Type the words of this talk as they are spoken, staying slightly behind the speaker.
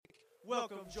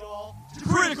Welcome, y'all, to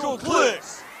Critical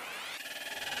Clicks!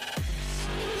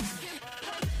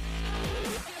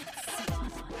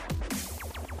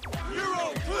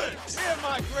 Euro Clicks! And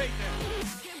my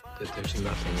greatness! That there's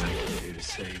nothing I can do to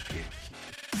save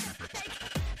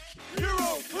you.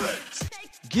 Euro Clicks!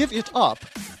 Give it up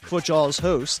for Jaws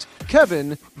host,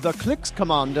 Kevin, the Clicks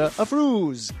Commander of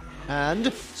Ruse,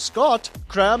 and Scott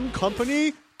Cram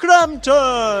Company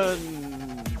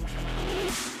Crampton!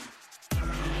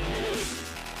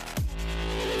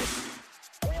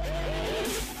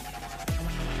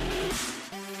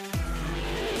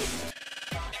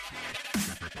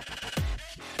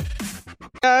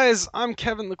 Guys, I'm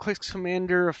Kevin, the Clicks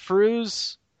Commander of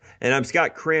Fruse. And I'm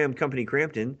Scott Cram, Company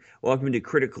Crampton. Welcome to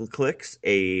Critical Clicks,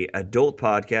 a adult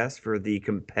podcast for the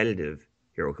competitive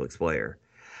HeroClix player.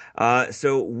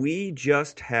 So we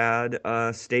just had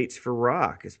States for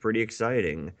Rock. It's pretty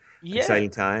exciting. Yeah. Exciting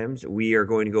times. We are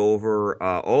going to go over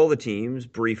all the teams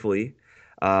briefly.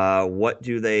 What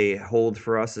do they hold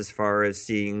for us as far as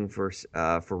seeing for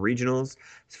regionals,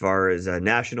 as far as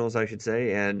nationals, I should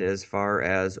say, and as far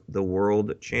as the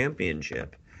World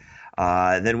Championship.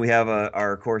 Then we have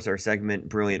our segment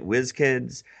Brilliant Whiz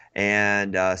Kids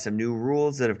and some new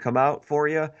rules that have come out for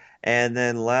you. And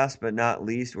then last but not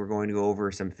least, we're going to go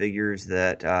over some figures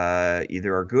that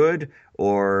either are good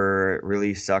or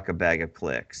really suck a bag of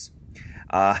clicks.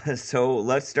 So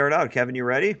let's start out. Kevin, you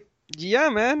ready? Yeah,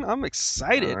 man, I'm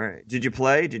excited. All right. Did you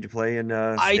play? Did you play in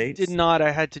States? I did not.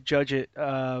 I had to judge it.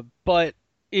 But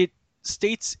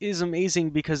States is amazing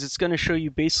because it's going to show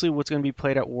you basically what's going to be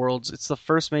played at Worlds. It's the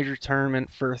first major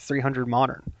tournament for 300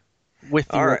 Modern with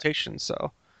the rotation.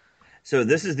 So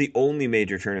this is the only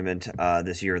major tournament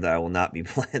this year that I will not be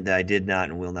playing, that I did not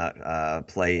and will not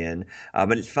play in.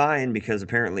 But it's fine because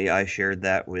apparently I shared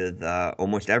that with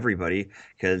almost everybody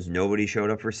because nobody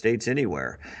showed up for States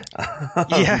anywhere.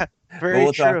 Yeah,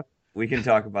 very true. We can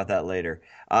talk about that later.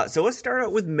 So let's start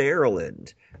out with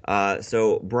Maryland.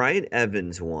 So Brian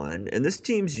Evans won, and this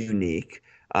team's unique.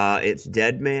 It's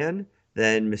Deadman,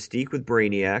 then Mystique with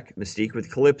Brainiac, Mystique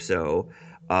with Calypso,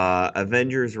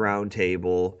 Avengers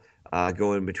Roundtable,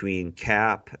 going between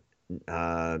Cap,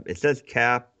 it says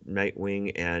Cap,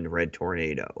 Nightwing, and Red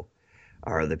Tornado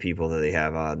are the people that they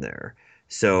have on there.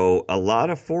 So a lot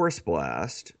of Force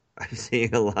Blast. I'm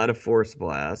seeing a lot of Force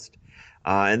Blast.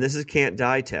 And this is Can't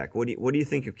Die Tech. What do you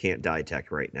think of Can't Die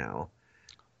Tech right now?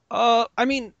 I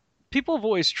mean, people have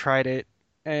always tried it,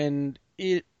 and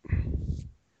the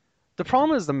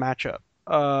problem is the matchup.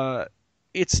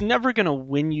 It's never going to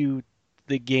win you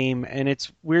the game, and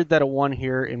it's weird that it won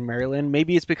here in Maryland.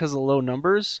 Maybe it's because of the low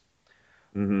numbers,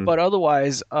 but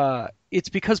otherwise, it's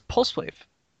because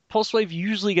Pulsewave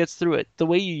usually gets through it. The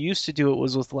way you used to do it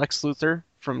was with Lex Luthor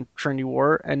from Trinity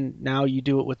War, and now you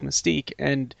do it with Mystique,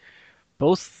 and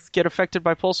both get affected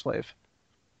by Pulsewave.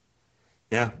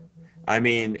 Yeah. I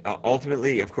mean,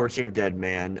 ultimately, of course, you're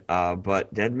Deadman,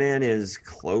 but Deadman is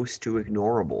close to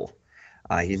ignorable.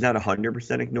 He's not 100%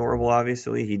 ignorable,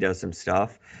 obviously. He does some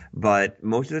stuff, but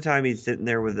most of the time he's sitting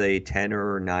there with a 10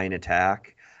 or 9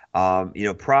 attack.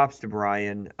 Props to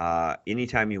Brian.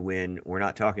 Anytime you win, we're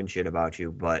not talking shit about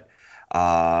you, but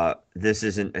this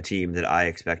isn't a team that I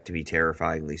expect to be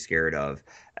terrifyingly scared of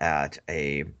at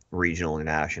a regional and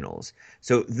nationals.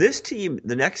 So this team,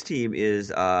 the next team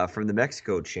is from the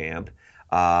Mexico champ,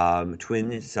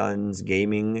 Twin Suns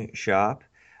Gaming Shop,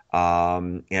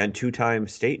 and two-time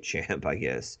state champ, I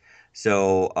guess.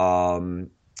 So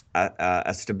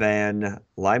Esteban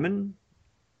Lyman,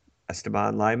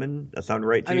 that sound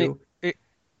right to you?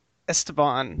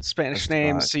 Esteban, Spanish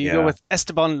name, so you go with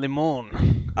Esteban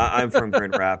Limon. I'm from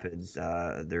Grand Rapids.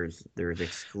 There's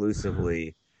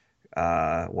exclusively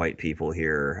white people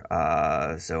here,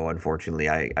 so unfortunately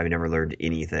I've never learned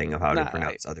anything of how to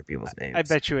pronounce other people's names. I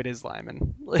bet you it is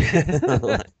Lyman.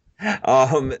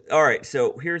 All right,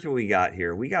 so here's what we got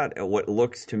here. We got what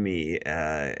looks to me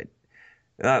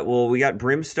we got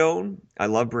Brimstone. I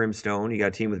love Brimstone. You got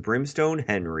a team with Brimstone,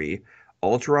 Henry,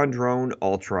 Ultron Drone,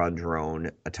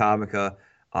 Atomica,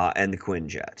 and the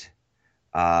Quinjet.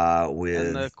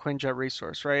 And the Quinjet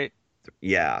resource, right?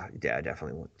 Yeah,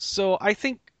 definitely. So I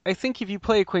think if you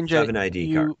play a Quinjet, 7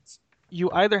 ID cards.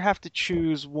 You either have to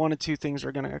choose one of two things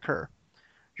are going to occur.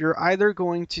 You're either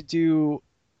going to do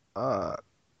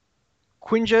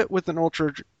Quinjet with an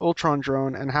Ultron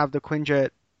drone and have the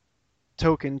Quinjet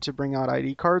token to bring out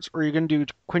ID cards, or you're going to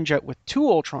do Quinjet with 2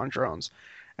 Ultron drones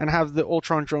and have the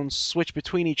Ultron drones switch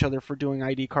between each other for doing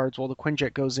ID cards while the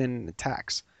Quinjet goes in and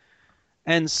attacks.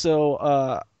 And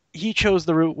so he chose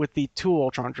the route with the 2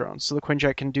 Ultron drones, so the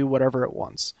Quinjet can do whatever it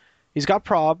wants. He's got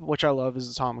Prob, which I love,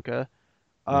 is Atomica.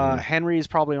 Henry's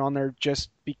probably on there just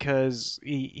because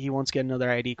he wants to get another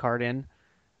ID card in,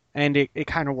 and it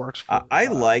kind of works for. I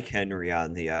like Henry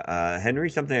on the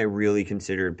Henry's something I really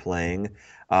considered playing.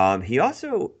 He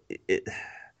also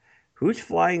who's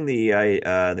flying the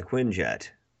Quinjet?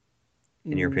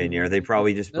 In your opinion, are they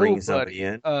probably just bringing somebody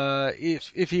in?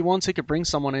 If he wants, he could bring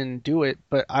someone in and do it,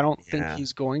 but I don't think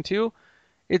he's going to.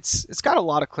 It's got a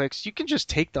lot of clicks. You can just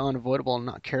take the unavoidable and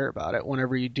not care about it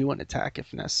whenever you do an attack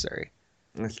if necessary.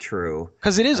 That's true.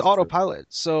 Because it is autopilot,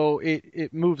 so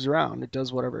it moves around. It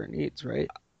does whatever it needs, right?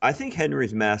 I think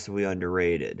Henry's massively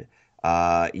underrated.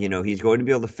 He's going to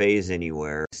be able to phase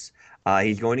anywhere.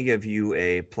 He's going to give you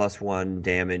a +1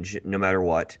 damage no matter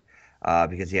what.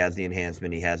 Because he has the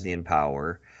enhancement, he has the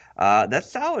empower.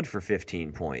 That's solid for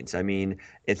 15 points. I mean,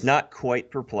 it's not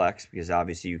quite perplex because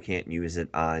obviously you can't use it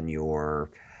on your,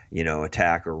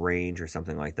 attack or range or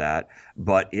something like that.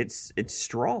 But it's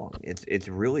strong. It's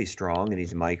really strong, and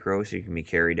he's micro, so he can be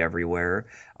carried everywhere.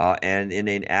 And in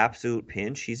an absolute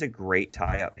pinch, he's a great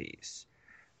tie-up piece.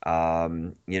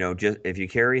 Just if you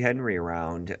carry Henry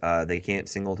around, they can't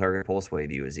single target pulse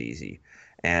wave you as easy.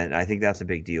 And I think that's a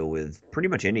big deal with pretty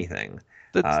much anything.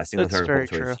 Single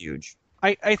target pulse wave is huge.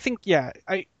 I think,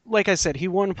 like I said, he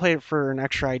wanted to play it for an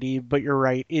extra ID, but you're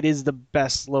right. It is the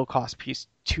best low-cost piece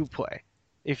to play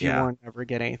if you want to ever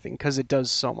get anything, because it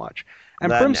does so much.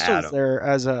 And Brimstone's there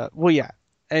as a... Well, yeah.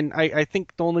 And I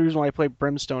think the only reason why I played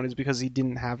Brimstone is because he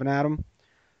didn't have an Atom,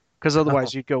 because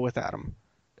otherwise you'd go with Atom.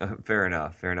 Fair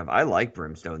enough. I like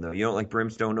Brimstone, though. You don't like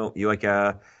Brimstone? No, you like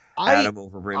Atom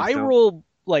over Brimstone? I roll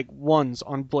like ones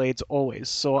on blades always,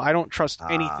 so I don't trust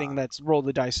anything that's roll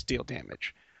the dice deal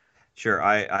damage. Sure,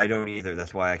 I don't either.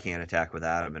 That's why I can't attack with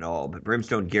Atom at all. But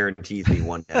Brimstone guarantees me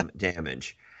one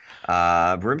damage.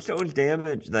 Brimstone's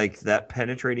damage, like that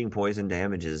penetrating poison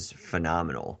damage, is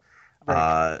phenomenal.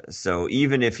 Right. So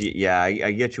even if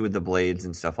I get you with the blades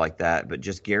and stuff like that, but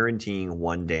just guaranteeing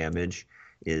 1 damage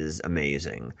is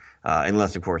amazing.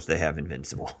 Unless of course they have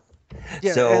invincible.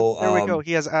 Yeah, so there we go.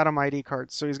 He has Atom ID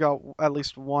cards, so he's got at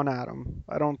least 1 Atom.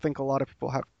 I don't think a lot of people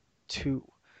have 2.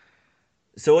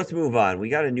 So let's move on. We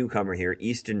got a newcomer here,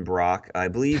 Easton Brock. I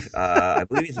believe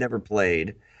he's never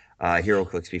played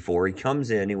HeroClix before. He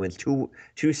comes in, he wins two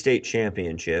state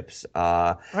championships.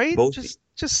 Right?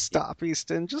 Just stop,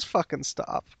 Easton. Just fucking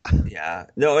stop. Yeah.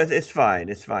 No, it's fine.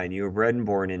 It's fine. You were bred and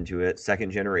born into it.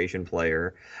 Second generation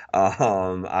player.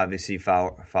 Obviously,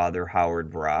 Father Howard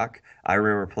Brock. I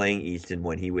remember playing Easton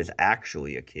when he was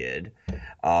actually a kid.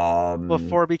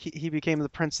 Before he became the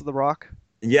Prince of the Rock?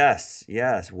 Yes.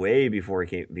 Way before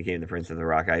he became the Prince of the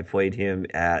Rock. I played him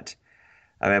I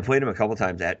played him a couple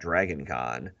times at Dragon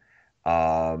Con.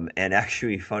 And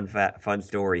actually, fun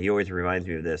story. He always reminds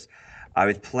me of this. I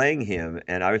was playing him,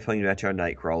 and I was playing Metron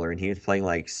Nightcrawler, and he was playing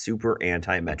like super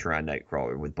anti-Metron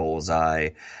Nightcrawler with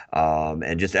Bullseye,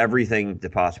 and just everything to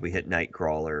possibly hit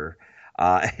Nightcrawler.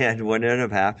 And what ended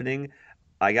up happening,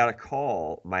 I got a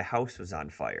call. My house was on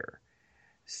fire.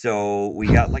 So we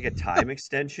got like a time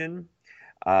extension.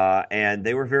 And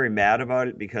they were very mad about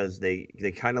it because they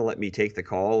kind of let me take the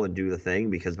call and do the thing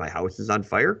because my house is on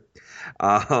fire.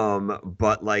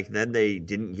 But like then they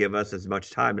didn't give us as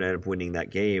much time and I ended up winning that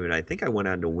game. And I think I went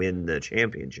on to win the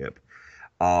championship.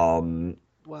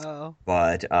 Wow.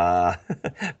 But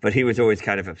he was always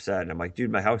kind of upset. And I'm like,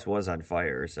 dude, my house was on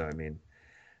fire. So, I mean,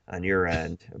 on your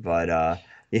end, but,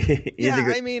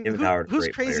 who's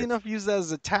crazy enough to use that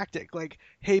as a tactic? Like,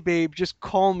 hey, babe, just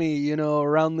call me,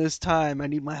 around this time. I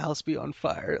need my house to be on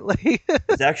fire. Like,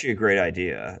 it's actually a great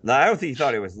idea. Now, I don't think he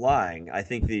thought he was lying. I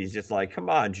think that he's just like, come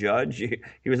on, Judge.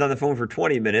 He was on the phone for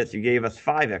 20 minutes. You gave us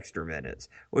 5 extra minutes,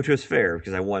 which was fair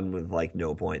because I won with like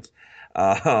no points.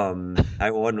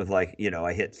 I won with like,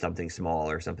 I hit something small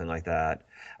or something like that.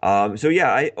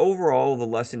 Overall, the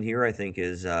lesson here, I think,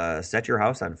 is set your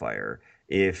house on fire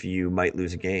if you might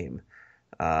lose a game.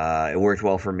 It worked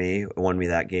well for me. It won me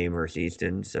that game versus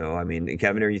Easton. So, I mean,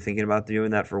 Kevin, are you thinking about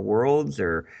doing that for Worlds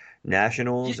or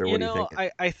Nationals? Or what do you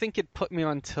think? I think it put me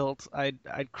on tilt.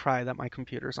 I'd cry that my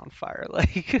computer's on fire.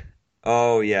 Like,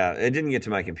 oh, yeah. It didn't get to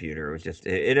my computer. It was just,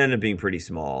 it ended up being pretty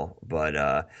small. But,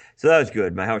 so that was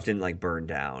good. My house didn't, like, burn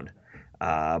down.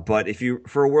 But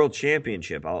for a world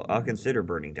championship, I'll consider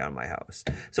burning down my house.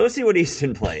 So let's see what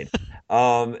Easton played.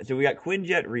 So we got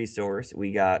Quinjet Resource,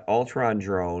 we got Ultron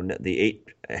Drone, the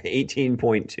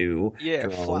 18.2. Yeah,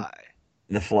 drone, fly.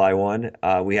 The fly one.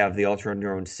 We have the Ultron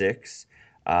Drone 6.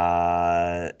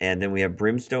 And then we have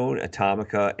Brimstone,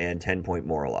 Atomica, and 10-point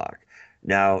Morlock.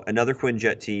 Now, another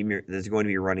Quinjet team. There's going to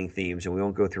be running themes, and we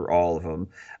won't go through all of them.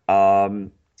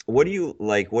 What do you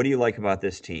like? What do you like about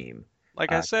this team?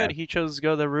 Like I said, he chose to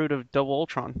go the route of double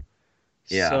Ultron.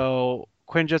 Yeah. So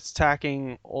Quinjet's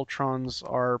attacking, Ultrons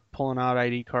are pulling out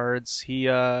ID cards.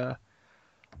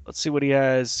 Let's see what he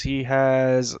has. He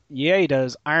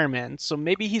does Iron Man. So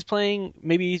maybe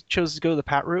maybe he chose to go the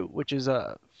Pat route, which is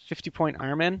a 50-point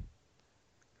Iron Man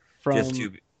from Just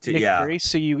to Nick yeah. Fury.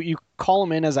 So you call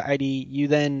him in as an ID, you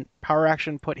then power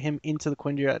action put him into the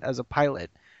Quinjet as a pilot,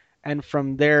 and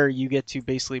from there you get to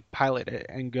basically pilot it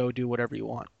and go do whatever you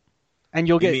want. And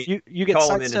you'll get you get call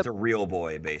him in sidestep. as a real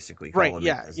boy, basically. Right, Call him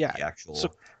yeah, in as yeah. the actual.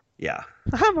 So- Yeah.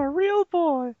 I'm a real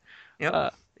boy.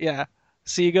 Yep. Yeah.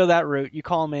 So you go that route. You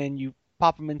call him in. You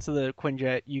pop him into the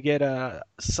Quinjet. You get a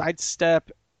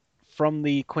sidestep from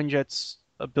the Quinjet's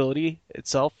ability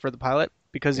itself for the pilot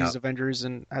because he's Yep. Avengers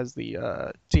and has the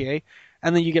TA,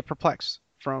 and then you get Perplex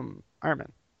from Iron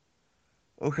Man.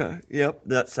 Okay. Yep.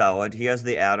 That's solid. He has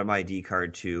the Atom ID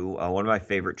card too. One of my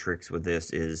favorite tricks with this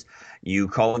is you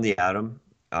call in the Atom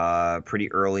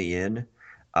pretty early in.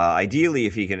 Ideally,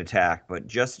 if he can attack, but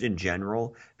just in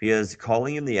general, because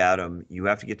calling in the Atom, you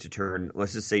have to get to turn.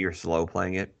 Let's just say you're slow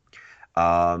playing it.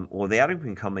 Well, the Atom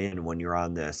can come in when you're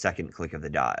on the second click of the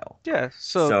dial. Yeah.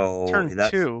 So turn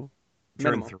that's 2.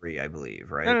 turn minimum. 3, I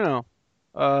believe, right? No.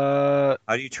 How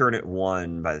do you turn it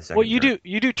 1 by the second? Well, you turn?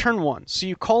 do turn 1. So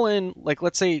you call in, like,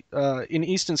 let's say in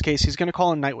Easton's case, he's going to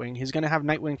call in Nightwing. He's going to have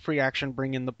Nightwing free action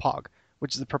bring in the Pog,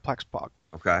 which is the Perplex Pog.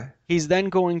 Okay. He's then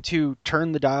going to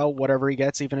turn the dial, whatever he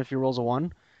gets, even if he rolls a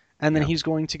 1. And then Yep. he's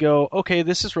going to go, okay,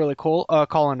 this is really cool.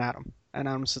 Call in Atom. And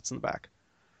Atom sits in the back.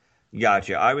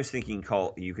 Gotcha. I was thinking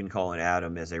you can call an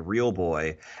Atom as a real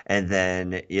boy, and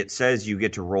then it says you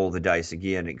get to roll the dice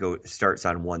again. It starts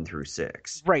on 1 through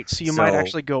 6. Right, so you might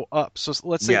actually go up. So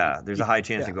let's say... Yeah, there's a high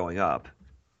chance of going up.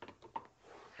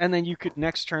 And then you could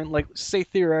next turn, like, say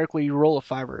theoretically you roll a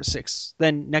 5 or a 6.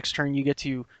 Then next turn you get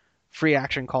to free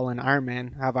action call in Iron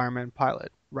Man, have Iron Man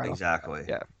pilot. Right. Exactly.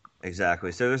 Yeah.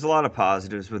 Exactly. So there's a lot of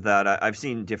positives with that. I've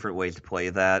seen different ways to play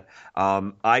that.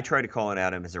 I try to call an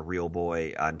Atom as a real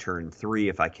boy on turn 3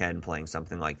 if I can, playing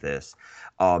something like this.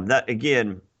 That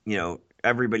again,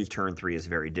 everybody's turn 3 is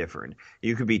very different.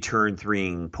 You could be turn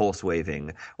 3ing pulse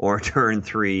waving, or turn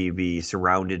 3 be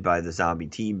surrounded by the zombie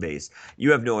team base.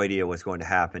 You have no idea what's going to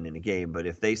happen in a game, but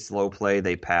if they slow play,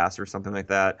 they pass or something like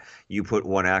that, you put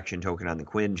 1 action token on the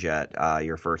Quinjet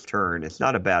your first turn. It's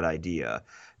not a bad idea.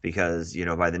 Because,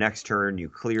 by the next turn,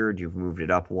 you've moved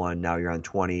it up 1, now you're on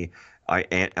 20.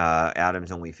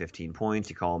 Atom's only 15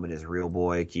 points. You call him in as real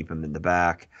boy, keep him in the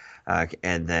back,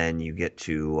 and then you get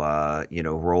to,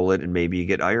 roll it, and maybe you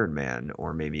get Iron Man,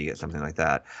 or maybe you get something like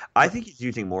that. I think he's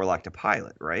using Morlock to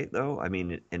pilot, right, though? I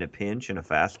mean, in a pinch, in a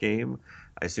fast game,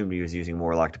 I assumed he was using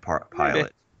Morlock to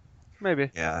pilot.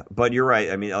 Maybe. Yeah, but you're right.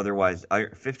 I mean, otherwise,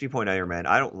 50-point Iron Man.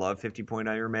 I don't love 50-point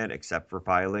Iron Man except for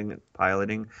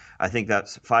piloting. I think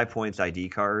that's 5 points ID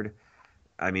card.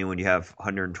 I mean, when you have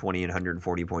 120 and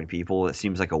 140 point people, it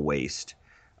seems like a waste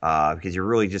because you're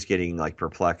really just getting like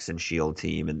Perplex and Shield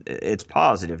Team, and it's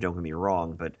positive. Don't get me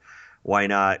wrong, but why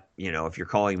not? If you're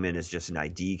calling him in as just an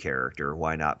ID character,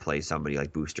 why not play somebody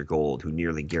like Booster Gold, who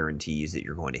nearly guarantees that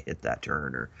you're going to hit that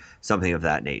turn or something of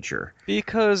that nature?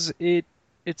 Because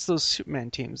it's those Superman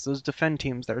teams, those defend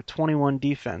teams that are 21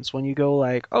 defense. When you go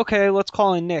like, okay, let's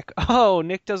call in Nick. Oh,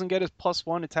 Nick doesn't get his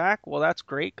 +1 attack. Well, that's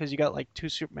great because you got like 2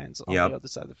 Supermans on the other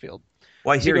side of the field.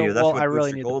 Well, I hear you. That's what I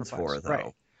really Booster need Gold's the for,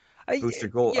 though. Right. Booster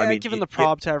Gold. Yeah, I mean, giving the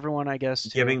prob to everyone, I guess. Too.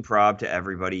 Giving prob to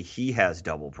everybody. He has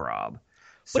double prob.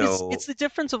 But So it's the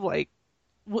difference of like,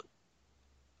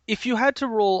 if you had to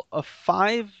roll a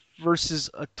 5 versus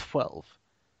a 12.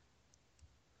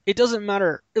 It doesn't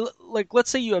matter. Like, let's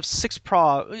say you have 6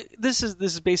 prob. This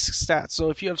is basic stats.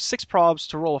 So if you have 6 probs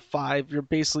to roll a 5, you're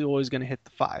basically always going to hit the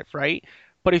 5, right?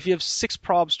 But if you have 6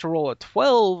 probs to roll a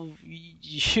 12,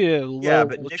 yeah,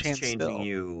 but Nick's changing still.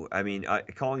 you. I mean,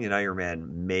 calling an Iron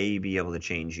Man may be able to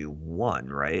change you 1,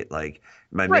 right? Like,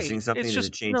 am I Right. missing something? It's Does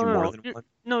just, it change you more than 1?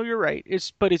 No, you're right.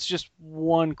 But it's just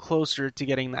 1 closer to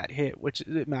getting that hit, which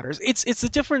it matters. It's the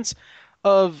difference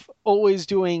of always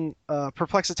doing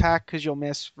perplex attack because you'll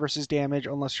miss versus damage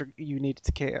unless you need it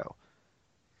to KO.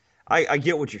 I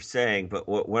get what you're saying, but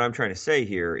what I'm trying to say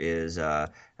here is,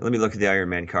 let me look at the Iron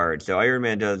Man card. So Iron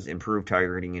Man does improve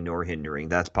targeting and or hindering.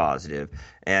 That's positive,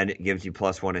 and it gives you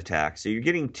 +1 attack. So you're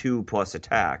getting 2+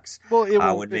 attacks. Well, it when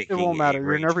won't making matter. a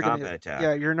You're ranged never combat gonna. attack.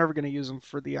 Yeah, you're never gonna use them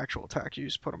for the actual attack. You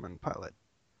just put them in pilot.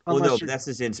 Well, no, Unless but that's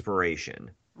his inspiration.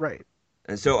 right.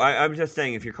 And so I'm just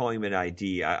saying, if you're calling him an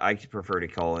ID, I prefer to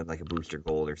call in like a Booster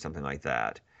Gold or something like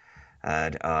that.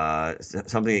 And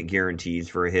something that guarantees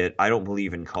for a hit. I don't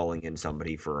believe in calling in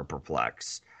somebody for a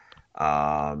perplex.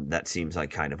 that seems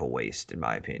like kind of a waste in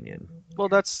my opinion. Well,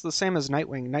 that's the same as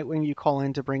Nightwing. Nightwing you call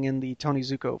in to bring in the Tony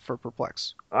Zuko for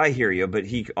Perplex. I hear you, but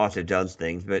he also does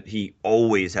things, but he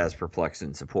always has Perplex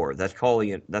in support. That's calling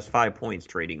it. That's 5 points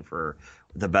trading for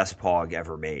the best Pog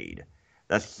ever made.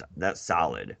 That's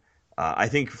solid. I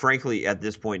think, frankly, at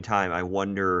this point in time, I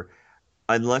wonder,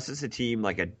 unless it's a team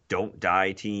like a Don't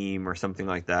Die team or something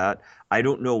like that, I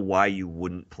don't know why you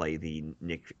wouldn't play the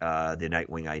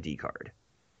Nightwing ID card.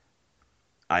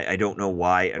 I don't know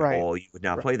why at all you would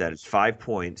not play that. It's 5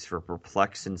 points for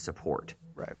Perplex and support.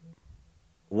 Right.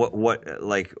 What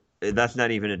like that's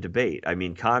not even a debate. I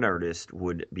mean, Con Artist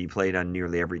would be played on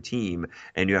nearly every team,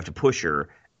 and you have to push her,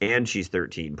 and she's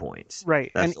 13 points.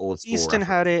 Right. That's and old school Easton reference.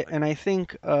 had it, and I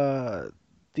think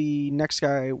the next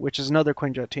guy, which is another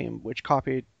Quinjet team, which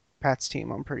copied Pat's team,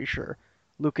 I'm pretty sure,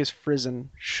 Lucas Frizen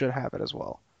should have it as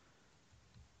well.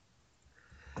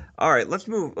 All right, let's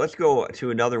move. Let's go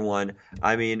to another one.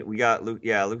 I mean, we got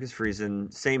Lucas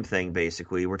Friesen, same thing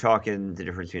basically. We're talking the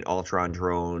difference between Ultron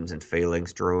drones and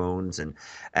Phalanx drones and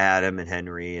Adam and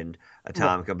Henry and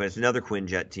Atomica, but it's another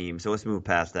Quinjet team. So let's move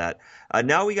past that.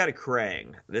 Now we got a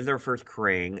Krang. This is our first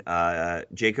Krang.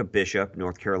 Jacob Bishop,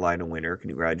 North Carolina winner.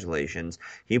 Congratulations.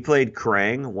 He played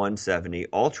Krang 170,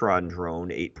 Ultron drone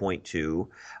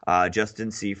 8.2,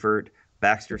 Justin Seifert,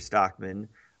 Baxter Stockman.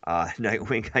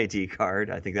 Nightwing ID card.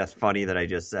 I think that's funny that I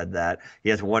just said that. He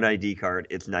has one ID card.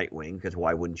 It's Nightwing, because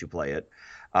why wouldn't you play it?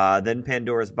 Then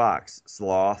Pandora's Box.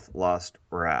 Sloth, Lust,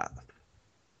 Wrath.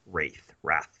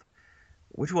 Wrath.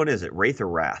 Which one is it? Wraith or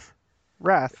Wrath?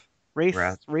 Wrath.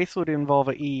 Wraith would involve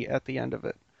an E at the end of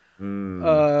it.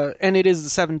 And it is the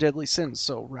 7 deadly sins,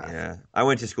 so Wrath. Yeah. I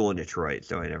went to school in Detroit,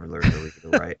 so I never learned to read or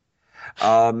write.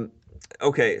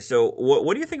 Okay, so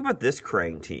what do you think about this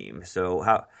Krang team? So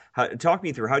how talk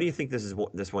me through, how do you think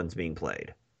this one's being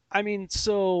played? I mean,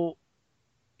 so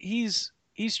he's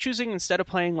choosing, instead of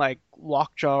playing like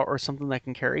Lockjaw or something that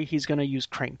can carry, he's going to use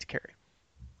Krang to carry.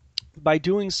 By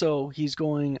doing so, he's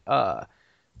going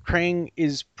Krang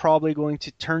is probably going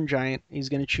to turn giant. He's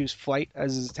going to choose flight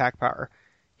as his attack power.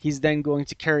 He's then going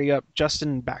to carry up Justin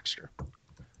and Baxter.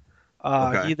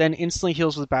 Okay. He then instantly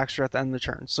heals with Baxter at the end of the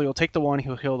turn. So you'll take the 1,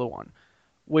 he'll heal the 1,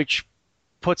 which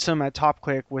puts him at top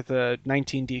click with a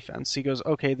 19 defense. He goes,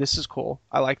 okay, this is cool.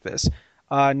 I like this.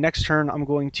 Next turn, I'm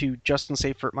going to Justin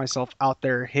Seifert myself out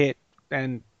there, hit,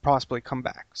 and possibly come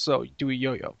back. So do a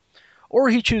yo-yo. Or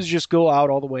he chooses just go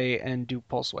out all the way and do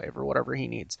Pulse Wave or whatever he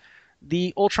needs.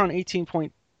 The Ultron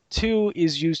 18.2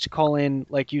 is used to call in,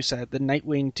 like you said, the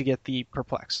Nightwing to get the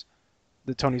Perplex,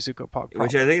 the Tony Zuko Pog.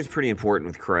 Which I think is pretty important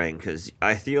with Krang, because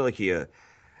I feel like you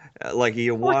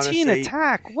want to 14 say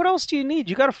attack. What else do you need?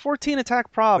 You got a 14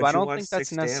 attack prob. but I you don't want think that's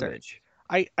 6 necessary. damage.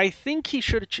 I think he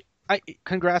should have.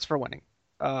 Congrats for winning.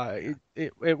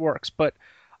 It works, but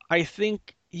I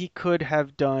think he could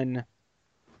have done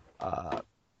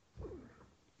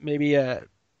maybe a.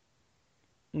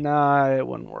 Nah, it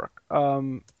wouldn't work.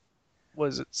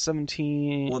 Was it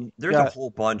 17? Well, there's a whole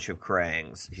bunch of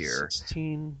Krangs here.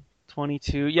 16,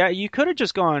 22. Yeah, you could have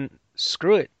just gone,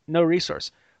 screw it, no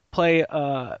resource. Play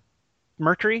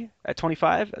Mercury at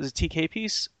 25 as a TK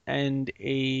piece and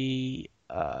a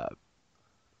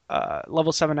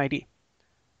level 7 ID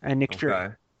and Nick Fury.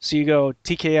 Okay. So you go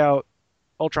TK out,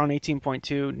 Ultron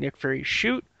 18.2, Nick Fury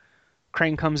shoot,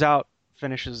 Krang comes out,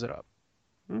 finishes it up.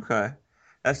 Okay,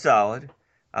 that's solid.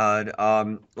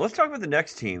 Let's talk about the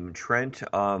next team, Trent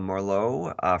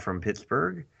Marlowe from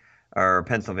Pittsburgh, or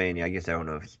Pennsylvania. I guess I don't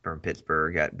know if it's from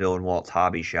Pittsburgh, at Bill and Walt's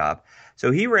Hobby Shop.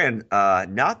 So he ran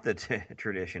not the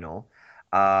traditional.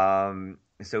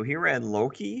 So he ran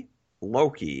Loki,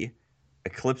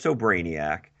 Eclipso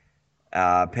Brainiac,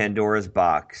 Pandora's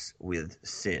Box with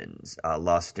Sins,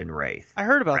 Lust, and Wraith. I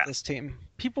heard about this team.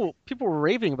 People were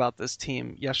raving about this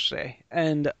team yesterday,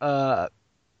 and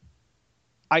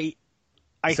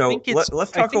I think it's.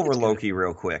 Let's talk over Loki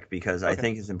real quick, because I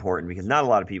think it's important, because not a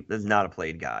lot of people. This is not a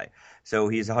played guy. So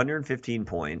he's 115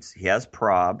 points. He has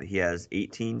prob. He has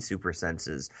 18 super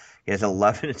senses. He has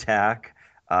 11 attack,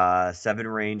 7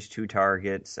 range, 2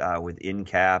 targets with in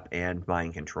cap and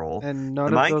mind control. And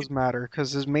none of those matter,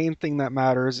 because his main thing that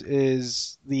matters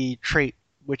is the trait,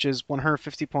 which is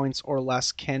 150 points or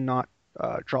less cannot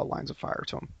draw lines of fire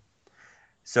to him.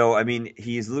 So I mean,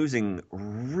 he's losing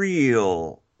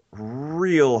real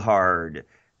hard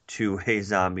to a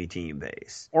zombie team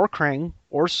base. Or Krang,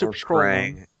 or Super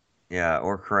Krang. Yeah,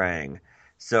 or Krang.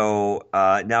 So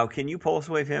now, can you pulse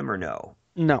wave him or no?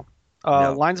 No.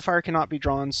 No. Lines of fire cannot be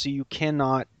drawn, so you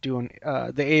cannot do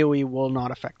the AoE will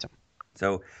not affect him.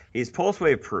 So he's pulse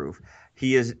wave proof.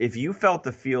 He is. If you felt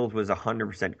the field was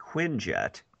 100%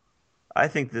 Quinjet, I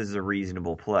think this is a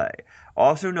reasonable play.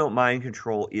 Also, note mind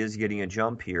control is getting a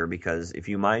jump here because if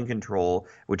you mind control,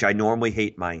 which I normally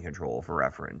hate mind control for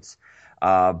reference,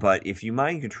 but if you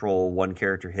mind control one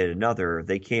character hit another,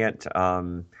 they can't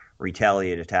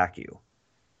retaliate attack you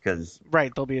because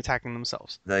Right, they'll be attacking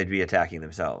themselves. they'd be attacking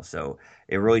themselves. So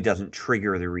it really doesn't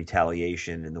trigger the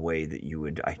retaliation in the way that you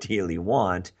would ideally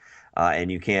want.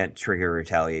 And you can't trigger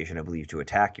retaliation, I believe, to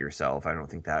attack yourself. I don't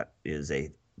think that is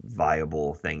a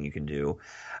viable thing you can do.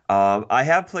 I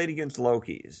have played against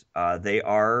Lokis. They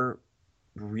are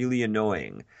really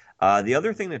annoying. The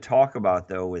other thing to talk about,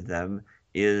 though, with them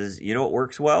is, you know what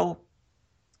works well?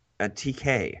 A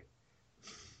TK.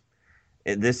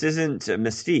 This isn't a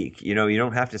Mystique. You know, you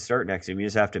don't have to start next to him. You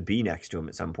just have to be next to him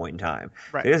at some point in time.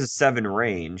 Right. It has a 7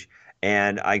 range,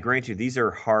 and I grant you, these are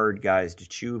hard guys to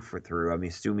chew through. I'm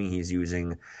assuming he's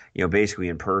using, basically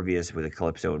Impervious with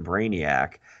Eclipso and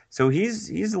Brainiac. So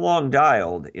he's long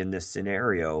dialed in this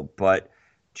scenario, but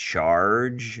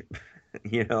charge,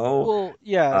 Well,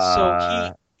 yeah, so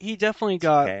uh, he definitely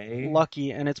got TK.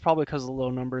 lucky, and it's probably because of the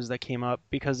low numbers that came up,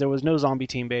 because there was no zombie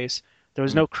team base, there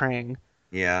was no Krang,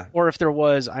 Yeah. or if there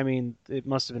was, I mean, it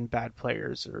must have been bad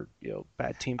players or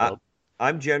bad team build.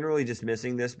 I'm generally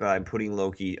dismissing this, but I'm putting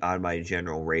Loki on my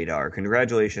general radar.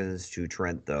 Congratulations to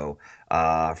Trent, though,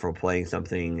 for playing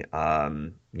something,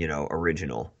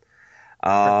 original.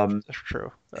 That's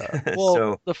true. Well,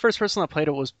 So, the first person that played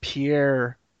it was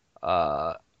Pierre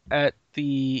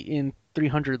in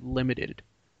 300 limited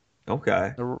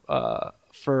okay.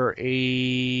 for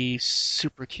a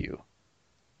Super Q.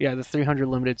 Yeah, the 300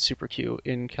 limited Super Q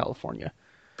in California.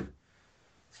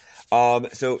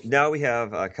 So now we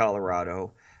have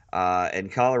Colorado,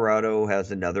 and Colorado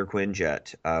has another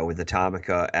Quinjet with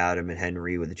Atomica, Adam, and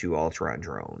Henry with the 2 Ultron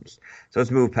drones. So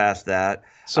let's move past that.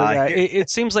 So yeah, Here- it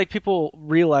seems like people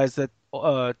realize that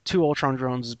 2 Ultron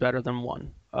drones is better than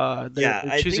 1. They're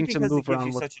I choosing think to because move it gives around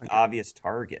you with such an Quinjet. obvious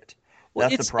target. Well,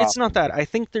 That's the problem. it's not that. I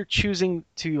think they're choosing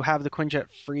to have the Quinjet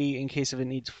free in case if it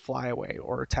needs flyaway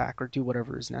or attack or do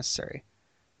whatever is necessary.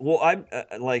 Well, I'm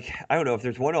I don't know if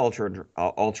there's one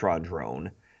Ultron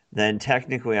drone, then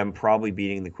technically I'm probably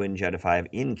beating the Quinjet if I have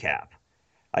in cap.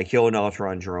 I kill an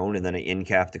Ultron drone and then I in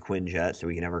cap the Quinjet so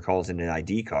he never calls in an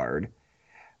ID card.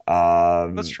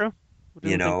 That's true.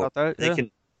 We didn't think about that. They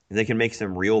Yeah. can make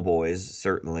some real boys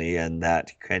certainly, and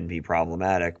that can be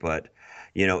problematic. But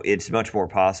it's much more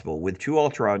possible with 2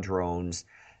 Ultron drones.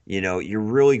 You're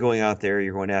really going out there.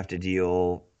 You're going to have to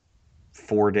deal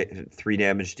 3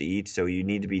 damage to each, so you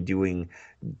need to be doing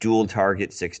dual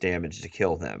target 6 damage to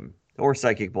kill them, or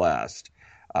Psychic Blast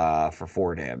for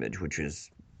 4 damage, which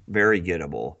is very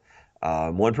gettable.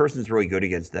 One person that's really good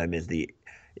against them is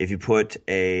if you put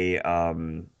a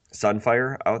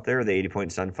Sunfire out there, the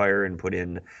 80-point Sunfire, and put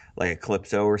in like a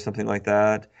Calypso or something like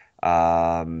that.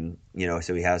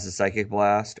 So he has a Psychic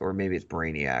Blast, or maybe it's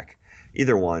Brainiac,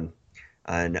 either one,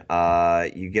 and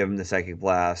you give him the Psychic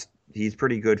Blast. He's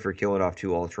pretty good for killing off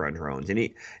 2 Ultron drones, and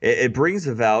it brings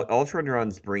the value. Ultron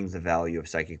drones brings the value of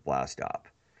Psychic Blast up,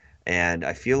 and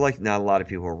I feel like not a lot of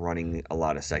people are running a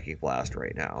lot of Psychic Blast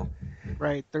right now.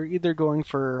 Right. They're either going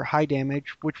for high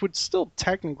damage, which would still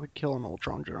technically kill an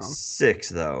Ultron drone. 6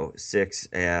 though, 6,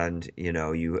 and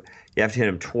you have to hit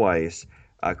him twice.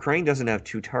 Krang doesn't have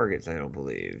 2 targets, I don't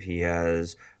believe. He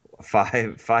has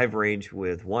 5 range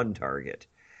with 1 target.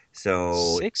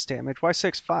 So 6 damage. Why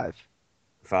 6? 5.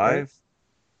 5.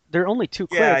 They're only 2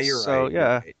 crits. Yeah, you're so right.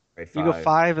 yeah, Right, you go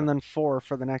 5 and then 4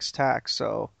 for the next attack.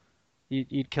 So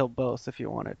you'd kill both if you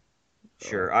wanted.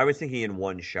 Sure. I was thinking in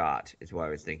 1 shot is what I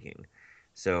was thinking.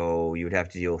 So you would have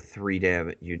to deal 3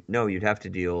 damage. You'd have to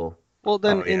deal. Well,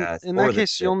 then Oh, yeah, in or that the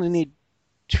case, you only 6. need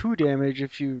 2 damage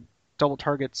if you double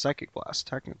target Psychic Blast.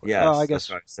 Technically. Yes, Oh, I that's guess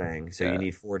what I was saying. So yeah. you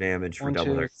need 4 damage for 1, double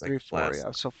 2, target 3, Psychic 4. Blast.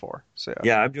 Yeah, so 4. So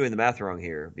Yeah, I'm doing the math wrong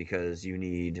here because you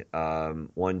need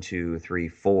 1, 2, 3,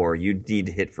 4. You'd need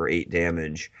to hit for 8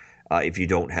 damage if you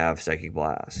don't have Psychic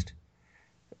Blast.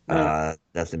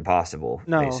 That's impossible.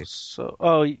 No. Basically. So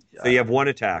So you have 1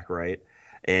 attack, right?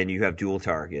 And you have dual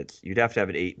targets. You'd have to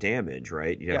have it 8 damage,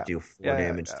 right? You'd have to deal 4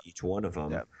 damage to each one of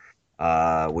them.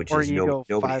 Which or is you go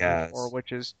nobody 5 has. or 4,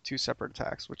 which is 2 separate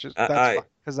attacks, which is I-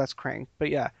 because that's Krang. But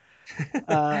yeah.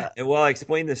 And while I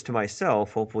explain this to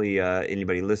myself, hopefully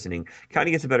anybody listening kind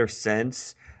of gets a better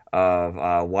sense of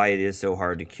why it is so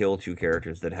hard to kill 2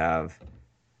 characters that have,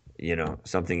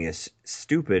 something as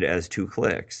stupid as 2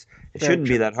 clicks. It Very shouldn't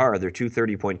be that hard. They're 2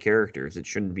 30-point characters. It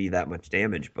shouldn't be that much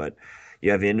damage, but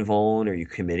you have invuln. Are you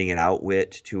committing an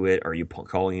outwit to it? Are you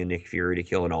calling in Nick Fury to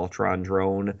kill an Ultron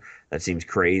drone? That seems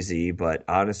crazy, but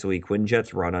honestly,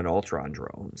 Quinjets run on Ultron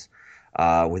drones.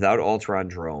 Without Ultron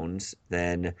drones,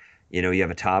 then you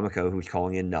have Atomica who's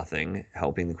calling in nothing,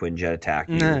 helping the Quinjet attack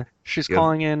you. Nah, she's You have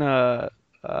calling in Adam.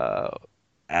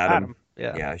 Adam.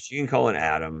 Yeah. Yeah, she can call in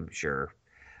Adam, sure.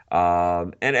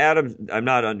 And Adam, I'm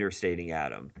not understating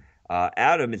Adam.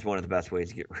 Adam is one of the best ways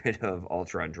to get rid of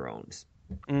Ultron drones.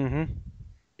 Mm-hmm.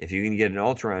 If you can get an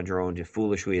Ultron drone to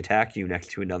foolishly attack you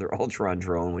next to another Ultron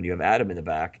drone when you have Adam in the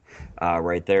back,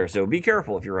 right there. So be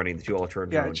careful if you're running the two Ultron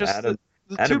Yeah, drones. just Adam,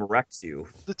 the Adam two wrecks you.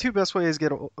 the two best ways to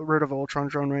get rid of Ultron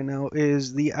drone right now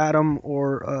is the Atom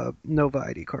or Nova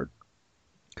ID card.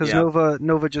 Because Yeah.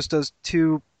 Nova just does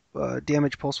 2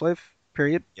 damage pulse wave,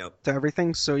 period, Yep. to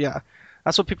everything. So yeah,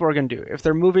 that's what people are going to do. If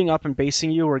they're moving up and basing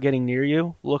you or getting near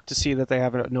you, look to see that they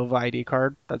have a Nova ID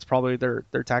card. That's probably their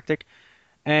tactic.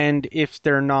 And if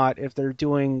they're not, if they're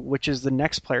doing, which is the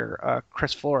next player,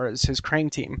 Chris Flores, his Krang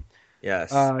team.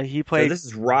 Yes. He So played. this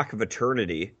is Rock of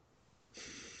Eternity.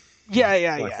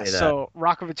 Yeah. Wanna say that. So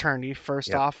Rock of Eternity, first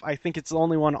Yep. off, I think it's the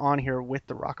only one on here with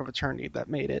the Rock of Eternity that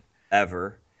made it.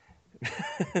 Ever.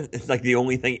 It's like the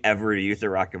only thing ever to use the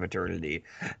Rock of Eternity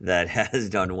that has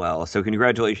done well. So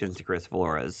congratulations to Chris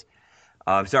Flores.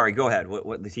 Sorry, go ahead.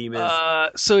 What the team is?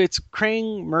 So it's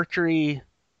Krang, Mercury,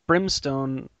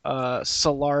 Brimstone,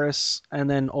 Solaris, and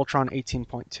then Ultron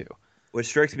 18.2. Which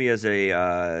strikes me as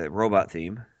a robot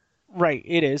theme. Right,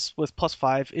 it is with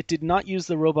 +5. It did not use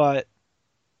the robot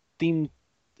theme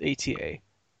ATA,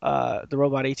 the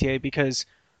robot ATA, because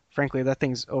frankly that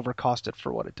thing's overcosted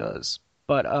for what it does.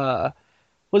 But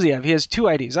what does he have? He has 2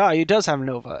 IDs. He does have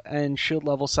Nova and Shield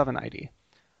level 7 ID.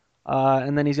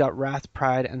 And then he's got Wrath,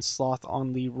 Pride, and Sloth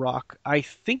on the Rock. I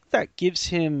think that gives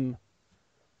him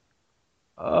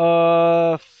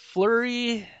Flurry.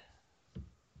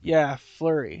 Yeah,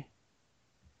 Flurry.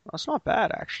 That's not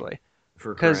bad actually.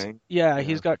 For Because Krang.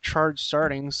 he's got charge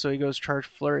starting, so he goes charge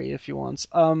Flurry if he wants.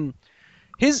 I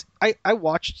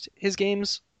watched his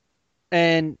games,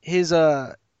 and his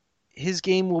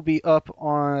game will be up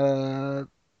on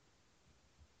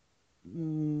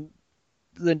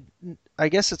I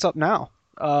guess it's up now.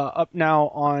 Up now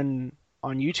on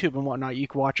YouTube and whatnot. You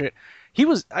can watch it.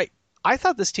 I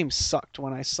thought this team sucked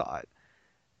when I saw it,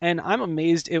 and I'm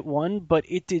amazed it won, but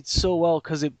it did so well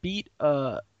because it beat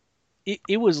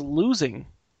it was losing.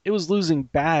 It was losing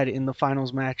bad in the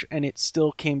finals match, and it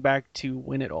still came back to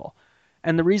win it all.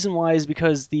 And the reason why is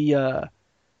because the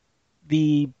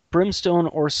Brimstone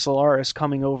or Solaris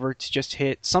coming over to just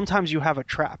hit. Sometimes you have a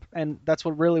trap, and that's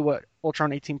what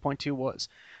Ultron 18.2 was.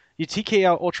 You TK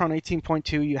out Ultron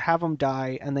 18.2, you have them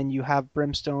die, and then you have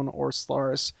Brimstone or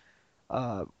Solaris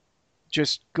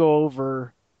just go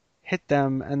over, hit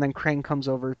them, and then Krang comes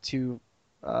over to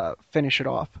finish it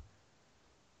off.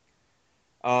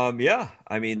 Yeah,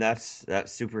 I mean that's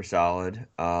super solid.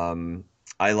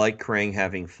 I like Krang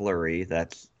having Flurry.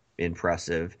 That's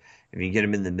impressive. If you get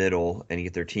him in the middle and you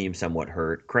get their team somewhat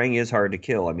hurt, Krang is hard to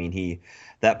kill. I mean,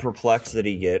 that perplex that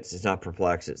he gets, it's not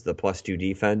perplex, it's the +2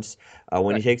 defense.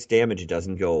 When he takes damage, it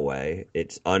doesn't go away.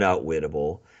 It's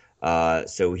unoutwittable.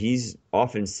 So he's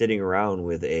often sitting around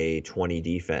with a 20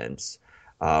 defense,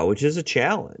 which is a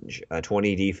challenge. A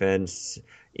 20 defense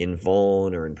in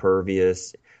Vuln or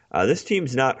Impervious. This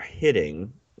team's not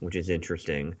hitting, which is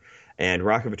interesting. And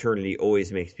Rock of Eternity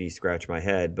always makes me scratch my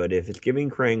head. But if it's giving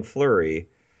Krang Flurry,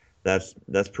 that's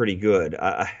pretty good.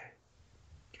 I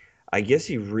guess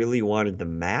he really wanted the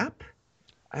map.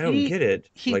 I don't get it.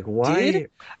 Like why?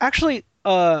 Did? Actually,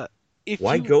 if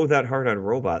why you go that hard on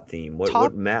robot theme?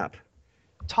 What map?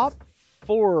 top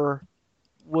 4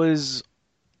 was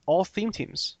all theme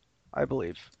teams, I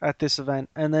believe, at this event,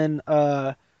 and then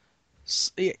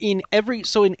in every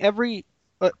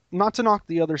not to knock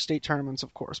the other state tournaments,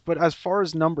 of course, but as far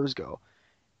as numbers go,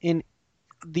 in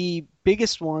the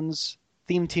biggest ones,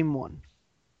 theme team won.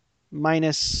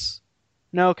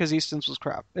 No, because Easton's was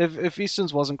crap. If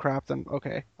Easton's wasn't crap, then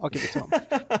okay, I'll give it to him.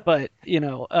 But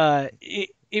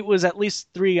it was at least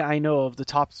 3 I know of. The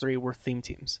top 3 were theme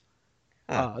teams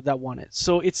that won it.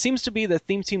 So it seems to be that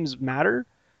theme teams matter,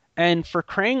 and for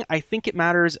Krang, I think it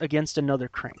matters against another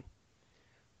Krang.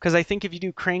 Because I think if you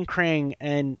do Krang,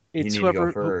 and it's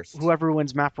whoever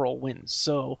wins map roll wins.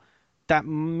 So that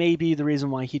may be the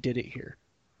reason why he did it here.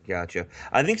 Gotcha.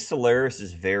 I think Solaris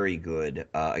is very good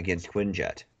against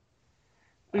Quinjet.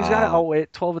 He's got to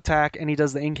outwit 12 attack, and he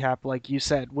does the incap, like you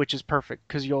said, which is perfect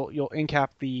because you'll incap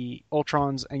the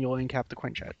Ultrons and you'll incap the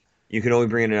Quinjet. You can only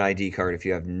bring in an ID card if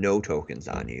you have no tokens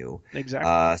on you.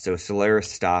 Exactly. So Solaris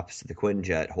stops the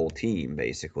Quinjet whole team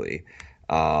basically.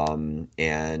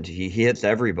 And he hits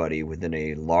everybody within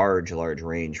a large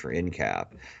range for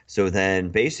incap. So then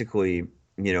basically,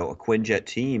 a Quinjet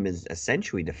team is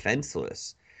essentially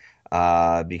defenseless.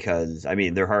 because I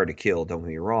mean they're hard to kill. Don't get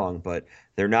me wrong, but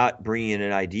they're not bringing in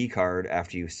an ID card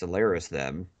after you Solaris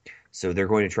them, so they're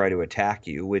going to try to attack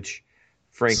you. Which,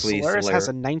 frankly, Solaris has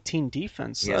a 19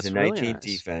 defense, so he has that's a really 19 nice.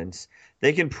 defense.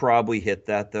 They can probably hit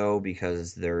that though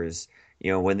because there's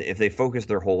when if they focus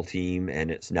their whole team and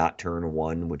it's not turn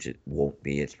one, which it won't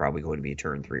be, it's probably going to be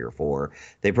turn 3 or 4.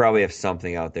 They probably have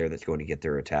something out there that's going to get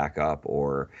their attack up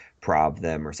or prob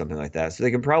them or something like that. So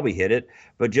they can probably hit it.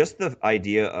 But just the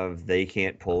idea of they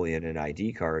can't pull in an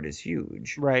ID card is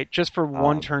huge. Right, just for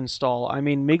one Um, turn stall. I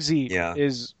mean, Migsy yeah,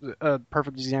 is a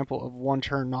perfect example of one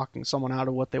turn knocking someone out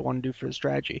of what they want to do for the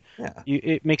strategy. yeah.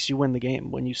 It makes you win the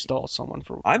game when you stall someone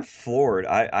for. I'm floored.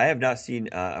 I have not seen.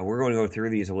 We're going to go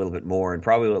through these a little bit more and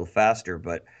probably a little faster,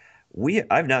 but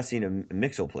I've not seen a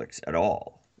Mixoplex at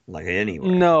all, like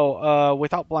anywhere. No,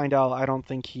 without Blind Owl, I don't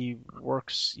think he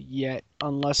works yet,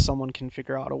 unless someone can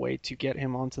figure out a way to get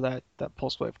him onto that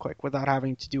pulse wave quick without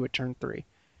having to do a turn 3.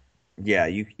 Yeah,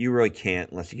 you really can't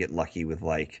unless you get lucky with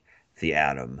like the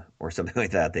Atom or something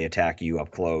like that. They attack you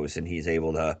up close, and he's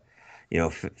able to,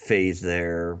 phase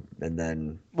there, and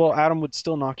then Well, Adam would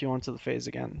still knock you onto the phase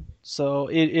again, so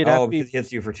it'd have oh, to because be he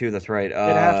hits you for 2. That's right. it'd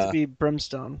have to be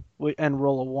Brimstone and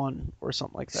roll a 1 or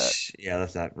something like that. Yeah,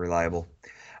 that's not reliable.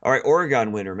 All right,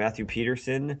 Oregon winner Matthew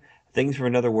Peterson. Things from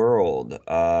Another World.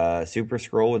 Super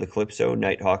Scroll with Eclipso,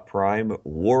 Nighthawk Prime,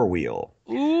 War Wheel.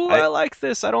 Ooh, I I like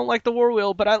this. I don't like the War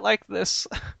Wheel, but I like this.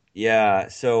 Yeah,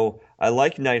 so I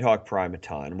like Nighthawk Prime a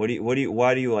ton. Why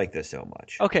do you like this so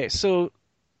much? Okay, so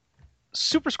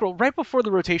Super Scroll, right before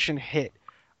the rotation hit,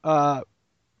 uh,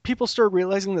 people started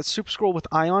realizing that Super Scroll with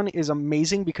Ion is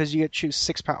amazing because you get to choose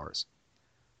 6 powers,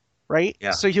 right?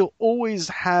 Yeah. So he'll always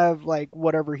have like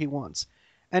whatever he wants.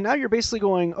 And now you're basically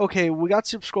going, okay, we got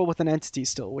Super Scroll with an entity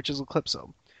still, which is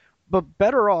Eclipso. But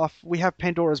better off, we have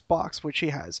Pandora's Box, which he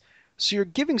has. So you're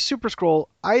giving Super Scroll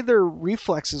either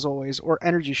reflexes always or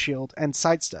energy shield and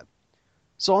sidestep.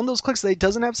 So on those clicks that he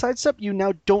doesn't have sidestep, you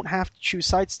now don't have to choose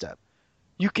sidestep.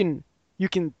 You can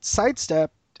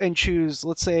sidestep and choose,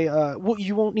 let's say, well,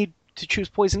 you won't need to choose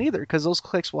poison either because those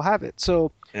clicks will have it.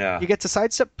 So Yeah. you get to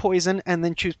sidestep poison and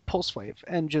then choose pulse wave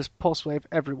and just pulse wave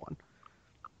everyone.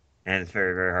 And it's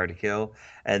very, very hard to kill.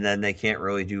 And then they can't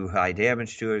really do high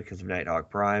damage to it because of Nighthawk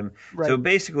Prime. So Right.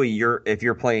 basically, if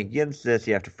you're playing against this,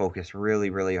 you have to focus really,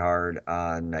 really hard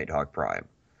on Nighthawk Prime.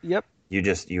 Yep.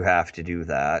 You have to do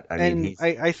that. I mean,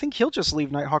 And I think he'll just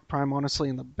leave Nighthawk Prime honestly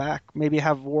in the back. Maybe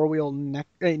have War Wheel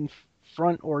in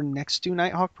front or next to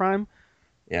Nighthawk Prime.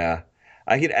 yeah,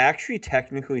 I could actually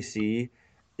technically see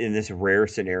in this rare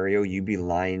scenario you be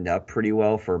lined up pretty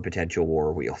well for a potential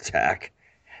War Wheel attack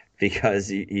because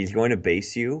he's going to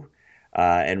base you,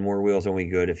 and War Wheel's only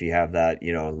good if you have that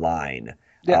line.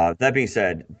 Yeah. That being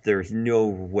said, there's no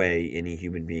way any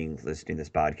human being listening to this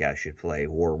podcast should play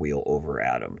War Wheel over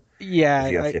Adam Yeah,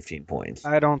 if you have I 15 points.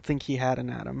 I don't think he had an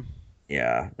Atom.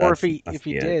 Yeah, Or if that's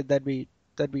he it. did, that'd be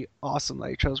awesome that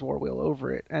he chose War Wheel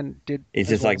over it and did It's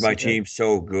as just well like as my he did. team's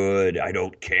so good, I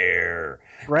don't care.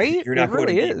 Right? You're It not going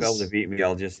to really be able to is. beat me.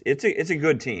 It's a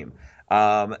good team.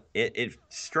 It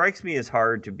strikes me as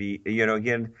hard to beat.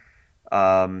 Again,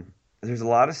 um, there's a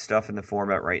lot of stuff in the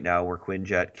format right now where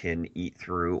Quinjet can eat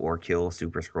through or kill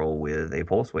Super Scroll with a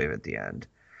Pulse Wave at the end.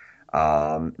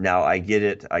 Now I get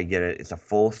it. It's a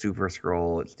full Super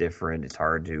Scroll. It's different. It's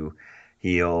hard to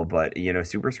heal, but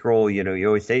Super Scroll. You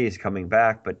always say he's coming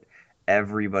back, but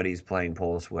everybody's playing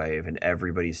Pulse Wave and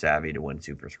everybody's savvy to when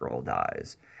Super Scroll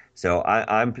dies. So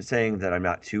I'm saying that I'm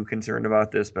not too concerned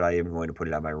about this, but I am going to put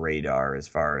it on my radar as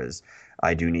far as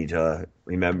I do need to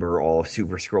remember all of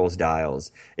Super Scroll's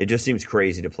dials. It just seems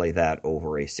crazy to play that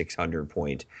over a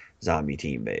 600-point zombie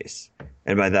team base.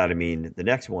 And by that I mean the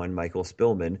next one, Michael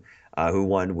Spillman, who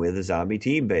won with a zombie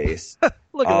team base.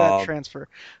 Look at that Um, transfer.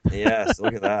 Yes,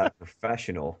 look at that.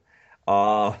 Professional.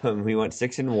 We went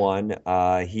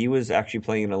 6-1. He was actually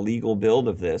playing an illegal build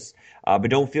of this. But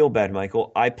don't feel bad,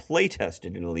 Michael. I play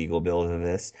tested an illegal build of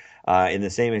this in the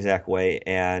same exact way,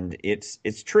 and it's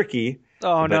tricky.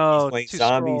 Oh But he's no, playing two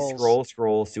Zombie, scrolls.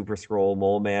 Scroll, Super Scroll,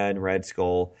 Mole Man, Red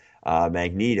Skull,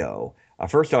 Magneto.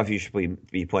 First off, you should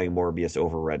be playing Morbius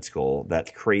over Red Skull.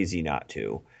 That's crazy not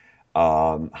to.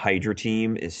 Hydra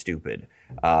Team is stupid.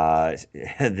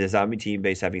 The zombie team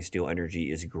base having steel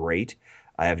energy is great.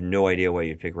 I have no idea why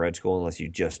you'd pick Red Skull unless you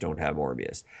just don't have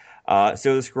Morbius.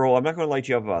 So the scroll, I'm not going to light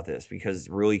you up about this because it's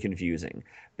really confusing.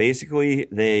 Basically,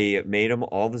 they made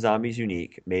all the zombies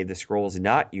unique, made the scrolls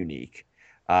not unique.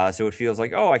 So it feels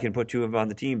like, oh, I can put 2 of them on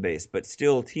the team base, but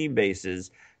still team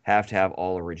bases have to have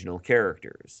all original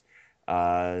characters.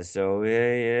 So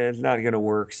it's not going to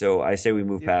work. So I say we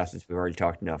move Yep. past this. We've already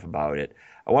talked enough about it.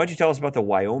 Why don't you tell us about the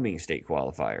Wyoming state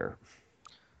qualifier?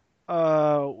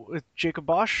 With Jacob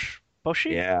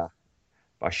Boshi? Yeah,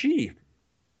 Bashi.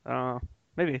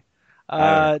 Maybe. I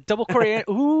don't know. Double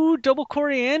coriander. Ooh, double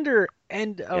coriander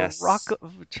and a rock Yes.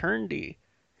 of eternity.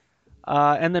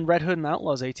 And then Red Hood and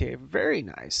Outlaws ATA. Very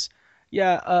nice.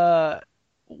 Yeah.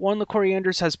 One of the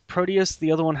corianders has Proteus,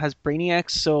 the other one has Brainiac.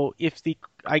 So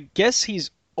I guess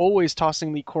he's always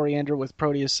tossing the coriander with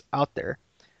Proteus out there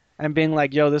and being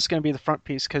like, "Yo, this is gonna be the front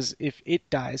piece because if it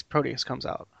dies, Proteus comes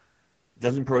out."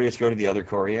 Doesn't Proteus go to the other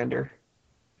coriander?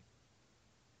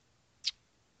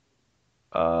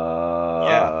 Yeah,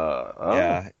 Oh,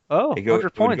 yeah. oh, It 100 would go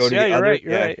points. to Yeah, the you're other, right.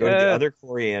 You're yeah, it'd right. go to the Yeah, other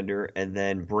coriander, and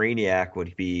then Brainiac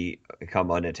would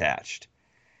become unattached.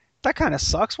 that kind of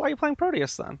sucks. Why are you playing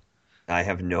Proteus then? I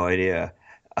have no idea.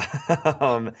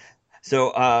 Um,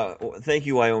 thank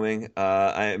you, Wyoming.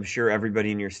 I am sure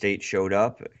everybody in your state showed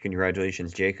up.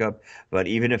 Congratulations, Jacob. But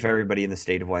even if everybody in the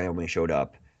state of Wyoming showed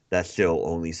up, that's still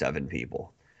only 7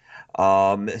 people.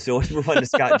 So let's move on to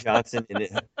Scott Johnson in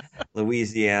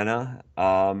Louisiana.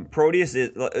 Proteus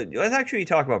is. Let's actually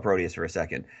talk about Proteus for a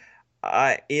second.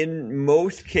 In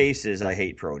most cases, I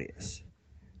hate Proteus.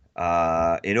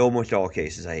 In almost all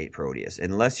cases, I hate Proteus,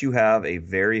 unless you have a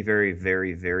very, very,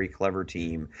 very, very clever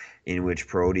team in which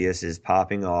Proteus is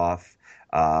popping off,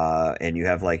 and you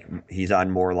have like he's on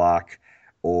Morlock,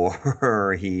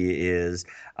 or he is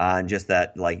on just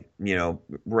that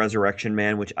Resurrection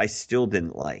Man, which I still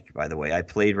didn't like. By the way, I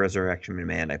played Resurrection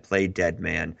Man, I played Dead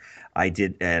Man,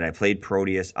 and I played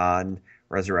Proteus on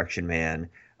Resurrection Man,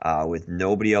 with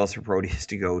nobody else for Proteus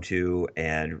to go to,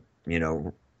 and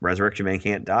Resurrection Man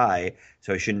can't die,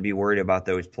 so I shouldn't be worried about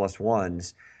those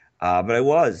 +1s.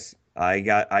 But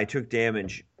I took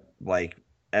damage like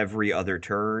every other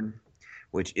turn,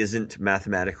 which isn't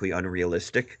mathematically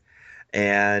unrealistic,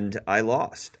 and I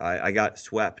lost. I got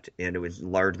swept, and it was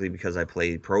largely because I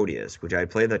played Proteus, which I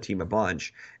played that team a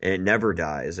bunch, and it never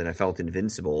dies, and I felt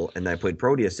invincible, and I played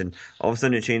Proteus, and all of a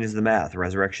sudden it changes the math.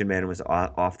 Resurrection Man was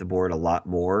off the board a lot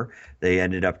more. They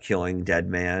ended up killing Dead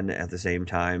Man at the same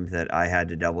time that I had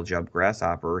to double jump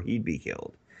Grasshopper, or he'd be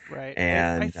killed. Right. I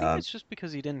And think it's just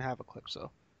because he didn't have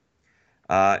Eclipso.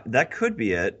 that could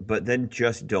be it, but then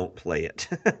just don't play it,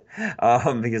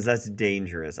 because that's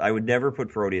dangerous. I would never put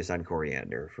Proteus on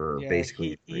Coriander for Yeah,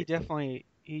 basically he definitely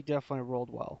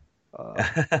rolled well.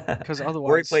 Because or he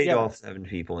otherwise, played yeah, all 7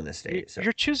 people in the state. So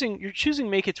you're choosing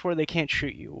make it to where they can't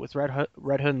shoot you with Red Hood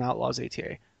and Outlaws ATA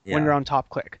when yeah. you're on top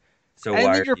click, So and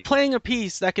why then are you're you? playing a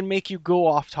piece that can make you go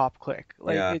off top click.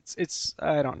 Like Yeah, it's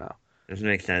I don't know. doesn't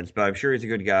make sense. But I'm sure he's a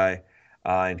good guy.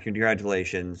 And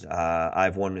congratulations.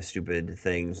 I've won with stupid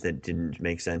things that didn't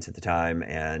make sense at the time,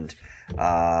 and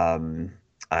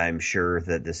I'm sure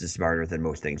that this is smarter than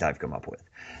most things I've come up with.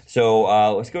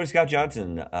 So let's go to Scott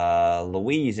Johnson,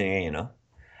 Louisiana.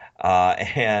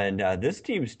 And this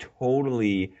team's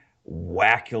totally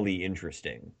wackily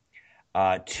interesting.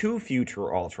 Two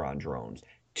future Ultron drones,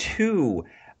 two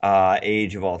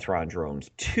Age of Ultron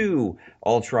drones, two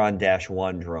Ultron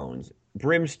 -1 drones,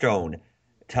 Brimstone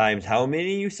times how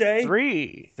many, you say?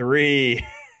 3. Three.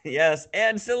 Yes,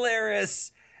 and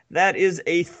Solaris. That is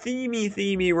a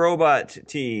themey robot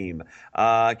team.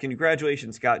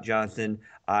 Congratulations, Scott Johnson.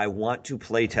 I want to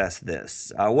playtest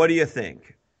this. What do you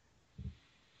think?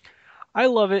 I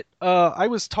love it. I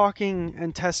was talking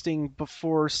and testing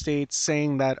before states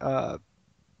saying that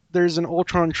there's an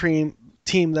Ultron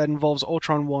team that involves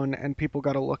Ultron 1 and people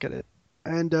got to look at it.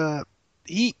 And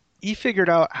he figured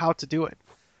out how to do it.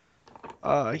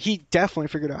 He definitely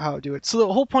figured out how to do it. So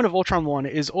the whole point of Ultron 1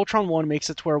 is Ultron 1 makes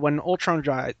it to where when Ultron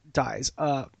dies,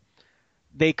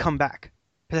 they come back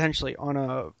potentially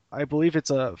on I believe it's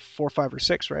a 4, 5, or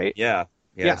 6, right? Yeah,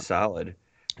 Yeah. solid.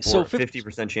 So For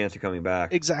 50% chance of coming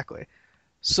back. exactly.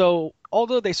 So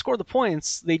although they score the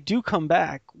points, they do come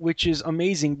back, which is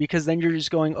amazing because then you're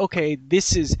just going, okay,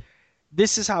 this is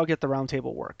how I get the round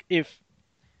table work. If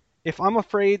I'm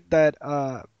afraid that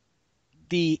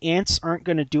the ants aren't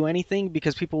going to do anything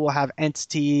because people will have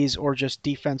entities or just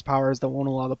defense powers that won't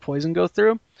allow the poison go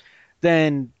through,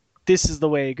 then this is the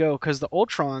way to go because the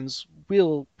Ultrons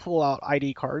will pull out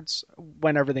ID cards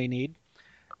whenever they need,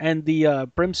 and the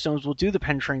Brimstones will do the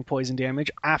penetrating poison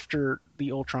damage after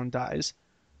the Ultron dies.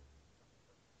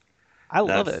 I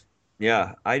love it.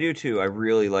 Yeah, I do too. I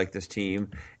really like this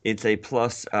team. It's a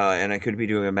plus, and I could be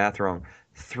doing a math wrong,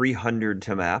 300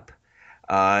 to map.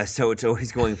 So it's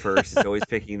always going first. It's always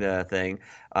picking the thing.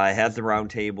 It has the round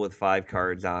table with 5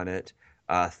 cards on it.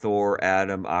 Thor,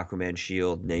 Adam, Aquaman,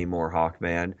 Shield, Namor,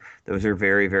 Hawkman. Those are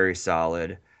very, very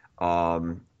solid.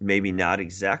 Maybe not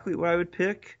exactly what I would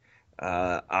pick.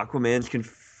 Aquaman's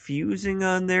confusing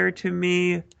on there to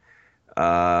me.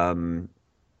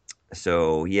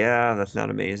 So yeah, that's not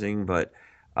amazing, but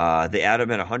the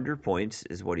Atom at 100 points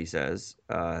is what he says.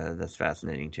 That's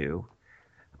fascinating too.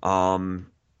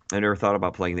 I never thought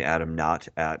about playing the Atom not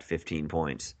at 15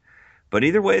 points, but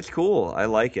either way, it's cool. I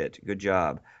like it. Good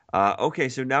job. Okay,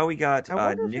 so now we got I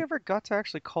wonder if he Nick. ever got to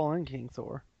actually call in King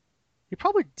Thor. He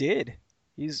probably did.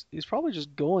 He's probably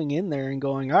just going in there and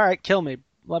going, all right, kill me.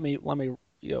 Let me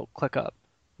click up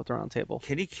with the round table.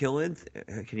 Can he kill in?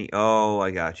 Can he? Oh,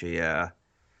 I got you. Yeah.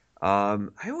 I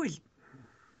always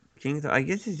King. I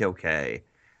guess he's okay.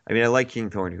 I mean, I like King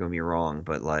Thorn. Don't get me wrong,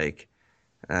 but like,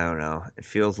 I don't know. It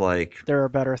feels like There are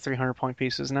better 300-point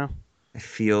pieces now. it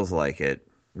feels like it.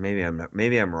 Maybe I'm not,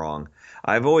 maybe I'm wrong.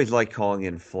 I've always liked calling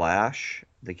in Flash,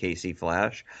 the KC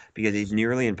Flash, because he's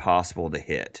nearly impossible to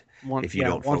hit if you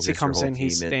don't Once he focus your comes whole in,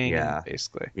 he's team. staying in, Yeah,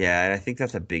 basically. yeah, and I think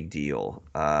that's a big deal.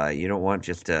 You don't want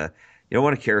you don't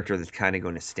want a character that's kind of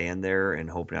going to stand there and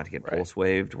hope not to get Right. pulse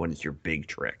waved when it's your big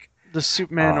trick. The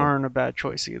Supermen Um, aren't a bad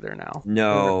choice either now.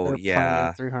 no, They're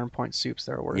yeah. plenty of 300-point soups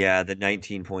that are worth. Yeah, the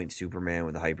 19-point Superman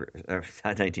with a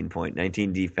not 19 point,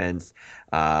 19 defense.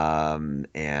 I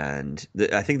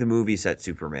think the movie set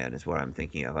Superman is what I'm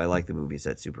thinking of. I like the movie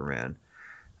set Superman.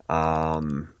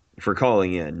 For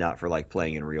calling in, not for like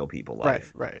playing in real people Right,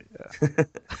 life. right.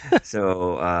 Yeah.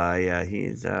 So, yeah,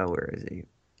 he's, where is he?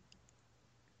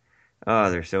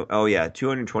 Oh yeah,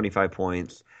 225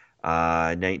 points,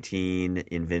 19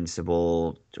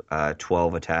 invincible,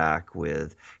 12 attack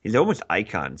with, he's almost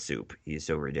icon soup. He's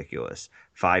so ridiculous.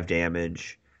 5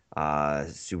 damage,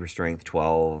 super strength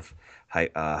 12,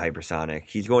 hypersonic.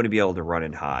 He's going to be able to run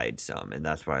and hide some, and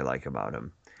that's what I like about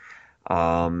him.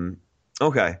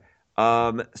 Okay.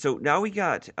 So now we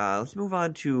got, let's move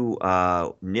on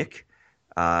to, Nick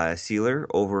Sealer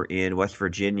over in West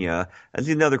Virginia. That's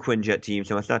another Quinjet team,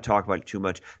 so let's not talk about it too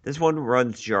much. This one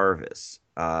runs Jarvis.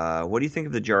 What do you think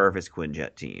of the Jarvis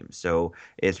Quinjet team? So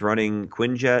it's running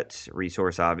Quinjet,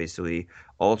 Resource obviously,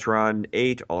 Ultron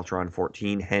 8, Ultron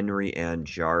 14, Henry, and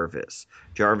Jarvis.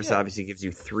 Jarvis Yeah. obviously gives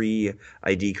you 3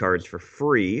 ID cards for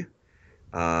free.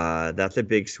 That's a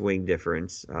big swing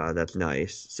difference. That's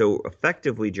nice. So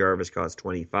effectively, Jarvis costs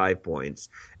 25 points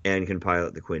and can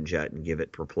pilot the Quinjet and give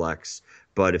it Perplex.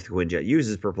 But if the Quinjet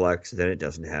uses Perplex, then it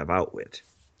doesn't have Outwit.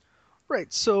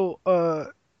 Right. So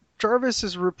Jarvis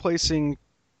is replacing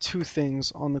two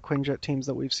things on the Quinjet teams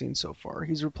that we've seen so far.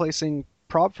 He's replacing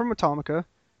Prob from Atomica,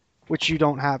 which you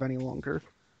don't have any longer,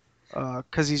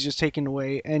 because he's just taken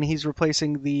away, and he's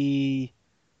replacing the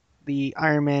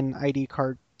Iron Man ID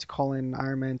card to call in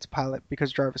Iron Man to pilot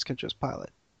because Jarvis can just pilot.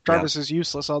 Jarvis is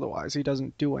useless otherwise. He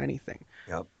doesn't do anything.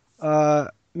 Yep.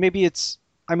 Maybe it's.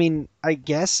 I mean, I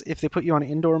guess if they put you on an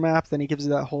indoor map, then he gives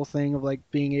you that whole thing of like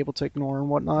being able to ignore and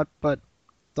whatnot, but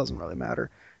it doesn't really matter.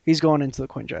 He's going into the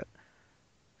Quinjet.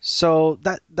 So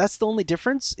that's the only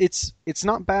difference. It's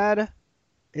not bad.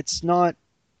 It's not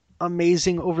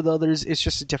amazing over the others. It's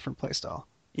just a different playstyle.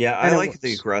 Yeah, I And it like the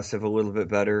works. aggressive a little bit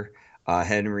better.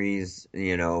 Henry's,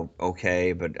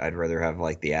 okay, but I'd rather have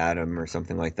like the Atom or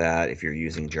something like that if you're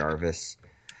using Jarvis.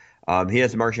 He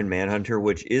has Martian Manhunter,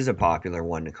 which is a popular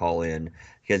one to call in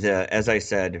because, as I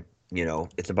said,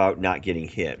 it's about not getting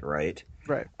hit, right?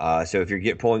 Right. So if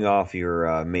you're pulling off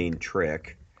your main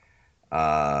trick,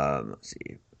 let's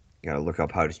see, you gotta look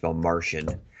up how to spell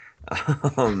Martian.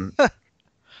 Um,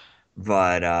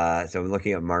 but so I'm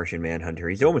looking at Martian Manhunter.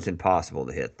 He's almost impossible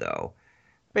to hit, though.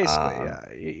 Basically, Um,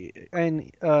 yeah.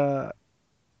 And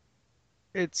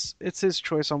it's his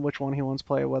choice on which one he wants to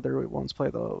play, whether he wants to play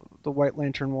the White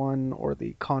Lantern one or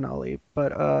the Con Alley.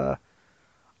 But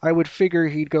I would figure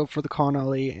he'd go for the Con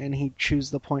Alley and he'd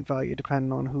choose the point value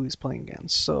depending on who he's playing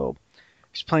against. So if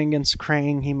he's playing against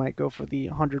Krang, he might go for the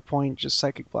 100-point, just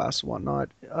Psychic Blast and whatnot.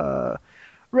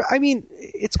 I mean,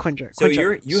 it's Quinjet. So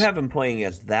Quinjet you have him playing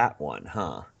as that one,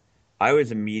 huh? I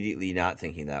was immediately not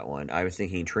thinking that one. I was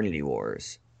thinking Trinity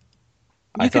Wars.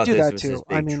 You I could thought do this that was too. his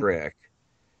I big mean, trick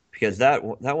because that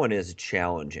one is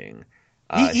challenging.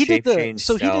 he did Shape the change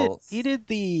so stealth. he did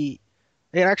the.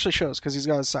 It actually shows because he's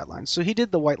got his sidelines. So he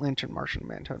did the White Lantern Martian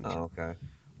Manhunt, Oh, okay.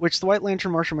 which the White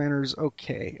Lantern Martian Manhunter is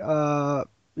okay.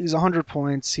 He's 100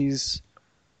 points. He's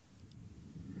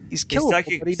His killable,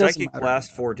 but he doesn't psychic matter.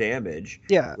 blast 4 damage.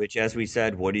 Yeah. Which, as we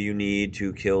said, what do you need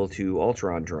to kill 2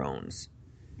 Ultron drones?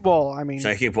 Well, I mean,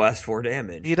 Psychic blast 4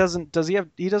 damage. he doesn't. Does he have?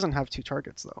 He doesn't have 2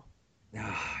 targets though.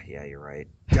 Yeah, you're right.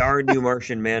 Darn new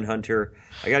Martian Manhunter.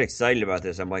 I got excited about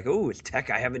this. I'm like, oh, it's tech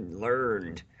I haven't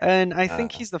learned. And I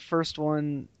think Uh. he's the first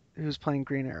one who's playing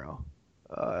Green Arrow.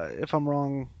 If I'm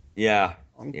wrong. Yeah.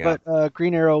 Yeah. But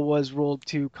Green Arrow was ruled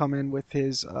to come in with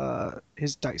his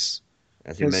dice.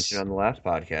 As we His- mentioned on the last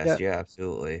podcast. Yeah. Yeah,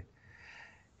 absolutely.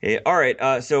 Hey, all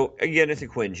right. So again, it's a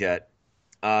Quinjet.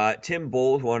 Tim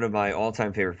Bold, one of my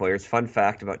all-time favorite players. Fun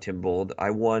fact about Tim Bold: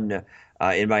 I won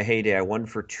in my heyday. I won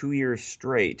for 2 years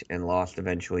straight and lost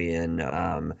eventually in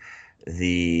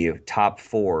the top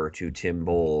four to Tim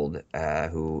Bold,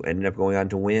 who ended up going on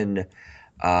to win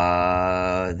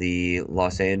the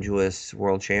Los Angeles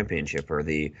World Championship, or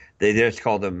they just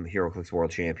called them HeroClix World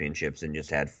Championships, and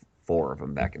just had four of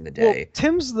them back in the Well, day.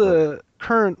 Tim's the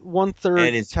current And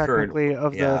one-third his technically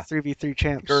of yeah. the 3v3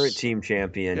 champs. Current team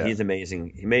champion. Yeah. He's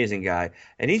amazing guy,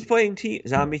 and he's playing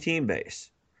zombie team base.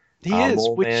 He is,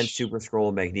 Mole which Man, Super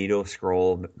Scroll, Magneto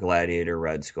Scroll, Gladiator,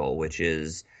 Red Skull, which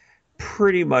is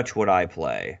pretty much what I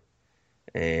play.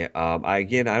 I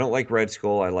don't like Red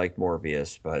Skull. I like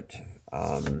Morbius, but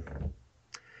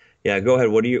yeah, go ahead.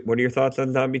 What are your thoughts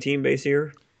on zombie team base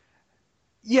here?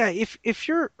 yeah, if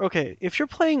you're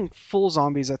playing full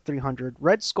zombies at 300,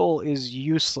 Red Skull is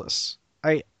useless.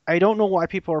 I don't know why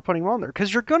people are putting him on there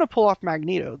because you're gonna pull off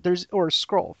Magneto. Or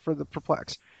Scroll for the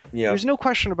Perplex. Yeah, There's no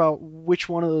question about which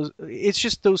one of those. It's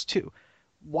just those two.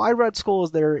 Why Red Skull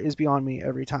is there is beyond me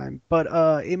every time. But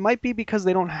it might be because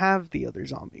they don't have the other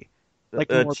zombie, like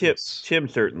Morbius. Tim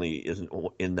certainly isn't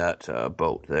in that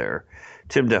boat there.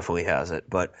 Tim definitely has it,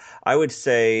 but I would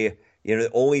say, the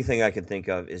only thing I can think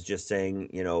of is just saying,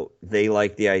 they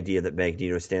like the idea that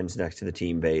Magneto stands next to the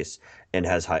team base and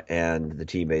and the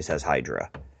team base has Hydra.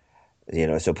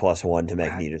 So +1 to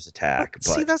Magneto's attack. But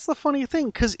See, that's the funny thing,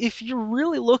 because if you're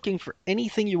really looking for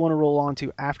anything you want to roll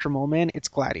onto after Mole Man, it's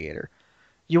Gladiator.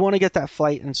 You want to get that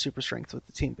flight and super strength with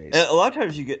the team base. a lot of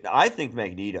times I think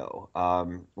Magneto.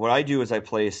 What I do is I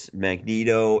place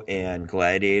Magneto and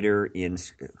Gladiator in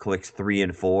clicks 3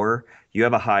 and 4. You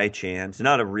have a high chance,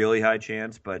 not a really high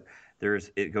chance, but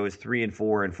it goes 3 and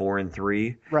 4 and 4 and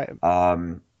 3.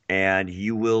 Right. And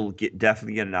you will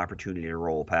definitely get an opportunity to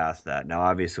roll past that. Now,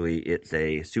 obviously, it's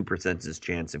a super census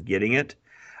chance of getting it,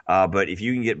 but if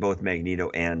you can get both Magneto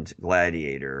and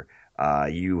Gladiator,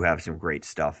 you have some great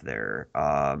stuff there.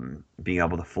 Being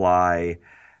able to fly,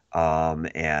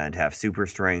 and have super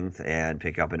strength and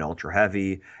pick up an ultra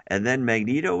heavy, and then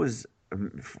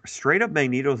straight up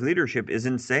Magneto's leadership is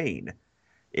insane.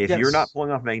 If you're not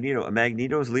pulling off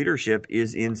Magneto's leadership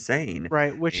is insane.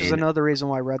 Right, which is another reason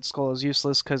why Red Skull is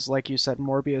useless, because, like you said,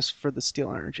 Morbius for the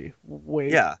steel energy. Way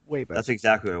better. That's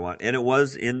exactly what I want. And it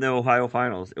was in the Ohio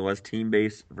finals. It was team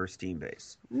base versus team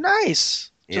base.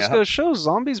 Nice! Just Yeah. goes shows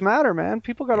zombies matter, man.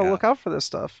 People got to look out for this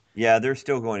stuff. Yeah, they're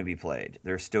still going to be played.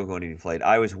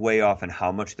 I was way off on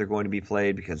how much they're going to be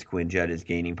played because Quinjet is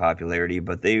gaining popularity,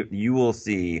 but you will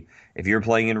see if you're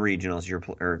playing in regionals,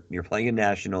 you're playing in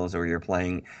nationals, or you're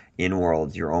playing in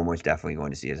worlds, you're almost definitely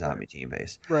going to see a zombie team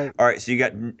base. Right. All right, so you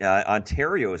got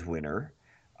Ontario's winner,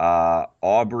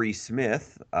 Aubrey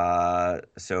Smith.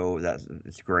 So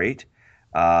it's great.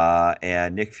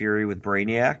 And Nick Fury with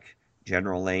Brainiac,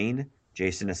 General Lane,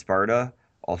 Jason Esparta,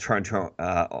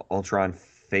 Ultron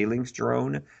Phalanx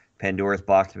Drone, Pandora's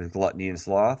Box with Gluttony and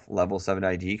Sloth, level 7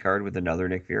 ID card with another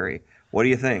Nick Fury. What do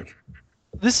you think?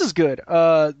 This is good.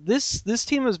 This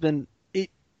team has been it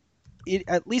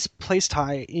at least placed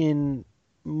high in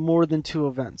more than 2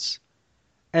 events,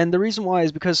 and the reason why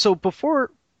is because before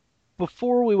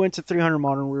we went to 300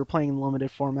 Modern, we were playing in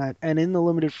limited format, and in the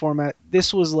limited format,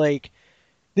 this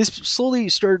slowly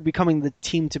started becoming the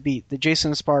team to beat: the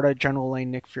Jason Esparta, General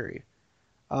Lane, Nick Fury,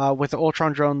 with the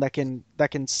Ultron drone that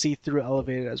can see through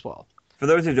elevated as well. For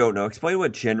those who don't know, explain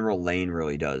what General Lane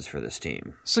really does for this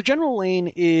team. So General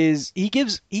Lane he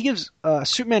gives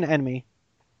Superman enemy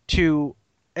to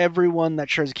everyone that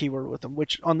shares a keyword with them,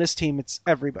 which on this team it's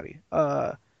everybody.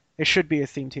 It should be a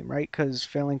theme team, right? Because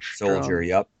Phalanx Soldier,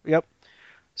 drone, yep.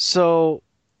 So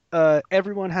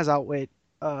everyone has outwit,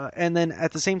 and then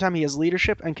at the same time he has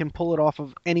leadership and can pull it off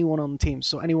of anyone on the team.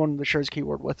 So anyone that shares a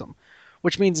keyword with them,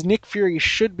 which means Nick Fury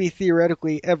should be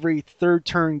theoretically every third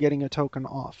turn getting a token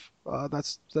off.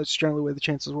 That's generally the way the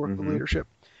chances work for leadership.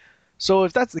 So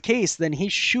if that's the case, then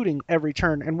he's shooting every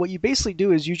turn. And what you basically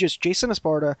do is you just Jason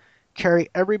Esparta, carry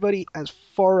everybody as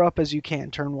far up as you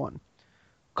can turn 1.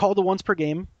 Call the once per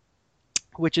game,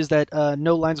 which is that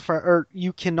no lines of fire, or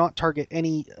you cannot target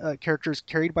any characters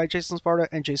carried by Jason Esparta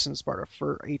and Jason Esparta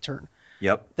for a turn.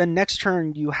 Yep. Then next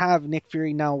turn you have Nick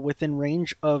Fury now within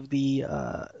range of the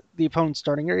opponent's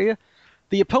starting area.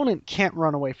 The opponent can't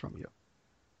run away from you.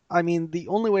 I mean, the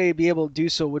only way to be able to do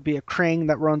so would be a Krang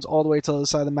that runs all the way to the other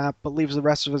side of the map, but leaves the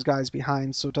rest of his guys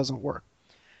behind, so it doesn't work.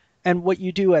 And what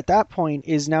you do at that point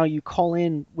is now you call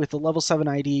in with the level 7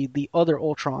 ID the other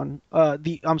Ultron.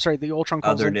 The Ultron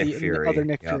calls in the other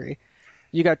Nick Fury.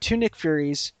 You got 2 Nick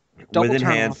Furies. Double with turn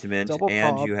off, enhancement, double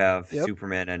and prob. you have Yep.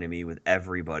 Superman enemy with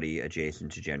everybody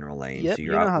adjacent to General Lane, Yep, so you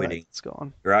you're know how outwitting. that's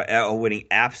going. You're outwitting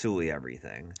absolutely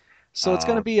everything. So it's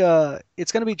gonna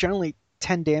Um, be generally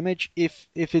 10 damage. If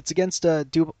it's against a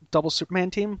double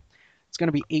Superman team, it's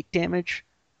gonna be 8 damage.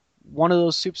 One of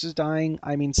those soups is dying.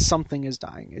 I mean, something is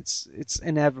dying. It's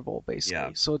inevitable basically. yeah,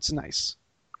 So it's nice.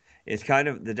 it's kind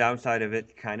of the downside of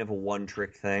it. Kind of a one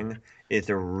trick thing. It's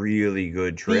a really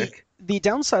good The trick. the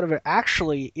downside of it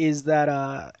actually is that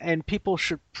and people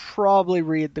should probably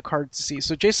read the cards to see.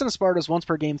 So Jason Esparta's once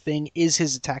per game thing is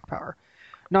his attack power.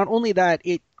 Not only that,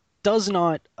 it does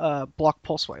not block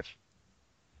Pulse Wave.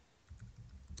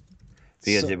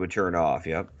 Because So, it would turn off.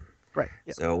 Yep. right.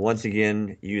 Yeah. So once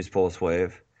again, use Pulse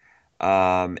Wave.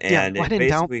 Yeah, And when it in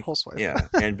doubt, basically, Pulse Wave. yeah,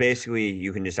 and basically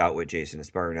you can just outwit Jason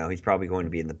Esparta. Now he's probably going to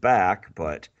be in the back,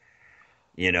 but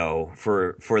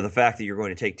for the fact that you're going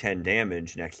to take 10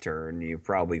 damage next turn, you're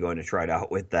probably going to try to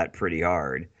outwit that pretty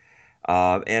hard.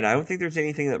 And I don't think there's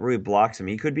anything that really blocks him.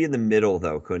 He could be in the middle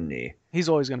though, couldn't he? He's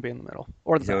always going to be in the middle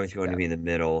or the He's back. always going Yeah. to be in the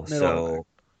middle. Middle or back.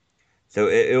 So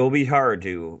it will be hard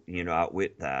to,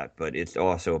 outwit that, but it's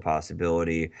also a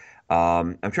possibility.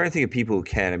 I'm trying to think of people who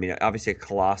can. I mean, obviously a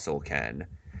Colossal can.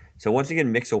 So once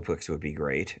again, Mixoplex would be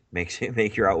great. Make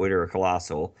your Outwitter a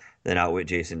Colossal, then outwit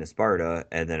Jason Esparta,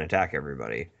 and then attack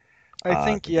everybody. I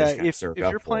think to yeah, just kinda if serve if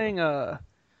up you're for playing them.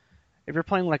 if you're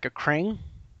playing like a Krang,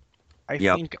 I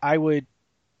Yep. think I would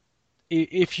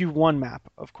if you one map,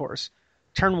 of course.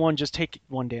 Turn one, just take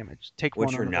 1 damage. Take Which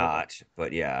one you're on the bubble. not,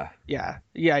 but yeah,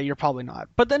 Yeah, you're probably not.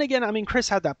 But then again, I mean, Chris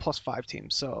had that +5 team,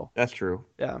 so that's true.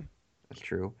 yeah, That's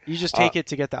true. you just take it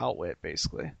to get the outwit,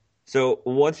 basically. So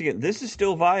once again, this is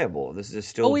still viable. This is a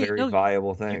still wait, very no,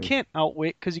 viable You thing. can't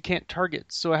outwit because you can't target,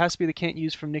 so it has to be the can't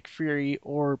use from Nick Fury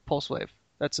or Pulse Wave.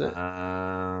 That's it.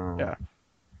 Yeah.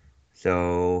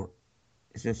 So,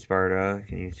 since Sparta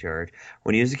can use charge.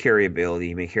 When you use the carry ability,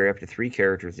 you may carry up to 3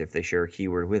 characters if they share a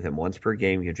keyword with him. Once per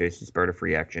game, give Jason Sparta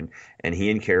free action, and he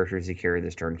and characters he carry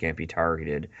this turn can't be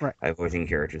targeted Right. by voicing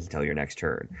characters until your next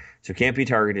turn. So, can't be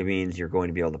targeted means you're going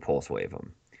to be able to pulse wave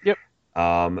him. Yep.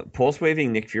 Pulse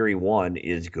waving Nick Fury 1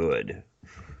 is good.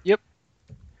 Yep.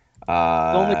 The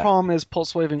only Uh, problem is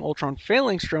Pulse Waving Ultron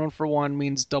Phalanx Drone for 1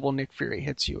 means double Nick Fury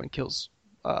hits you and kills,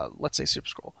 let's say, Super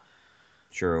Scroll.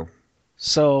 True.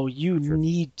 So you Sure.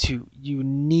 need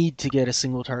to get a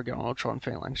single target on Ultron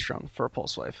Phalanx Drone for a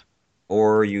Pulse Wave.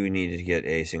 Or you need to get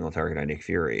a single target on Nick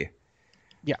Fury.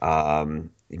 Yeah.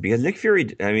 Because Nick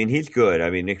Fury, I mean, he's good. I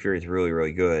mean, Nick Fury's really,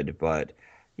 really good, but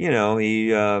he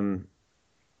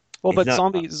Well, He's but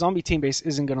not- zombie team base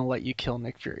isn't going to let you kill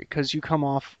Nick Fury because you come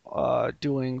off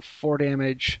doing 4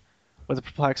 damage with a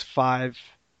perplex 5.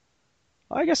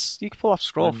 I guess you could pull off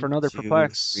scroll for another 1, 2,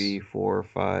 perplex. 3, 4,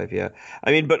 5, yeah. I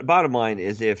mean, but bottom line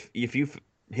is if you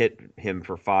hit him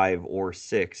for 5 or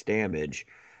 6 damage,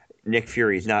 Nick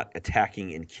Fury is not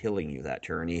attacking and killing you that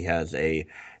turn. He has a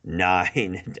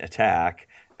 9 attack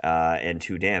and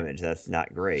 2 damage. That's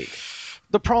not great.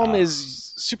 The problem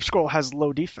is Super Scroll has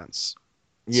low defense.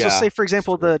 Yeah. So say for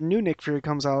example true. the new Nick Fury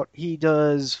comes out, he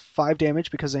does 5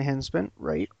 damage because of enhancement,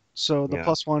 right? So the Yeah.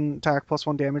 +1 attack,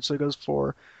 +1 damage, so he goes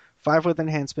for 5 with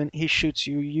enhancement. He shoots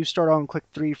you. You start on click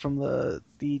 3 from the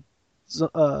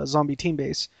zombie team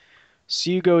base. So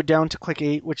you go down to click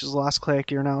 8, which is the last click.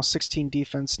 You're now 16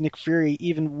 defense. Nick Fury,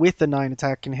 even with the 9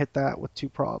 attack, can hit that with 2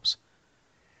 probs.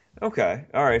 Okay.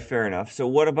 All right. Fair enough. So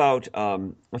what about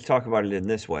let's talk about it in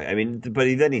this way. I mean,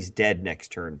 but then he's dead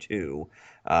next turn too.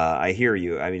 I hear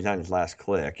you. I mean, he's on his last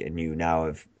click, and you now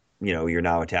have, you're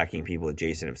now attacking people with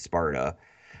Jason of Sparta,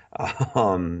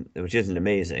 which isn't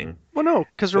amazing. Well, no,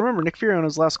 because remember, Nick Fury on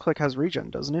his last click has regen,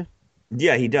 doesn't he?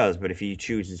 Yeah, he does. But if he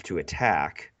chooses to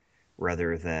attack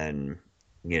rather than,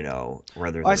 I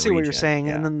see what you're regen, saying,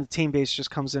 yeah. and then the team base just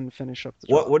comes in and finish up the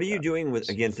job. What are you Yeah. doing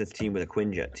against this team with a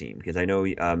Quinjet team? Because I know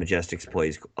Majestics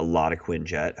plays a lot of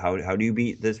Quinjet. How do you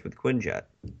beat this with Quinjet?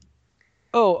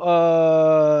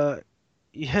 Oh,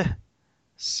 yeah.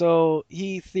 So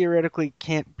he theoretically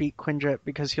can't beat Quinjet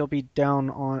because he'll be down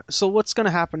on. So what's going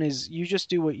to happen is you just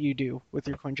do what you do with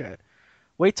your Quinjet.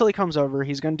 Wait till he comes over.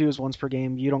 He's going to do his once per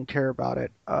game. You don't care about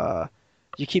it.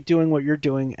 You keep doing what you're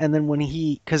doing, and then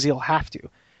because he'll have to,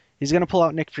 he's going to pull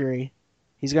out Nick Fury.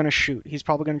 He's going to shoot. He's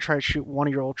probably going to try to shoot one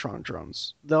of your Ultron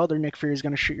drones. The other Nick Fury is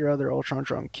going to shoot your other Ultron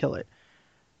drone, kill it.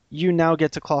 You now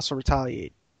get to Colossal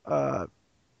Retaliate.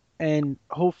 And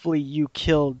hopefully you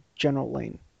kill General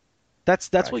Lane.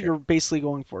 That's what Gotcha. you're basically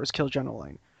going for, is kill General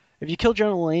Lane. If you kill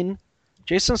General Lane,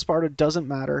 Jason Sparta doesn't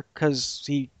matter because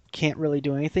he can't really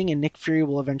do anything, and Nick Fury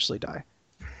will eventually die.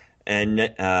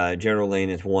 And General Lane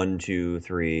is 1, 2,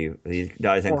 3. He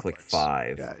dies on 4 click clicks.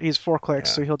 5. Yeah, he's 4 clicks,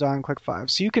 Yeah. so he'll die on click 5.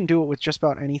 So you can do it with just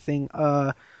about anything.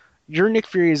 Your Nick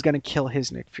Fury is going to kill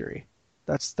his Nick Fury.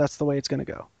 That's the way it's going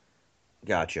to go.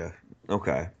 Gotcha.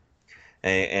 Okay.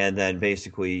 And then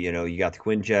basically, you got the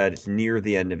Quinjet. It's near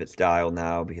the end of its dial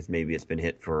now because maybe it's been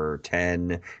hit for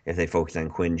 10 if they focus on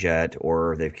Quinjet,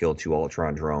 or they've killed 2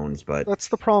 Ultron drones. But That's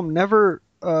the problem. Never.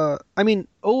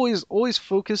 Always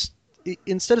focused.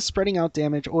 Instead of spreading out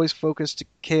damage, always focus to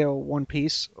KO one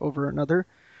piece over another.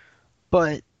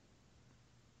 But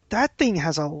that thing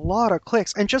has a lot of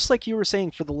clicks, and just like you were saying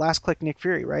for the last click Nick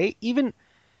Fury, right? Even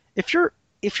if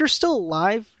you're still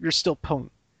alive, you're still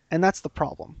potent, and that's the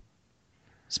problem.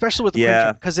 Especially with the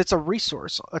Yeah. Quinjet, because it's a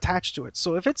resource attached to it.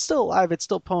 So if it's still alive, it's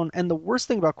still potent. And the worst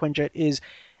thing about Quinjet is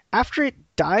after it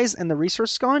dies and the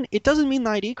resource is gone, it doesn't mean the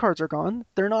ID cards are gone.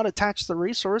 They're not attached to the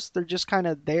resource. They're just kind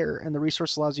of there, and the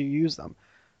resource allows you to use them.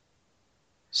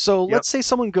 So Yep. let's say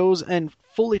someone goes and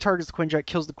fully targets the Quinjet,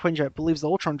 kills the Quinjet, believes the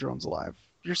Ultron drone's alive.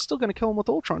 You're still going to kill him with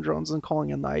Ultron drones and calling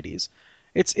in the IDs.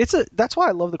 That's why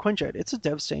I love the Quinjet. It's a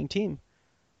devastating team.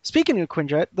 Speaking of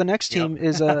Quinjet, the next team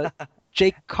is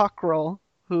Jake Cockrell,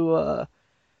 who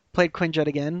played Quinjet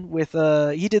again with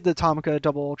he did the Atomica,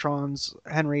 Double Ultrons,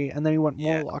 Henry, and then he went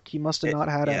Yeah. Morlock. He must have not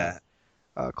had yeah.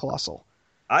 a Colossal.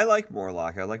 I like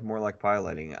Morlock. I like Morlock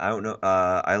piloting. I don't know.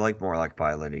 I like Morlock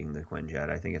piloting the Quinjet.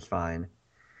 I think it's fine.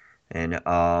 And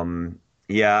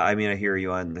yeah, I mean, I hear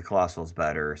you on the Colossal's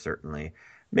better, certainly.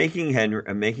 Making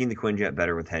the Quinjet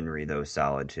better with Henry, though, is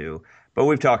solid too. But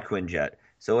we've talked Quinjet,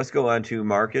 so let's go on to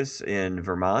Marcus in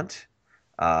Vermont,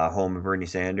 home of Bernie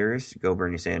Sanders. Go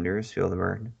Bernie Sanders, feel the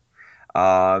burn.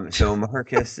 So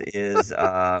Marcus is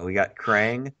we got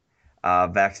Krang,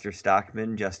 Baxter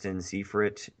Stockman, Justin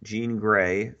Seifert, Jean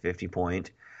Grey, 50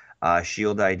 point,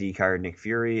 Shield ID card Nick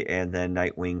Fury, and then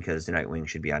Nightwing, because the Nightwing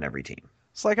should be on every team.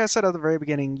 So like I said at the very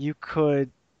beginning, you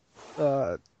could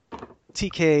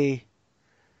TK.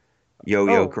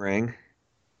 Yo-Yo Oh. Krang.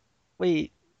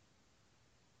 Wait.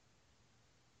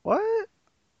 What?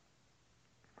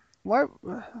 Why?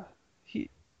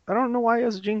 I don't know why he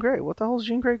has a Jean Grey. What the hell is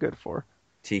Jean Grey good for?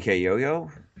 TK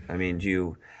Yo-Yo? I mean,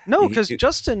 No, you- because you-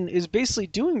 Justin is basically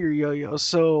doing your yo-yo.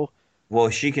 So well,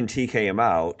 she can TK him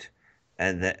out,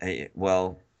 and then,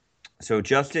 so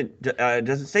Justin,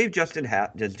 does it say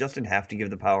does Justin have to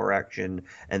give the power action,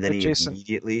 and then With he Jason.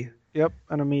 immediately, yep,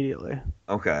 and immediately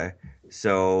okay,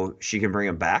 so she can bring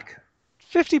him back?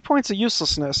 50 points of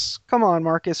uselessness. Come on,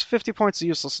 Marcus. 50 points of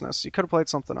uselessness. You could have played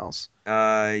something else.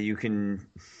 You can,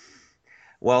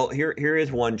 well, here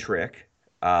is one trick.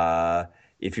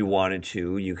 If you wanted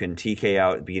to, you can TK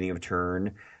out at the beginning of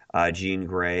turn. Jean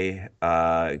Grey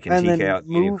can And then TK out at the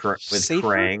beginning move with safer?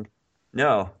 Krang.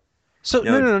 No. So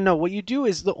No. no. What you do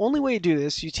is the only way you do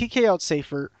this. You TK out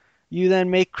safer. You then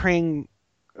make Krang.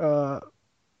 You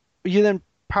then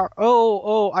power.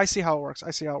 Oh, I see how it works.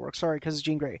 Sorry, because it's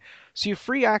Jean Grey. So you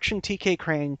free action TK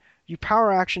Krang. You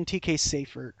power action TK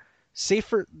safer.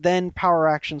 Safer then power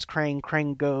actions Krang.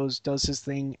 Krang goes, does his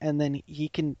thing, and then he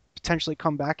can potentially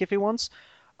come back if he wants.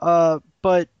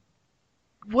 But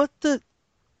what the?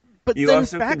 But You then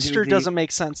also can do Baxter the- doesn't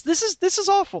make sense. This is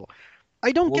awful.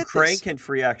 I don't Well, get Krang this. can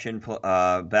free action.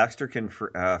 Baxter can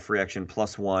free action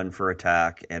 +1 for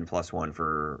attack and +1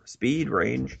 for speed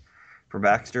range. For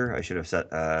Baxter, I should have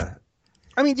set.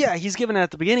 I mean, yeah, he's given it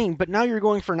at the beginning, but now you're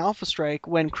going for an alpha strike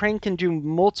when Krang can do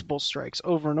multiple strikes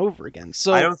over and over again.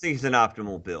 So I don't think it's an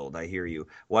optimal build. I hear you.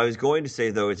 What I was going to say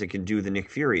though is it can do the Nick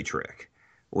Fury trick,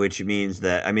 which means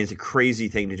that it's a crazy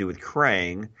thing to do with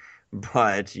Krang,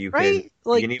 but you can Right?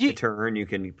 Like, beginning of the turn you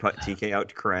can put TK out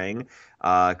to Krang.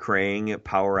 Krang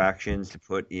power actions to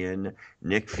put in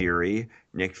Nick Fury.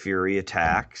 Nick Fury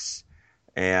attacks,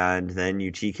 and then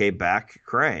you TK back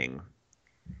Krang.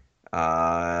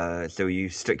 So you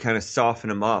kind of soften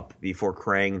him up before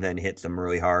Krang then hits them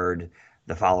really hard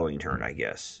the following turn, I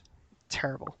guess.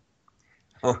 terrible.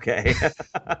 Okay.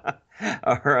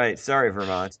 All right. Sorry,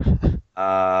 Vermont.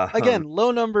 Again, low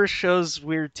numbers shows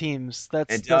weird teams.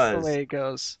 That's the does. way it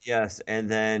goes. Yes, and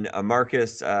then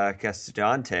Marcus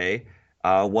Castigante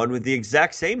won with the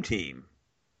exact same team.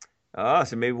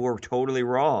 So maybe we're totally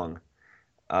wrong.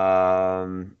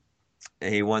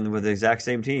 He won with the exact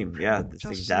same team. Yeah, it's the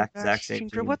Justin exact Bash, same Jean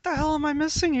Grey. team. What the hell am I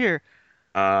missing here?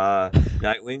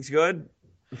 Nightwing's good.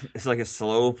 It's like a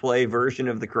slow play version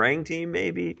of the Krang team,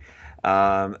 maybe.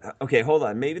 Okay, hold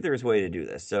on. Maybe there's a way to do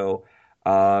this. So,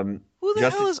 Who the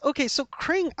Justin- hell is okay? So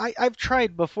Krang, I've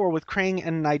tried before with Krang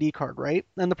and an ID card, right?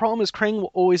 And the problem is Krang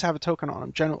will always have a token on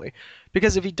him generally,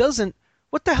 because if he doesn't,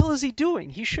 what the hell is he doing?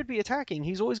 He should be attacking.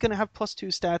 He's always going to have +2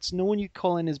 stats. No one you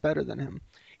call in is better than him.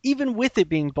 even with it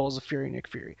being Balls of Fury, Nick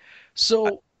Fury.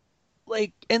 So,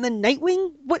 and then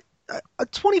Nightwing, what? A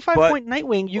 25-point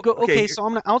Nightwing, you go, okay, so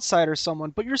I'm an outsider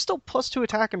someone, but you're still +2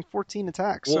 attack and 14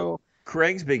 attack, so...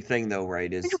 Krang's big thing, though,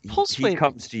 right, is he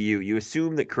comes to you. You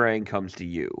assume that Krang comes to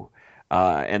you,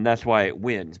 and that's why it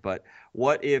wins. But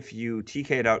what if you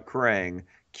TK'd out Krang,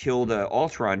 killed an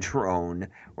Ultron drone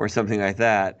or something like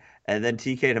that, and then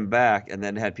TK'd him back, and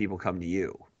then had people come to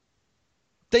you?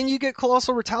 Then you get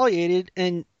Colossal retaliated,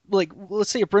 and let's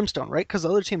say a Brimstone, right? Because the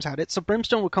other teams had it. So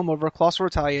Brimstone would come over, Colossal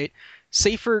retaliate,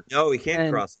 Safer. No, he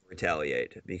can't cross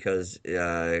retaliate because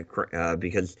you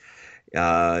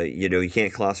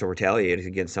can't colossal retaliate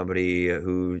against somebody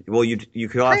who. Well, you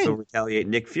could also retaliate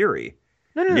Nick Fury.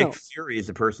 No. Nick Fury is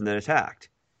the person that attacked.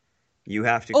 You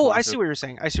have to. I see what you're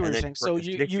saying. So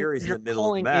you're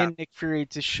calling in Nick Fury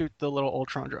to shoot the little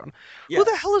Ultron drone. Yes. Who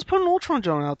the hell is putting an Ultron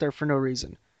drone out there for no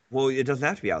reason? Well, it doesn't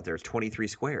have to be out there. It's 23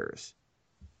 squares.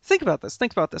 Think about this.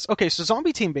 Okay, so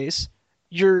Zombie Team Base,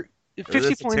 you're 50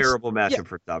 That's points. A terrible matchup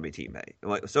for Zombie Team Base.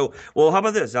 So, how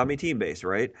about this? Zombie Team Base,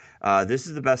 right? This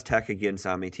is the best tech against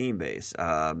Zombie Team Base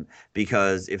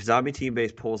because if Zombie Team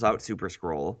Base pulls out Super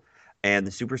Skrull, and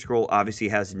the Super Skrull obviously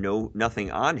has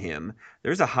nothing on him,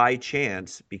 there's a high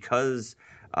chance that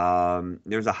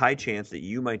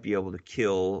you might be able to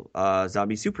kill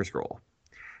Zombie Super Skrull.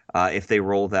 If they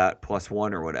roll that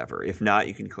 +1 or whatever. If not,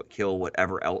 you can kill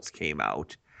whatever else came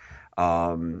out.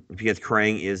 Because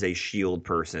Krang is a shield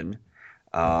person,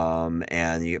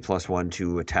 and you get +1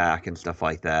 to attack and stuff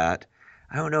like that.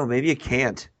 I don't know. Maybe it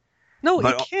can't. No,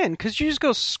 it can, because you just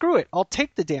go, screw it. I'll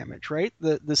take the damage, right?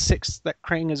 The 6 that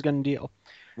Krang is going to deal.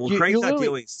 Well, Krang's not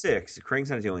dealing 6.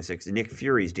 Krang's not dealing 6. Nick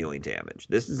Fury's dealing damage.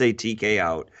 This is a TK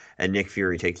out, and Nick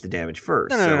Fury takes the damage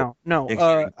first. No. Nick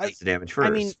Fury takes the damage first. I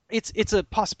mean, it's a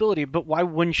possibility, but why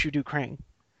wouldn't you do Krang?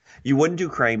 You wouldn't do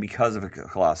Krang because of a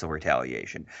colossal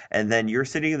retaliation. And then you're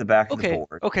sitting in the back of the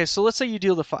board. Okay, so let's say you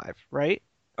deal the 5, right?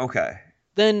 Okay.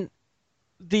 Then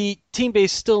the team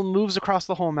base still moves across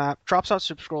the whole map, drops out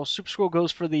Super Skrull. Super Skrull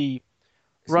goes for the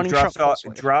running shot.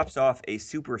 Drops off a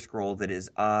Super Skrull that is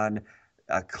on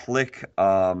a click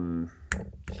 5.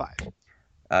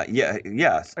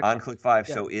 Yes, okay. On click 5.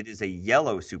 Yeah. So it is a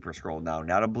yellow Super Skrull now,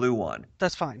 not a blue one.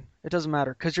 That's fine. It doesn't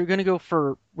matter because you're going to go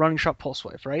for running shot Pulse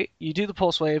Wave, right? You do the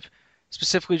Pulse Wave,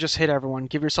 specifically just hit everyone,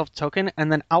 give yourself a token,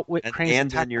 and then outwit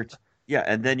Krang's attack.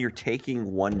 And then you're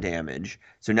taking 1 damage.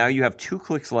 So now you have 2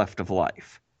 clicks left of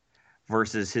life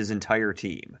versus his entire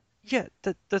team. Yeah,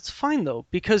 that's fine though,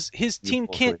 because his team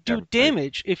can't do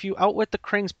damage. If you outwit the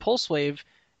Krang's Pulse Wave,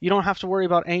 you don't have to worry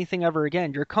about anything ever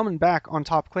again. You're coming back on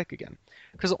top click again.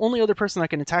 Because the only other person that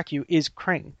can attack you is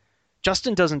Krang.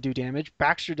 Justin doesn't do damage.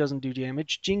 Baxter doesn't do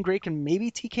damage. Jean Grey can maybe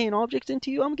TK an object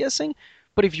into you, I'm guessing.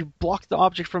 But if you block the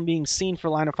object from being seen for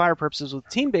line of fire purposes with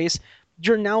team base,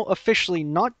 you're now officially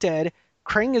not dead.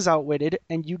 Krang is outwitted,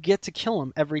 and you get to kill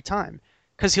him every time.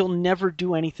 Because he'll never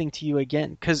do anything to you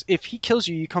again. Because if he kills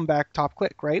you, you come back top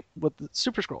click, right? With the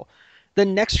Super Skrull.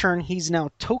 Then next turn, he's now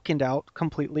tokened out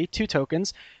completely, 2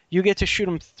 tokens. You get to shoot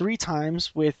him 3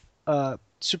 times with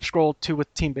Super Skrull, 2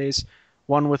 with team base,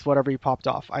 1 with whatever you popped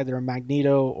off, either a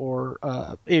Magneto or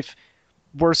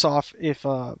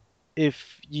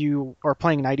if you are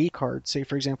playing an ID card, say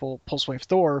for example Pulse Wave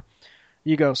Thor,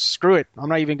 you go, screw it, I'm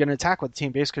not even going to attack with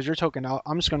team base because you're tokened out.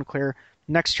 I'm just going to clear.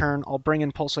 Next turn, I'll bring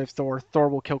in Pulse Wave Thor. Thor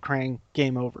will kill Krang.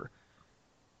 Game over.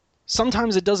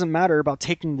 Sometimes it doesn't matter about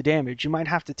taking the damage. You might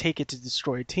have to take it to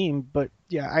destroy a team, but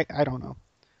yeah, I don't know.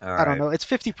 I don't know. It's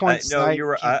 50 points. No,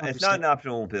 you're right. It's not an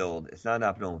optimal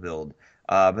build.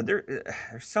 But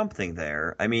there's something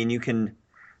there. I mean, you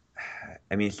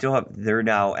still have. They're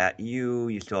now at you.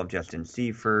 You still have Justin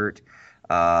Seifert.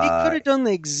 He could have done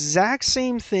the exact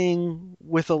same thing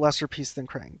with a lesser piece than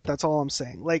Krang. That's all I'm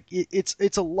saying. Like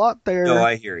it's a lot there. No,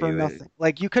 I hear for you. Nothing.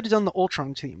 Like you could have done the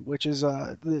Ultron team, which is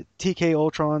the TK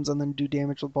Ultrons and then do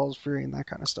damage with Balls of Fury and that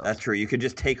kind of stuff. That's true. You could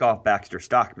just take off Baxter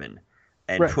Stockman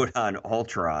and put on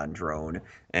Ultron drone,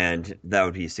 and that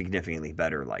would be significantly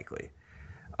better, likely.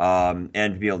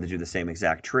 And be able to do the same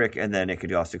exact trick, and then it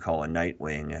could also call a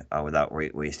Nightwing without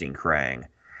wasting Krang.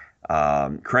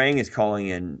 Krang is calling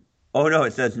in. Oh no,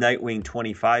 it says Nightwing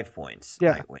 25 points.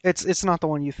 Yeah, Nightwing. It's not the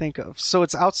one you think of. So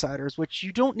it's Outsiders, which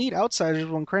you don't need Outsiders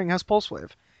when Krang has Pulse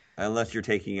Wave. Unless you're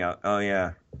taking out. Oh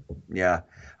yeah.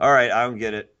 All right, I don't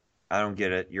get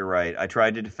it. You're right. I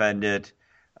tried to defend it.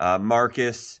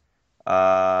 Marcus,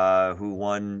 who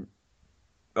won,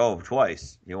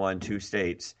 twice. He won 2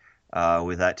 states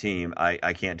with that team.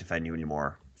 I can't defend you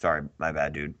anymore. Sorry, my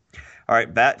bad, dude. All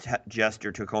right, Bat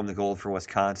Jester took home the gold for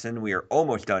Wisconsin. We are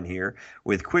almost done here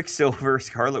with Quicksilver,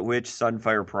 Scarlet Witch,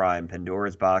 Sunfire Prime,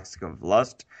 Pandora's Box of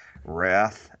Lust,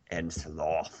 Wrath, and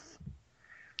Sloth.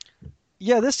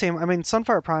 Yeah, this team, I mean,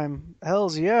 Sunfire Prime.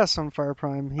 Hells yeah, Sunfire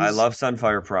Prime. I love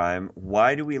Sunfire Prime.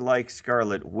 Why do we like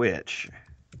Scarlet Witch?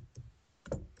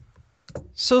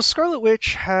 So Scarlet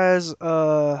Witch has She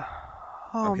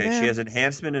has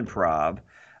enhancement and prob.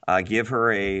 Give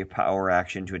her a power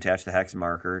action to attach the hex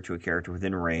marker to a character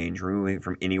within range, removing it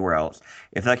from anywhere else.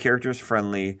 If that character is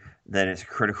friendly, then it's a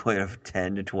critical hit of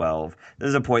 10 to 12. This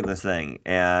is a pointless thing,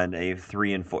 and a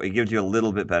 3 and 4. It gives you a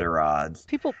little bit better odds.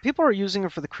 People are using her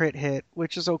for the crit hit,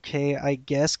 which is okay, I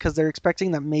guess, because they're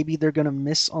expecting that maybe they're gonna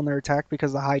miss on their attack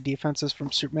because of the high defenses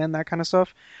from Superman, that kind of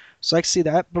stuff. So I can see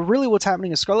that. But really, what's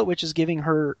happening is Scarlet Witch is giving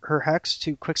her hex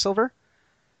to Quicksilver.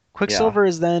 Quicksilver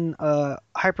is then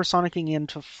hypersonicking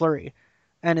into Flurry,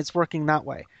 and it's working that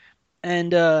way.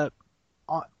 And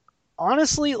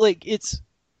honestly, like it's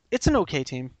an okay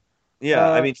team.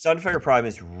 Yeah, I mean, Sunfire Prime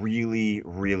is really,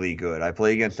 really good. I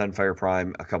play against Sunfire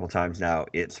Prime a couple times now.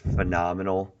 It's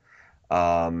phenomenal.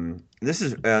 This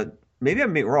is maybe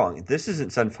I'm wrong. This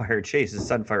isn't Sunfire Chase. It's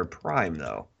Sunfire Prime,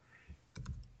 though.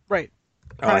 Right.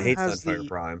 Prime I hate Sunfire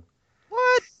Prime.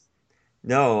 What?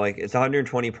 No, like it's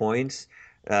 120 points.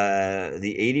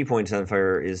 The 80 point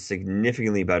Sunfire is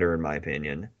significantly better in my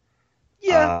opinion.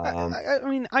 Yeah, I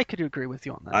mean, I could agree with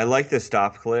you on that. I like the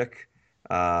stop click,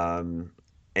 and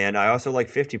I also like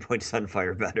 50 point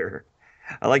Sunfire better.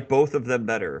 I like both of them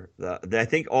better. I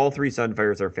think all three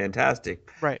Sunfires are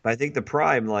fantastic. Right. But I think the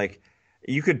Prime, like,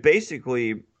 you could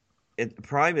basically,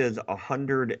 Prime is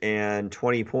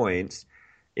 120 points.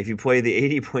 If you play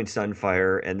the 80-point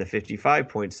Sunfire and the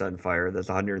 55-point Sunfire, that's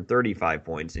 135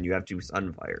 points, and you have two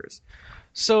Sunfires.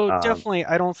 So definitely,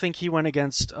 I don't think he went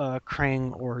against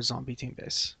Krang or Zombie Team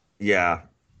Base. Yeah.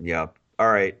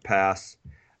 All right, pass.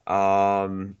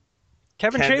 Kevin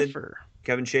Schaefer.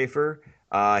 Kevin Schaefer.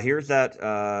 Here's that.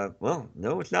 Well,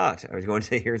 no, it's not. I was going to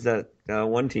say here's that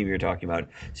one team you're talking about.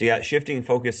 So you got Shifting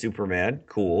Focus Superman.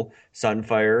 Cool.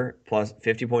 Sunfire plus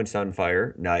 50-point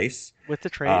Sunfire. Nice. With the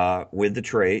trait. With the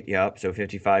trait, yep. So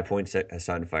 55-point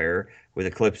Sunfire with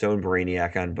Eclipso and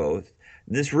Brainiac on both.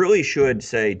 This really should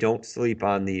say don't sleep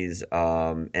on these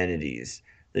entities.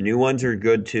 The new ones are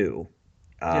good too,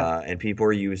 and people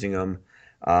are using them.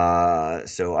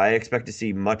 So I expect to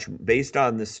see much based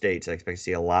on the states. I expect to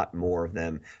see a lot more of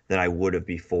them than I would have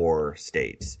before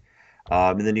states.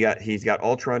 And then he's got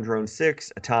Ultron Drone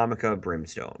 6, Atomica,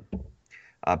 Brimstone.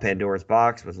 Pandora's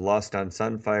Box with Lust on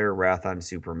Sunfire, Wrath on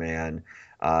Superman.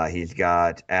 He's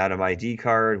got Adam ID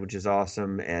card, which is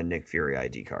awesome, and Nick Fury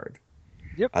ID card.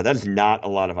 Yep. That's not a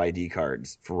lot of ID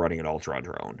cards for running an Ultron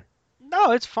drone.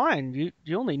 No, it's fine.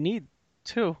 You only need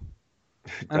 2.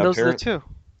 And those are the 2.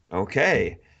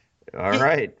 Okay. All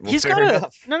right. Well, he's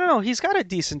got no. He's got a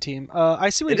decent team. I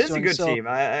see what he's doing. It is a good team.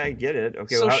 I get it.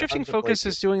 Okay. So Shifting Focus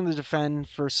is doing the defend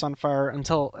for Sunfire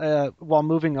until while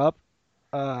moving up,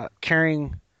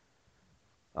 carrying.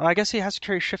 I guess he has to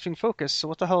carry Shifting Focus. So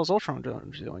what the hell is Ultron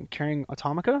doing? Carrying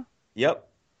Atomica? Yep.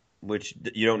 Which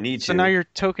you don't need to. So now you're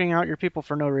toking out your people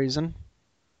for no reason.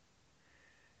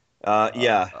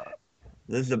 Yeah.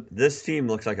 This team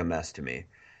looks like a mess to me.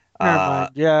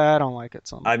 Yeah, I don't like it.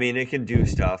 So I mean, it can do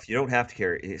stuff. You don't have to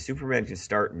carry. Superman can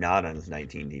start not on his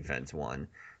 19 defense 1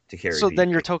 to carry. So then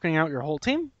you're toking out your whole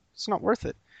team? It's not worth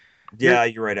it. Yeah,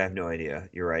 you're right. I have no idea.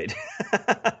 You're right.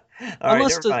 All right,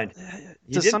 never mind.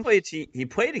 He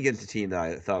played against a team that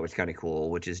I thought was kind of cool,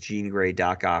 which is Jean Grey,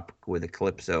 Doc Ock with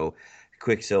Eclipso,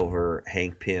 Quicksilver,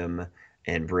 Hank Pym,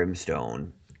 and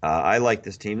Brimstone. I like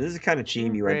this team. This is the kind of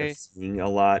team you end up seeing a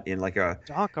lot in like a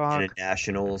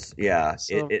nationals. Yeah,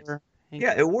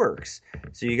 it works.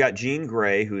 So you got Jean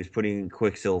Grey, who is putting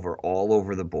Quicksilver all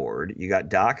over the board. You got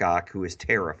Doc Ock, who is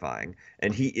terrifying,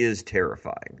 and he is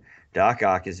terrifying. Doc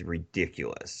Ock is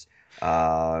ridiculous.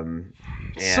 So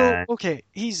okay,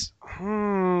 he's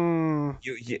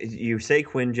you say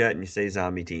Quinjet and you say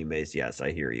Zombie Team Base. Yes,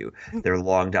 I hear you. They're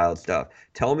long dialed stuff.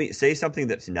 Say something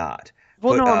that's not.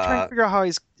 Well, no, I'm trying to figure out how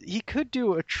he could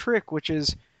do a trick, which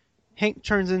is Hank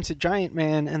turns into Giant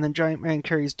Man, and then Giant Man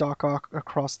carries Doc Ock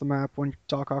across the map when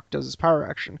Doc Ock does his power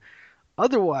action.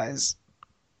 Otherwise,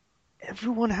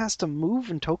 everyone has to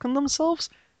move and token themselves.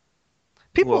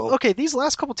 These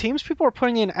last couple teams, people are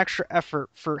putting in extra effort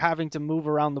for having to move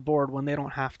around the board when they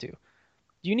don't have to.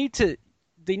 They need to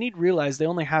realize they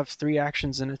only have 3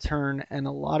 actions in a turn, and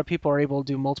a lot of people are able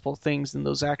to do multiple things in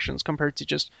those actions compared to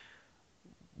just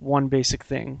one basic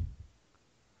thing.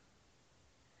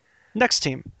 Next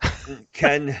team.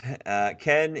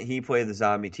 Ken, he played the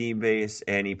zombie team base,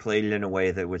 and he played it in a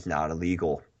way that was not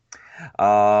illegal.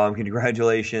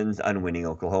 Congratulations on winning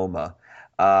Oklahoma.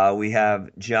 We have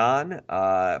John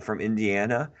from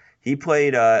Indiana. He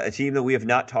played a team that we have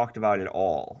not talked about at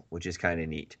all, which is kind of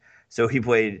neat. So he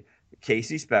played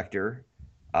Casey Spector,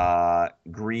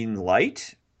 Green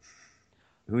Light.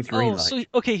 Who's Green Light? So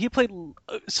okay, he played.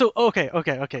 So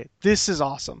okay. This is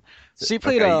awesome. So he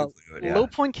played Okay, you do it, yeah. low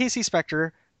point Casey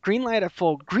Spector, green light at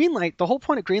full. Green light. The whole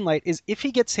point of green light is if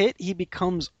he gets hit, he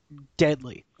becomes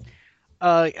deadly.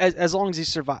 As long as he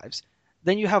survives.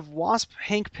 Then you have Wasp,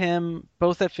 Hank Pym,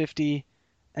 both at 50,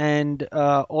 and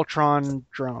Ultron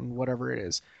drone, whatever it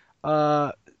is,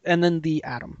 and then the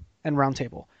Atom and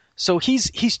Roundtable. So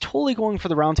he's totally going for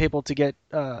the Roundtable to get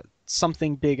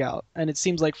something big out, and it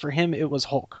seems like for him it was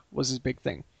Hulk was his big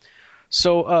thing.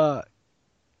 So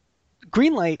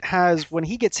Greenlight has, when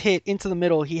he gets hit into the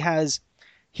middle, he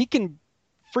can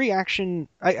free action.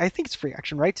 I think it's free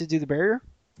action, right, to do the barrier.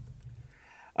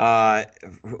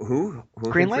 Who Green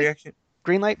can free Light? action?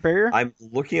 Greenlight barrier. I'm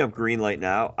looking up Green Light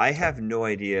now. I have no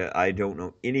idea. I don't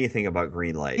know anything about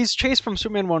Green Light. He's chased from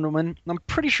Superman, Wonder Woman. I'm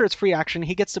pretty sure it's free action.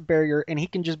 He gets the barrier, and he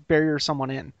can just barrier someone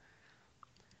in.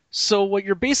 So what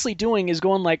you're basically doing is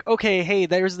going like, okay, hey,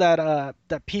 there's that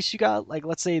piece you got. Like,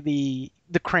 let's say the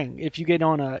Krang. If you get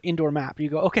on an indoor map, you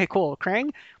go, okay, cool,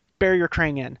 Krang, barrier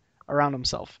Krang in around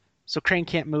himself. So Krang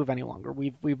can't move any longer. We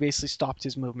basically stopped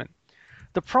his movement.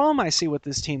 The problem I see with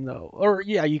this team, though, or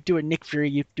yeah, you do it Nick Fury,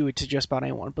 you do it to just about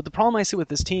anyone. But the problem I see with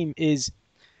this team is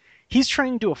he's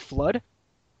trying to do a flood.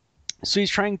 So he's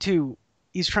trying to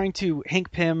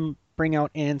Hank Pym, bring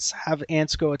out ants, have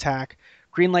ants go attack.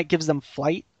 Greenlight gives them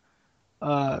flight,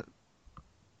 and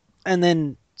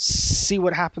then see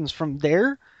what happens from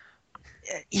there.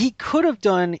 He could have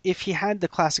done, if he had the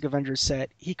classic Avengers set,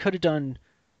 he could have done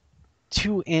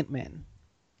 2 Ant-Man.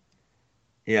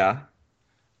 Yeah.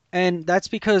 And that's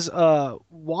because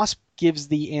Wasp gives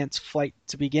the ants flight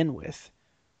to begin with.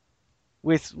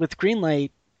 With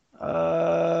Greenlight,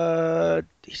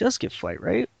 he does give flight,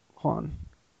 right? Hold on.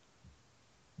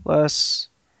 Less.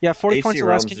 Yeah, 40 AC points or less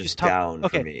Realms can is use down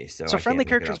toughness. for Okay, me, so so I friendly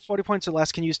can't look it characters up. 40 points or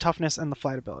less can use toughness and the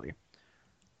flight ability.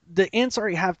 The ants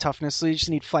already have toughness, so they just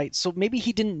need flight. So maybe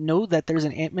he didn't know that there's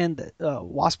an Ant-Man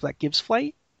Wasp that gives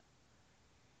flight.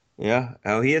 Yeah.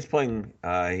 Oh, he is playing.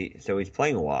 He's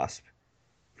playing a Wasp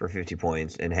for 50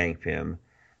 points, and Hank Pym,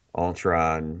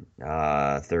 Ultron,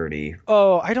 30.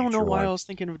 Oh, I don't know Future why I One. was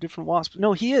thinking of a different Wasp.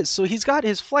 No, he is. So he's got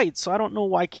his flight, so I don't know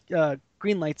why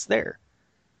Greenlight's there.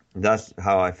 That's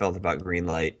how I felt about Green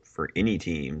Light for any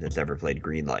team that's ever played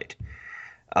Green Light.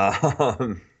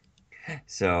 Um,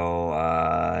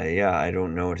 yeah, I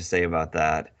don't know what to say about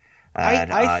that.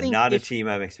 And, I think not a if team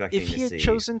I'm expecting if to he had see.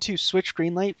 chosen to switch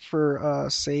Greenlight for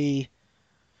say,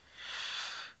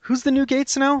 who's the new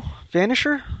Gates now?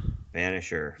 Vanisher?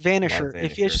 Vanisher. Vanisher. Love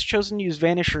If he had Vanisher. just chosen to use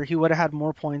Vanisher, he would have had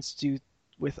more points to do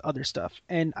with other stuff.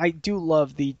 And I do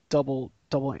love the double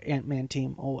Ant-Man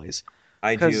team always.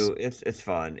 I 'Cause- do. It's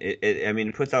fun. I mean,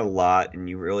 it puts out a lot, and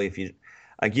you really, if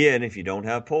you don't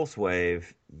have Pulse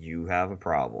Wave, you have a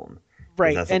problem. 'Cause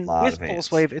Right, that's a and lot with of Pulse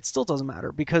ants. Wave, it still doesn't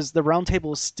matter because the round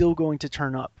table is still going to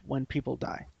turn up when people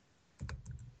die.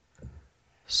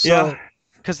 So, Yeah.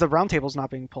 because the round table is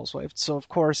not being pulse waved, so of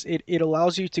course it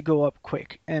allows you to go up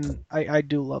quick, and I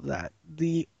do love that.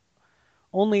 The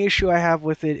only issue I have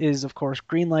with it is, of course,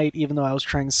 Greenlight. Even though I was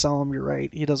trying to sell him, you're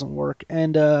right, he doesn't work,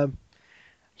 and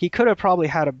he could have probably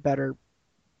had a better.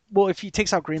 Well, if he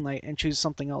takes out Greenlight and chooses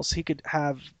something else, he could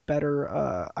have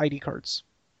better ID cards.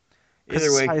 Because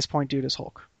Either his way, highest point dude is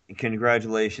Hulk.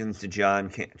 congratulations to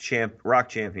John, Rock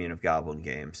Champion of Goblin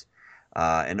Games,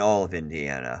 and all of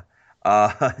Indiana.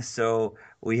 So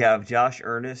we have Josh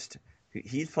Ernest.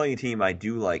 He's playing a team I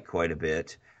do like quite a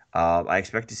bit. I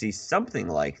expect to see something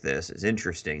like this. It's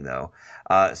interesting, though.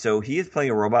 So he is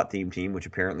playing a robot theme team, which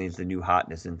apparently is the new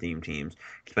hotness in theme teams.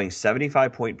 He's playing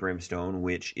 75-point Brimstone,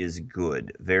 which is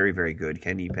good. Very, very good.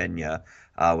 Kenny Pena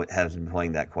has been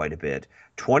playing that quite a bit.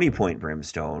 20-point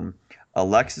Brimstone.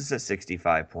 Alexis at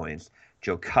 65 points.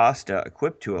 Jocasta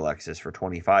equipped to Alexis for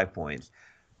 25 points.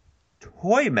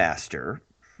 Toymaster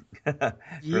for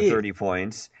Yeah. 30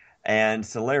 points. And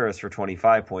Solaris for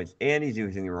 25 points. And he's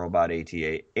using the robot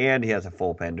ATA. And he has a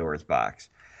full Pandora's box.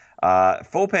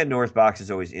 Full Pandora's box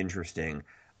is always interesting.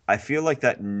 I feel like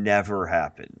that never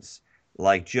happens.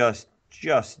 Like, just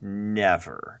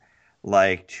never.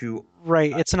 Like, to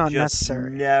Right, it's not just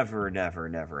necessary.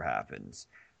 never happens.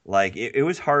 Like, it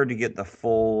was hard to get the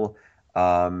full.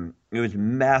 It was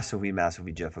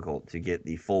massively difficult to get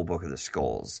the full Book of the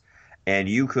Skulls, and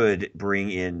you could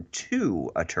bring in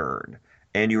 2 a turn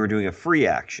and you were doing a free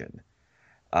action.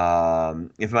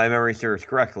 If my memory serves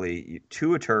correctly,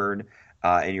 2 a turn,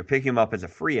 and you're picking him up as a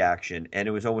free action, and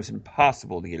it was almost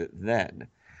impossible to get it then.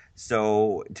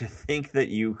 So to think that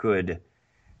you could,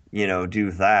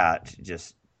 do that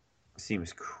just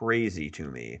seems crazy to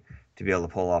me to be able to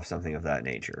pull off something of that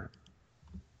nature.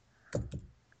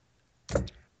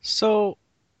 So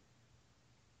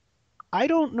I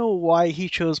don't know why he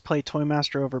chose play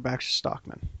Toymaster over Baxter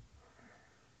Stockman.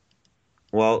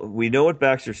 Well, we know what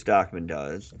Baxter Stockman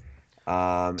does.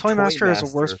 Toymaster is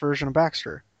a worse version of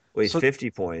Baxter. Well, he's So-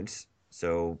 50 points.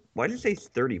 So why did it say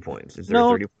 30 points? Is there No,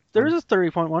 a 30 point there's one? a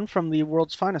 30-point one from the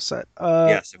World's Finest set.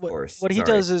 Yes, of what, course. What he Sorry.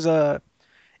 does is,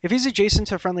 if he's adjacent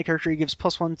to a friendly character, he gives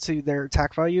 +1 to their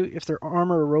attack value. If they're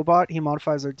armor or robot, he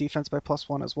modifies their defense by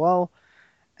 +1 as well.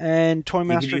 And He can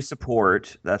Toymaster, use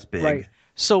support. That's big. right?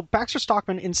 So Baxter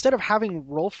Stockman, instead of having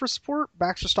roll for support,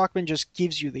 Baxter Stockman just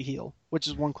gives you the heal, which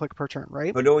is 1 click per turn,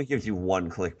 right? But it only gives you 1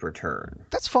 click per turn.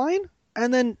 That's fine.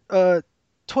 And then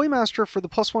Toymaster for the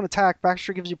 +1 attack,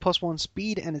 Baxter gives you +1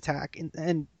 speed and attack,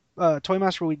 and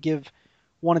Toymaster would give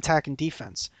 1 attack and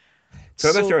defense.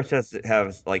 Toymaster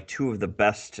has like 2 of the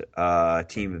best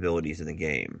team abilities in the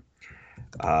game.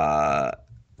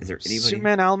 Is there anybody?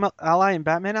 Superman ally and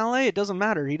Batman ally, it doesn't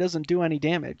matter. He doesn't do any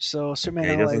damage, so Superman Yeah,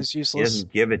 he ally doesn't- is He useless.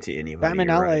 doesn't give it to anybody. Batman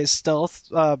you're ally right. is stealth.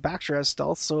 Baxter has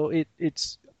stealth, so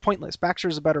it's pointless. Baxter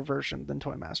is a better version than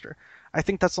Toymaster. I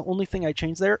think that's the only thing I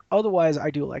changed there. Otherwise,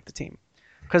 I do like the team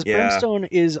because Yeah. Brimstone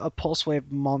is a pulse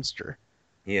wave monster.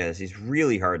 He is. He's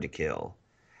really hard to kill.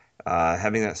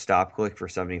 Having that stop click for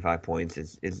 75 points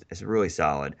is really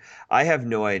solid. I have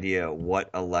no idea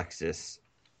what Alexis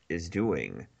is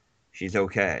doing. She's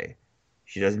okay.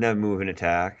 She doesn't have move and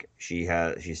attack. She's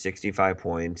 65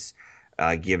 points.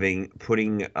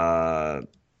 Putting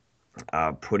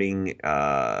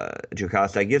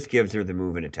Jocasta, I guess, gives her the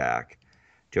move and attack.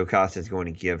 Jocasta is going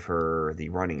to give her the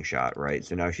running shot, right?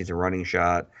 So now she's a running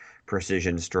shot,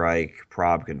 precision strike,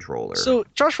 prob controller. So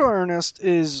Joshua Ernest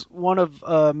is one of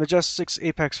Majestic's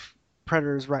Apex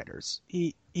Predators riders.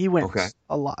 He wins Okay.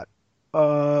 a lot.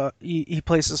 He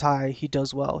places high. He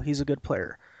does well. He's a good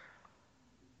player.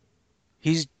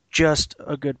 He's just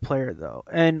a good player though,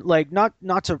 and like not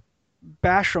to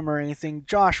bash him or anything.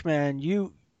 Josh, man,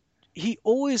 he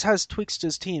always has tweaks to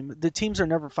his team. The teams are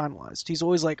never finalized. He's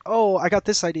always like, oh, I got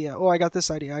this idea. Oh, I got this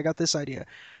idea. I got this idea.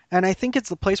 And I think it's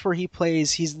the place where he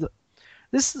plays.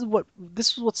 This is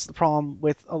what's the problem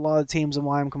with a lot of teams and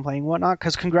why I'm complaining and whatnot.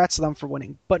 Because congrats to them for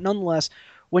winning. But nonetheless,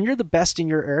 when you're the best in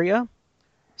your area,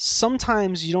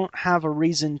 sometimes you don't have a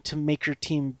reason to make your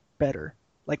team better,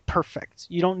 like perfect.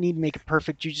 You don't need to make it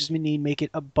perfect. You just need to make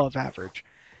it above average.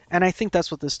 And I think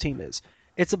that's what this team is.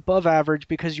 It's above average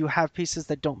because you have pieces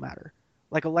that don't matter.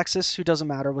 Like Alexis, who doesn't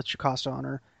matter with Jocasta on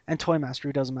her, and Toymaster,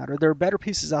 who doesn't matter. There are better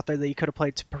pieces out there that you could have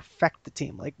played to perfect the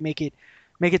team, like make it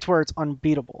to where it's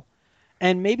unbeatable.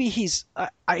 And maybe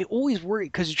I always worry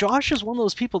because Josh is one of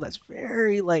those people that's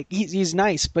very like he's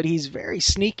nice, but he's very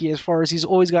sneaky as far as he's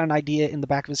always got an idea in the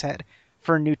back of his head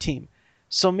for a new team.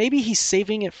 So maybe he's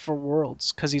saving it for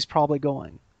Worlds because he's probably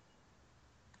going.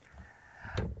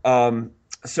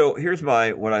 So here's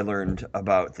what I learned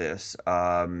about this.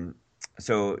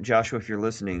 So Joshua, if you're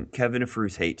listening, Kevin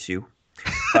Afruz hates you,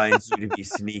 finds you to be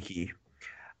sneaky,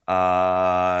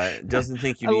 doesn't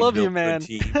think you I need love to you, build man. good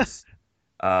teams.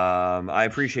 I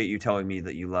appreciate you telling me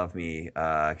that you love me,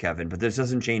 Kevin, but this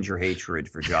doesn't change your hatred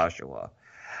for Joshua.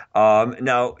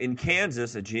 Now in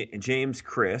Kansas, James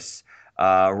Chris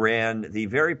ran the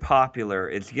very popular,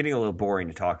 it's getting a little boring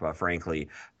to talk about, frankly,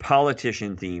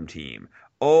 politician theme team.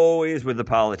 Always with the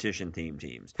politician theme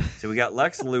teams. So we got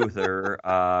Lex Luthor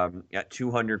at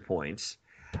 200 points.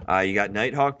 You got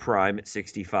Nighthawk Prime at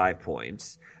 65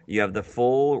 points. You have the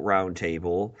full round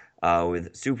table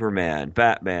with Superman,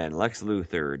 Batman, Lex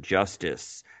Luthor,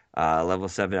 Justice, level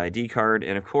 7 ID card,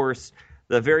 and of course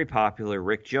the very popular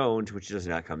Rick Jones, which does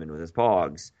not come in with his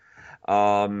pogs.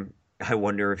 I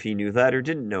wonder if he knew that or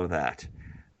didn't know that.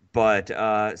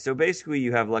 But so basically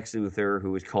you have Lex Luthor,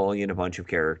 who is calling in a bunch of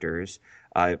characters.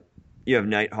 You have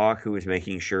Nighthawk, who is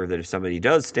making sure that if somebody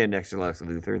does stand next to Lex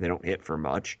Luthor, they don't hit for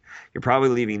much. You're probably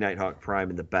leaving Nighthawk Prime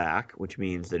in the back, which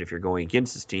means that if you're going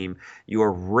against this team, you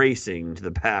are racing to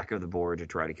the back of the board to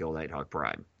try to kill Nighthawk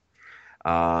Prime.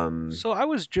 So I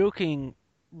was joking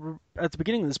at the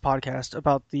beginning of this podcast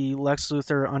about the Lex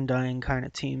Luthor Undying kind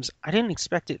of teams. I didn't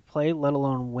expect it to play, let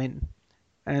alone win.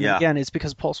 And Yeah. again, it's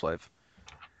because of Pulse Wave.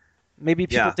 Maybe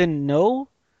people Yeah. didn't know,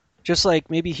 just like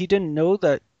maybe he didn't know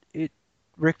that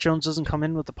Rick Jones doesn't come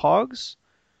in with the Pogs.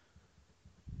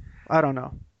 I don't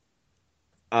know.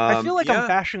 I feel like I'm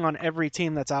bashing on every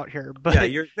team that's out here, but Yeah,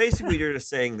 you're just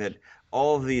saying that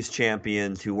all of these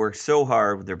champions who work so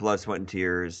hard with their blood, sweat, and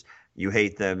tears. You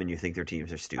hate them and you think their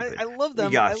teams are stupid. I love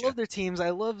them. We I gotcha. love their teams. I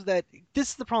love that. This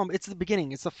is the problem. It's the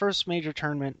beginning. It's the first major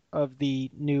tournament of the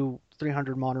new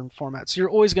 300 modern format. So you're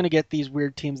always going to get these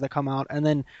weird teams that come out, and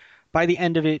then by the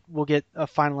end of it, we'll get a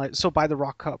finalized. So by the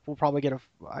Rock Cup, we'll probably get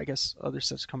I guess other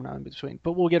stuff's coming out in between,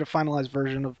 but we'll get a finalized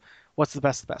version of what's the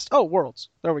best of the best. Oh, Worlds.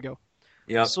 There we go.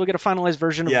 Yep. So we'll get a finalized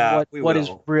version of Yeah, what is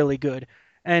really good.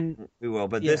 And we will,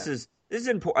 but yeah. this is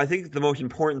important. I think the most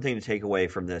important thing to take away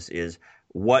from this is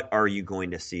what are you going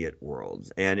to see at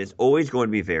Worlds, and it's always going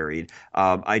to be varied.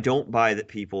 I don't buy that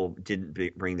people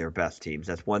didn't bring their best teams.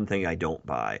 That's one thing I don't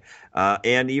buy.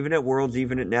 And even at Worlds,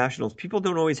 even at Nationals, people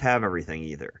don't always have everything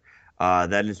either.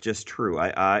 That is just true.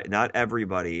 Not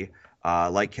everybody.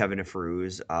 Like Kevin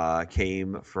Afruz,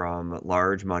 came from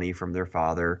large money from their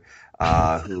father,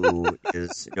 who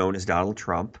is known as Donald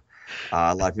Trump.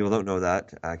 A lot of people don't know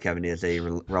that. Kevin is a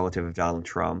relative of Donald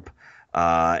Trump.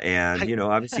 And,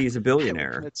 obviously he's a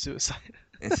billionaire. Commit suicide.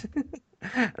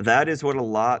 That's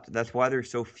why there's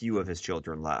so few of his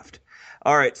children left.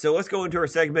 All right, so let's go into our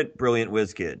segment, Brilliant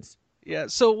Whiz Kids. Yeah,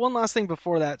 so one last thing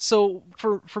before that. So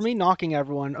for me knocking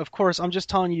everyone, of course, I'm just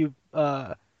telling you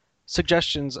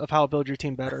suggestions of how to build your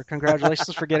team better.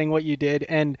 Congratulations for getting what you did,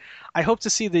 and I hope to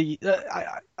see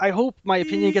I hope my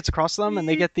opinion gets across to them and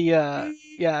they get the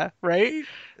yeah, right?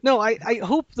 No, I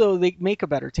hope though they make a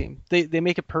better team. They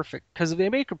make it perfect, because if they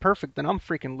make it perfect, then I'm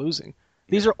freaking losing.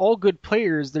 These are all good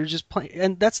players. They're just playing,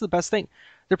 and that's the best thing.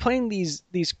 They're playing these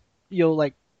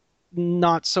like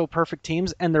not so perfect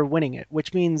teams, and they're winning it,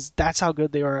 which means that's how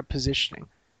good they are at positioning.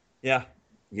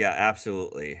 Yeah,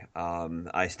 absolutely.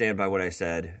 I stand by what I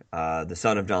said. The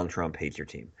son of Donald Trump hates your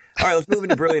team. All right, let's move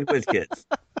into Brilliant Whiz Kids.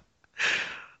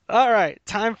 All right,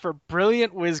 time for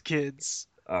Brilliant Whiz Kids.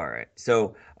 All right,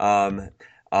 so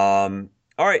all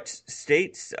right,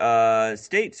 States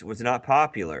was not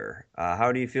popular.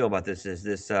 How do you feel about this?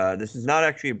 This is not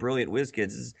actually a Brilliant Whiz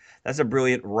Kids. That's a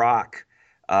Brilliant Rock.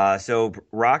 So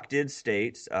Rock did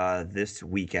States this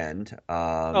weekend.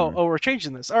 We're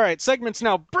changing this. All right, segments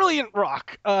now. Brilliant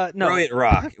Rock. No. Brilliant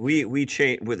Rock. We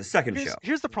changed with the second show.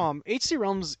 Here's the problem. HC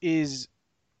Realms is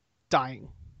dying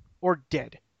or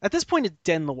dead. At this point, it's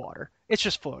dead in the water. It's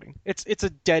just floating. It's a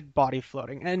dead body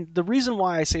floating. And the reason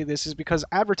why I say this is because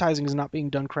advertising is not being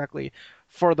done correctly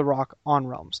for the Rock on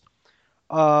Realms.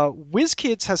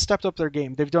 WizKids has stepped up their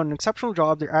game. They've done an exceptional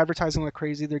job. They're advertising like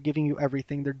crazy. They're giving you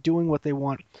everything. They're doing what they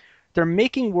want. They're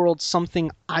making Worlds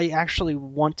something I actually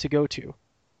want to go to.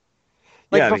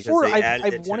 Like, yeah, before,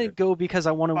 I've wanted to go because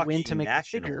I want to win to make it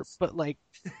bigger. But like,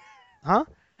 huh?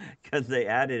 Because they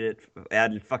added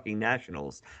fucking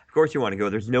nationals. Of course you want to go.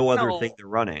 There's no other thing they're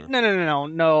running.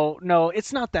 No.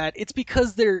 It's not that. It's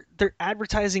because they're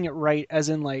advertising it right, as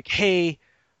in like, hey,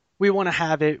 we want to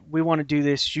have it. We want to do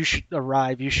this. You should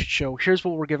arrive. You should show. Here's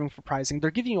what we're giving for pricing. They're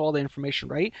giving you all the information,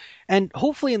 right? And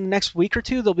hopefully in the next week or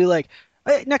two, they'll be like,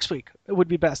 hey, next week it would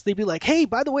be best. They'd be like, hey,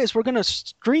 by the way, we're going to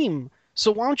stream.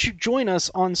 So why don't you join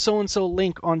us on so-and-so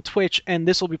link on Twitch, and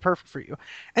this will be perfect for you.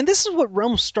 And this is what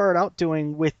Realm started out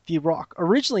doing with The Rock.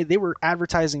 Originally, they were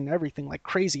advertising everything like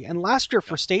crazy. And last year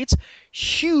for States,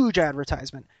 huge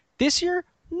advertisement. This year,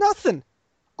 nothing.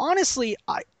 Honestly,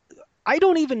 I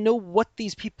don't even know what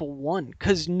these people won,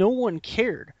 because no one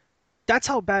cared. That's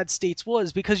how bad States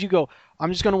was, because you go,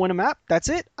 I'm just going to win a map. That's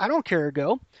it. I don't care to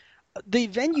go. The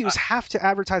venues have to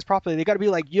advertise properly. They got to be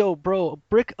like, yo, bro, a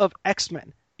brick of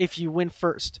X-Men if you win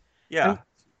first. Yeah,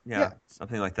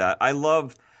 something like that. I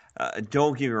love,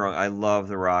 don't get me wrong, I love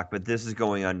The Rock, but this is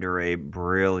going under a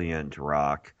Brilliant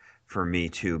Rock for me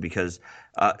too, because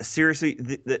seriously,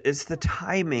 it's the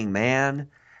timing, man.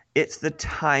 It's the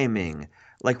timing.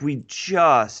 Like, we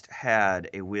just had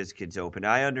a WizKids open.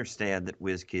 I understand that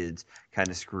WizKids kind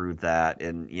of screwed that,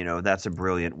 and that's a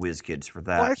Brilliant WizKids for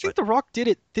that. Well, I think The Rock did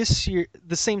it this year,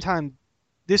 the same time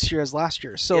this year as last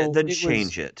year. So yeah, then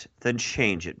change it. Then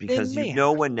change it, because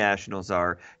when nationals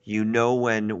are,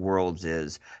 when Worlds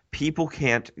is. People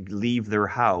can't leave their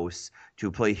house to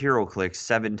play HeroClix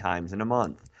 7 times in a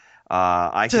month.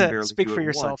 I can barely speak do for it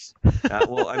yourself. Once.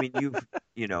 Well, I mean,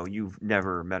 you've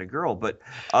never met a girl, but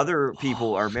other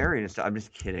people are married and stuff. I'm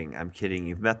just kidding. I'm kidding.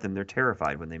 You've met them. They're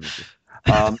terrified when they meet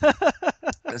you.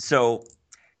 So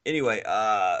anyway,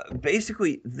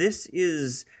 basically, this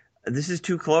is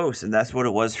too close, and that's what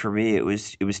it was for me. It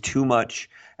was too much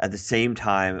at the same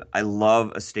time. I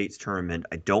love a States tournament.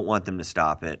 I don't want them to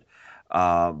stop it,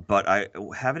 but I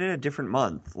have it in a different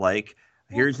month. Like,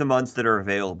 here's the months that are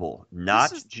available.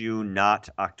 Not June, not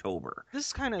October. This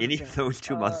is kind of any of those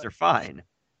 2 months are fine.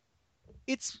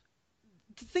 It's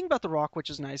the thing about The Rock, which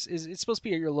is nice, is it's supposed to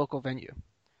be at your local venue.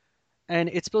 and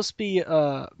it's supposed to be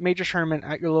a major tournament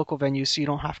at your local venue, so you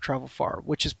don't have to travel far,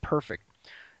 which is perfect.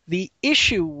 The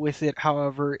issue with it,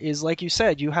 however, is like you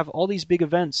said, you have all these big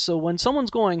events. So when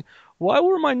someone's going, why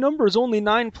were my numbers only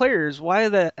 9 players? Why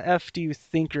the F do you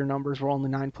think your numbers were only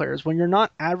 9 players? When you're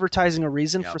not advertising a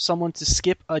reason for someone to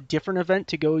skip a different event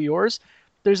to go yours,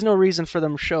 there's no reason for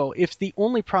them to show. If the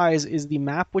only prize is the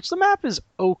map, which the map is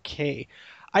okay.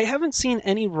 I haven't seen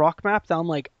any rock map that I'm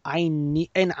like, I need,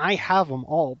 and I have them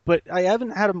all, but I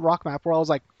haven't had a rock map where I was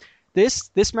like,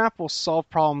 this map will solve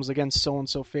problems against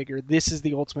so-and-so figure. This is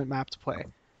the ultimate map to play.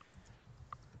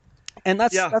 And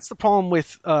that's the problem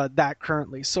with that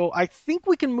currently. So I think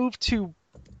we can move to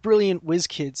Brilliant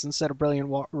WizKids instead of Brilliant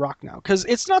Rock now. Because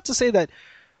it's not to say that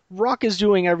Rock is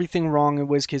doing everything wrong and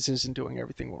WizKids isn't doing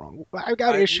everything wrong. I've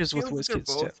got issues with WizKids too.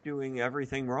 They're both doing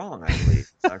everything wrong, I believe.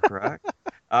 Is that correct?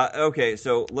 Okay,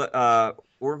 so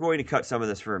we're going to cut some of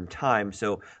this from time.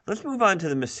 So let's move on to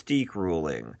the Mystique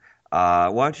ruling. Why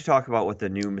don't you talk about what the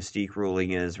new Mystique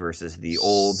ruling is versus the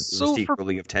old Mystique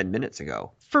ruling of 10 minutes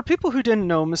ago? For people who didn't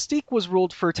know, Mystique was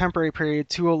ruled for a temporary period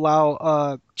to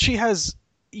allow...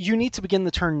 you need to begin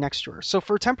the turn next to her. So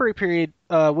for a temporary period,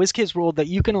 WizKids ruled that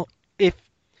you can...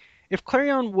 If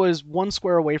Clarion was 1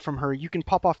 square away from her, you can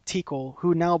pop off Tikal,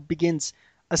 who now begins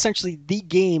essentially the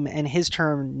game and his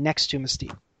turn next to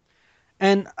Mystique.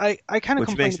 And I kind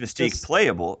of makes Mystique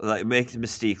playable. It makes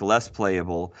Mystique less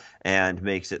playable and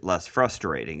makes it less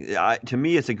frustrating. To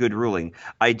me, it's a good ruling.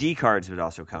 ID cards would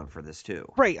also count for this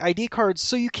too. Right, ID cards.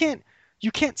 So you can't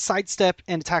sidestep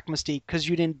and attack Mystique because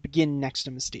you didn't begin next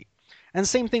to Mystique. And the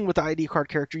same thing with the ID card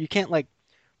character. You can't like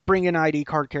bring an ID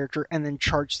card character and then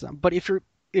charge them. But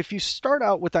if you start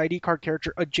out with the ID card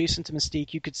character adjacent to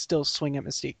Mystique, you could still swing at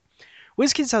Mystique.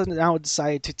 WizKids has now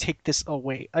decided to take this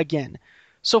away again.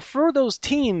 So for those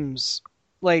teams,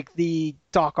 like the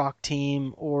Doc Ock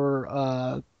team,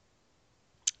 or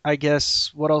I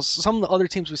guess what else? Some of the other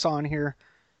teams we saw in here,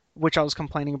 which I was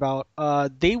complaining about,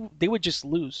 they would just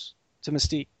lose to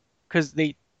Mystique because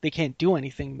they can't do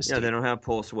anything. Mystique. Yeah, they don't have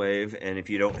Pulse Wave, and if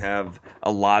you don't have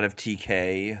a lot of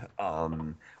TK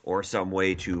or some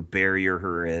way to barrier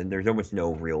her in, there's almost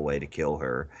no real way to kill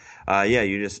her.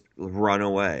 You just run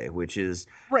away, which is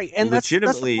right, and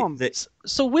legitimately that's the problem.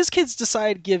 So WizKids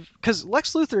decide because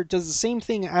Lex Luthor does the same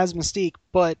thing as Mystique,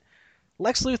 but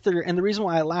Lex Luthor, and the reason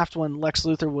why I laughed when Lex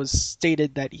Luthor was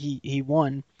stated that he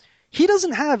won, he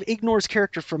doesn't have ignores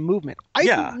character from movement. I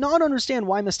do not understand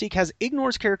why Mystique has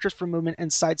ignores characters from movement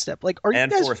and sidestep. Like, are you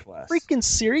guys freaking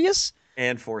serious?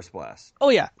 And Force Blast. Oh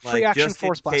yeah, free action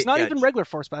Force Blast. Not even regular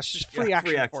Force Blast, just free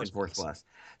action Force Blast.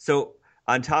 So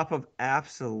on top of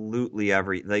absolutely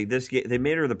they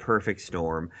made her the perfect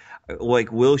storm.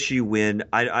 Like, will she win?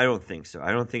 I don't think so.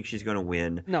 I don't think she's going to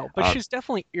win. No, but she's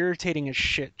definitely irritating as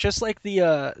shit. Just like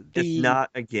the. It's not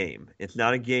a game. It's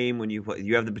not a game when you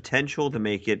have the potential to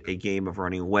make it a game of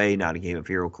running away, not a game of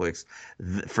hero clicks.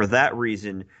 For that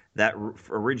reason, that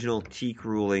original Teak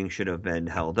ruling should have been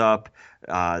held up.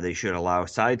 They should allow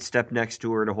sidestep next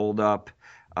to her to hold up.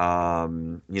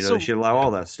 They should allow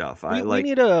all that stuff.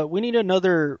 We need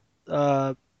another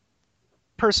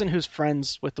person who's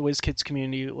friends with the WizKids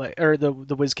community, or the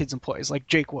WizKids employees, like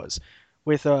Jake was,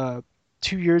 with 2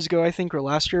 years ago, I think, or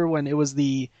last year, when it was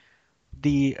the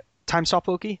Time Stop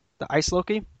Loki, the Ice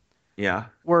Loki. Yeah.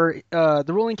 Where the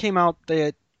ruling came out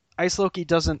that Ice Loki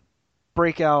doesn't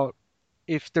break out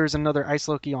if there's another Ice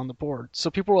Loki on the board. So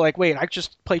people were like, wait, I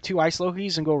just play 2 Ice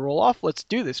Lokis and go roll off? Let's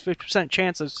do this. 50%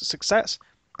 chance of success.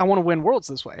 I want to win Worlds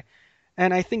this way.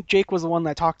 And I think Jake was the one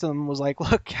that talked to them and was like,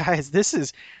 look, guys, this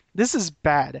is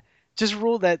bad. Just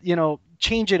rule that,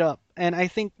 change it up. And I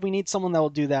think we need someone that will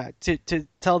do that to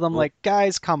tell them,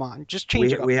 guys, come on, just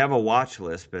change it up. We have a watch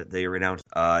list, but they announced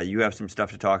you have some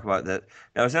stuff to talk about that.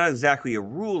 Now, it's not exactly a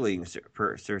ruling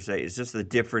per se. It's just the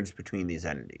difference between these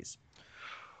entities.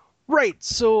 Right.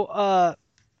 So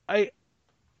I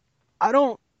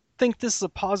don't think this is a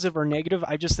positive or negative.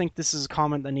 I just think this is a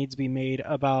comment that needs to be made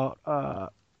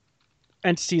about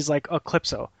entities like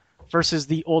Eclipso versus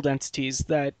the old entities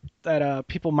that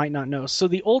people might not know. So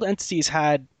the old entities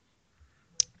had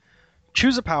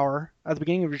choose a power at the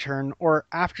beginning of your turn, or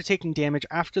after taking damage,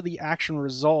 after the action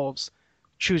resolves,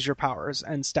 choose your powers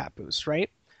and stat boost, right?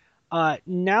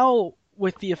 Now,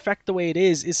 with the effect the way it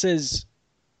is, it says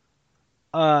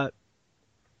at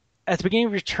the beginning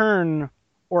of your turn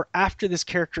or after this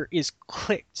character is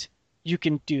clicked, you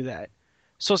can do that.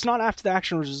 So it's not after the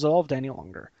action is resolved any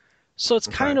longer. So it's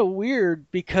kind of weird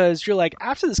because you're like,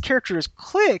 after this character is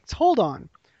clicked, hold on.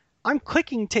 I'm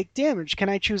clicking take damage. Can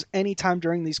I choose any time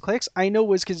during these clicks? I know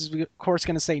WizKids is, of course,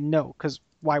 going to say no, because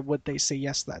why would they say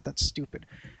yes to that? That's stupid.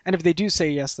 And if they do say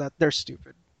yes to that, they're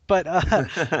stupid. but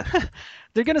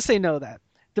they're going to say no to that.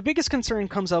 The biggest concern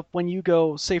comes up when you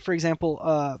go, say, for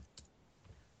example,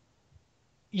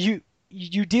 you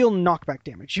deal knockback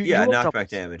damage. You roll knockback doubles.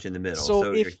 damage in the middle.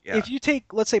 So if you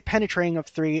take, let's say, penetrating of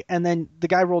 3, and then the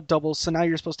guy rolled doubles, so now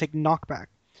you're supposed to take knockback.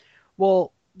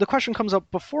 Well, the question comes up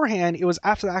beforehand, it was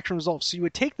after the action resolved, so you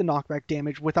would take the knockback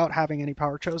damage without having any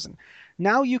power chosen.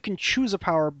 Now you can choose a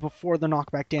power before the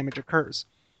knockback damage occurs.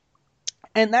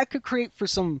 And that could create for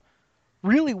some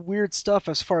really weird stuff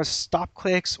as far as stop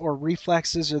clicks or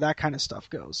reflexes or that kind of stuff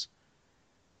goes.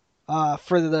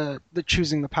 For the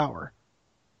choosing the power.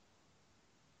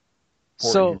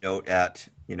 Important to note at,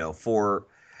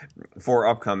 for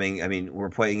upcoming, I mean, we're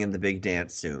playing in the big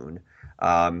dance soon.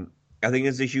 I think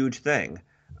it's a huge thing.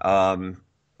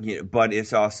 But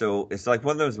it's like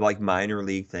one of those like minor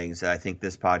league things that I think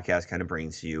this podcast kind of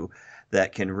brings to you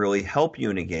that can really help you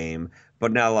in a game,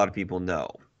 but not a lot of people know.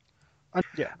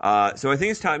 So I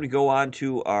think it's time to go on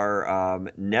to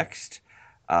our next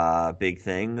big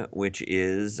thing, which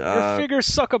is your figures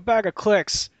suck a bag of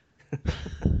clicks.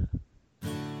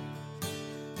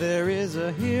 There is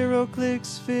a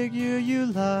HeroClix figure you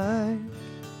like.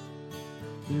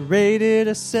 You rated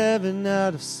a 7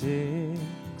 out of 6.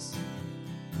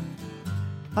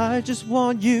 I just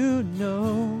want you to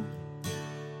know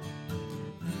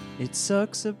it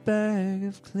sucks a bag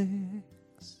of clicks.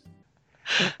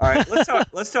 All right,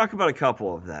 let's talk about a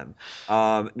couple of them.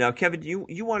 Now, Kevin,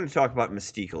 you wanted to talk about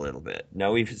Mystique a little bit.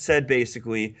 Now, we've said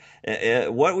basically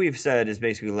what we've said has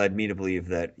basically led me to believe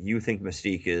that you think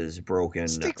Mystique is broken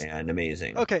and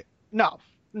amazing. Okay, no,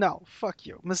 fuck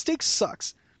you. Mystique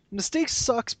sucks. Mystique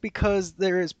sucks because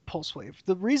there is Pulse Wave.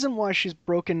 The reason why she's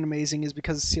broken and amazing is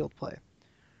because of sealed play.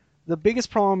 The biggest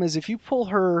problem is if you pull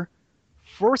her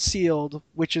for sealed,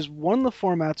 which is one of the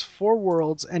formats, 4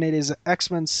 worlds, and it is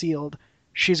X-Men sealed,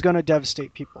 she's going to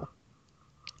devastate people.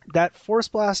 That Force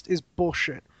Blast is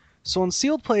bullshit. So in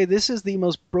sealed play, this is the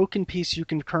most broken piece you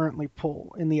can currently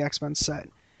pull in the X-Men set.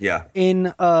 Yeah.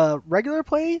 In regular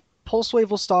play, Pulse Wave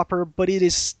will stop her, but it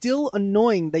is still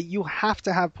annoying that you have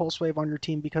to have Pulse Wave on your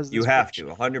team because of this you have bitch.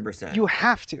 to 100%. You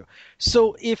have to.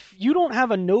 So if you don't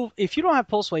have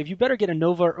Pulse Wave, you better get a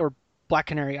Nova or Black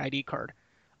Canary ID card.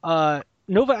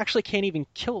 Nova actually can't even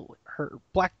kill her.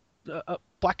 Black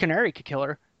Canary could kill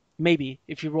her, maybe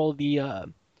if you roll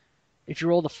the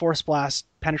Force Blast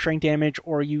penetrating damage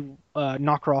or you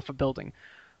knock her off a building.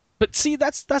 But see,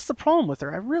 that's the problem with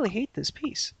her. I really hate this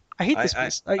piece. I hate this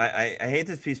piece. I hate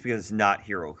this piece because it's not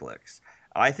HeroClix.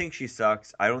 I think she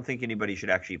sucks. I don't think anybody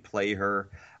should actually play her.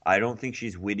 I don't think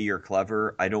she's witty or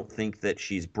clever. I don't think that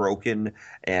she's broken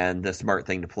and the smart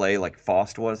thing to play like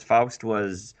Faust was. Faust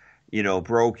was,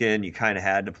 broken. You kind of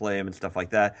had to play him and stuff like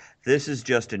that. This is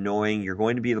just annoying. You're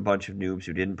going to be a bunch of noobs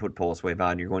who didn't put Pulse Wave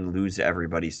on. You're going to lose to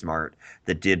everybody smart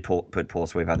that did put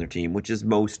Pulse Wave on their team, which is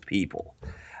most people.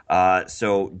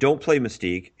 So don't play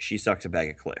Mystique. She sucks a bag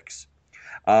of clicks.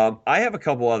 I have a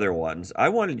couple other ones. I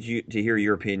wanted you to hear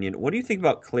your opinion. What do you think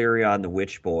about Clarion the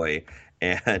Witch Boy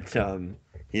and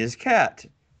his cat,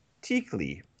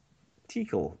 Teekle?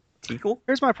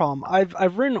 Here's my problem.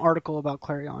 I've written an article about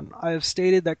Clarion. I have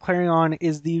stated that Clarion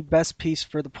is the best piece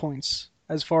for the points.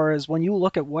 As far as when you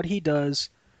look at what he does,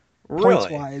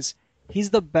 points-wise, he's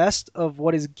the best of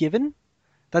what is given.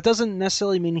 That doesn't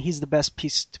necessarily mean he's the best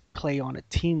piece to play on a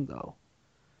team, though.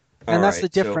 And that's the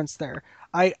difference there.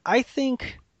 I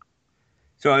think...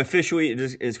 So officially,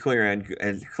 is Clarion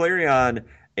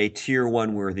a tier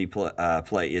 1 worthy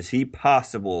play? Is he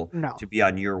possible to be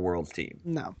on your world's team?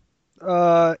 No.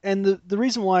 And the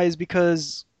reason why is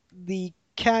because the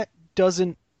cat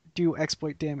doesn't do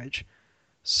exploit damage.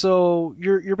 So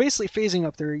you're basically phasing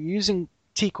up there. You're using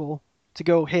Teekle to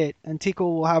go hit, and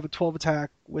Teekle will have a 12 attack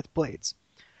with blades.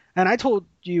 And I told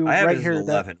you I have right it here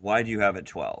 11. Why do you have it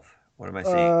 12? What am I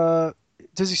saying?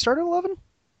 Does he start at 11?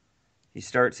 He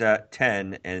starts at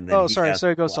 10, and then so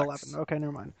it goes to 11. Okay,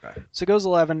 never mind. Right. So it goes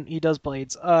 11. He does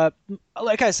blades.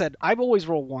 Like I said, I've always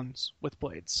rolled 1s with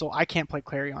blades, so I can't play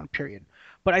Clarion, period.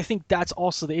 But I think that's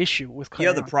also the issue with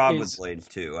Clarion. You have the prob with blades,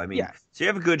 too. I mean, So you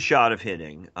have a good shot of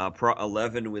hitting.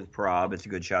 11 with prob, it's a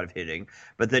good shot of hitting.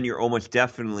 But then you're almost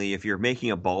definitely, if you're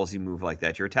making a ballsy move like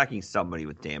that, you're attacking somebody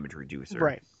with damage reducer.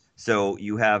 Right. So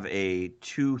you have a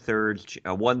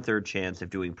 1/3 chance of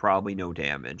doing probably no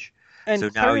damage. And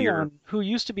so Clarion, who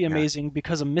used to be amazing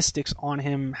because of Mystics on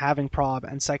him having prob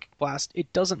and Psychic Blast,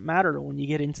 it doesn't matter when you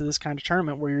get into this kind of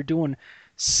tournament where you're doing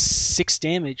 6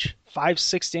 damage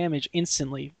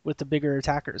instantly with the bigger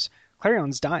attackers.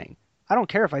 Clarion's dying. I don't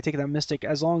care if I take that Mystic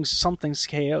as long as something's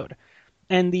KO'd.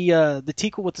 And the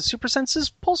Teekle with the Super Senses,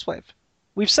 Pulse Wave.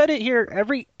 We've said it here.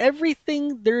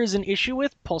 Everything there is an issue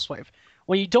with, Pulse Wave.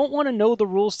 When you don't want to know the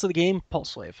rules to the game,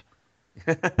 Pulse Wave.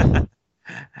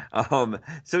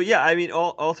 So yeah, I mean,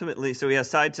 ultimately, so he has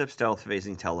sidestep, stealth,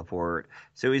 phasing, teleport.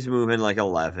 So he's moving like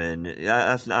 11. Yeah,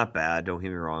 that's not bad. Don't get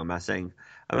me wrong. I'm not saying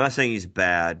he's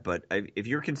bad, but if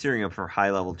you're considering him for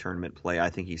high level tournament play, I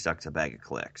think he sucks a bag of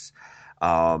clicks.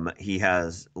 He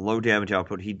has low damage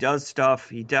output. He does stuff.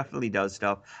 He definitely does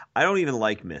stuff. I don't even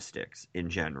like Mystics in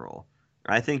general.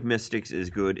 I think Mystics is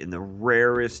good in the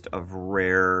rarest of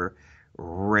rare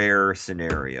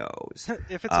scenarios.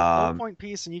 If it's a low point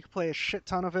piece and you can play a shit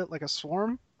ton of it like a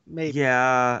swarm, maybe.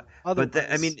 Yeah, Otherwise,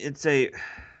 but I mean, it's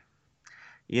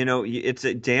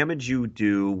a damage you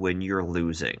do when you're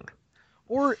losing.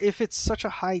 or if it's such a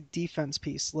high defense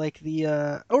piece like the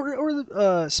or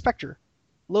the Spectre,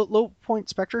 low point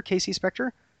Spectre, KC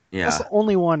Spectre. Yeah. That's the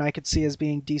only one I could see as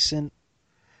being decent.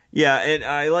 Yeah, and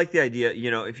I like the idea,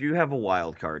 if you have a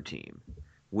wild card team,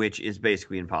 which is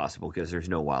basically impossible because there's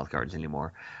no wild cards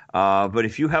anymore. But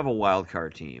if you have a wild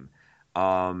card team,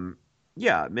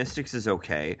 yeah, Mystics is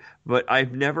okay, but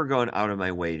I've never gone out of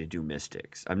my way to do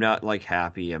Mystics. I'm not like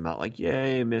happy. I'm not like,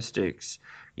 yay, Mystics.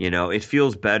 It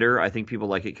feels better. I think people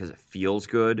like it because it feels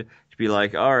good to be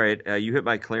like, all right, you hit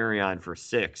my Clarion for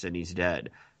 6 and he's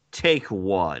dead. Take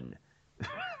 1.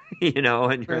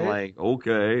 And you're like,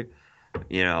 okay.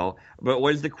 But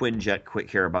what does the Quinjet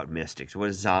care about Mystics? What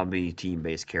does Zombie Team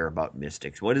Base care about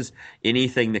Mystics? What does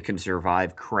anything that can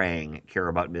survive Krang care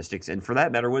about Mystics? And for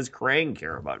that matter, what does Krang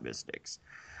care about Mystics?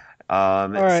 All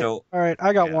right, all right.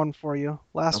 I got yeah. one for you.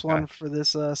 Last Okay. one for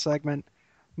this segment.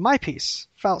 My piece,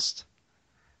 Faust.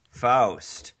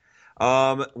 Faust.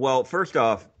 Well, first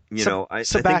off, I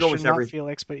Sebastian, think almost not everything.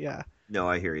 Felix, but yeah. No,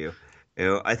 I hear you.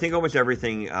 I think almost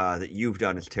everything that you've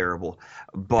done is terrible,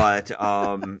 but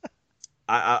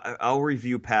I'll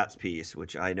review Pat's piece,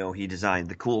 which I know he designed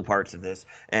the cool parts of this,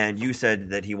 and you said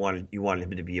that you wanted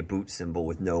him to be a boot symbol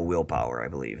with no willpower. I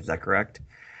believe, is that correct?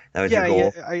 That was your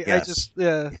goal.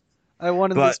 Yeah. I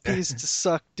wanted this piece to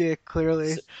suck dick.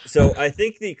 Clearly. So I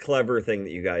think the clever thing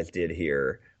that you guys did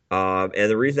here, and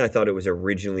the reason I thought it was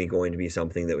originally going to be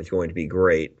something that was going to be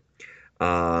great,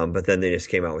 but then they just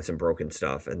came out with some broken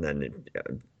stuff, and then it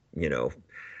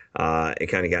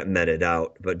kind of got meted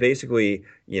out. But basically,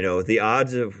 the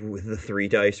odds of the 3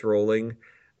 dice rolling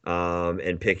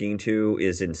and picking 2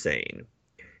 is insane.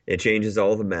 It changes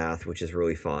all the math, which is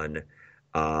really fun.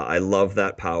 I love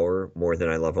that power more than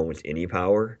I love almost any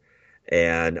power.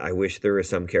 And I wish there was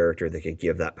some character that could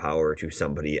give that power to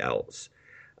somebody else.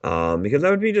 Because that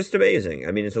would be just amazing.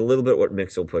 I mean, it's a little bit what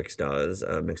Mxyzptlk does.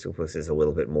 Mxyzptlk is a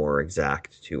little bit more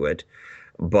exact to it.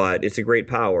 But it's a great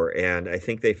power. And I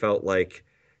think they felt like,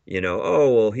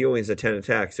 oh, well, he only has a 10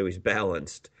 attack, so he's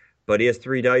balanced. But he has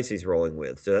 3 dice he's rolling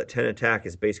with. So that 10 attack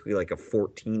is basically like a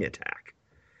 14 attack,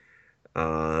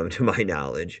 to my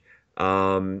knowledge.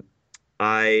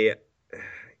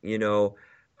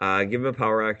 Give him a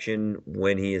power action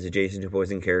when he is adjacent to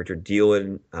opposing character. Deal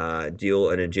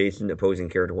an adjacent opposing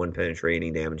character 1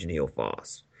 penetrating damage and heal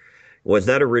Faust. Was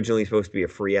that originally supposed to be a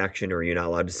free action, or are you not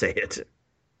allowed to say it?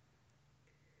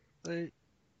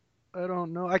 I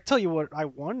don't know. I tell you what I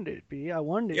wanted it to be. I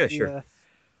wanted it to be. Sure.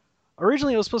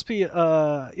 Originally, it was supposed to be. It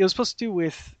was supposed to do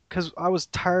with, because I was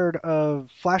tired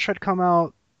of Flash had come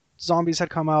out, zombies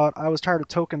had come out. I was tired of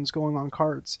tokens going on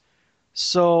cards.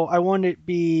 So I wanted it to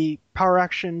be power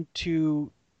action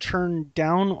to turn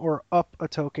down or up a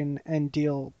token and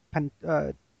deal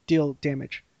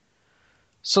damage.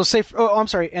 So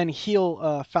and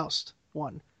heal Faust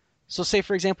 1. So say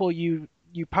for example you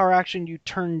power action, you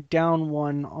turn down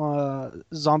 1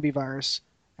 zombie virus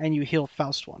and you heal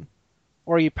Faust 1.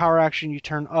 Or you power action, you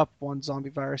turn up 1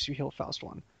 zombie virus, you heal Faust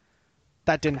 1.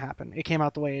 That didn't happen. It came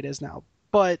out the way it is now.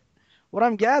 But what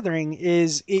I'm gathering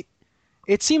is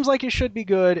it seems like it should be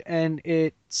good, and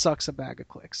it sucks a bag of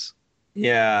clicks.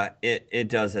 Yeah, it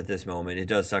does at this moment. It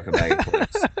does suck a bag of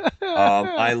clicks.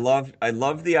 I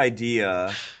love the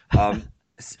idea.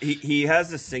 He has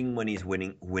this thing when he's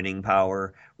winning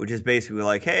power, which is basically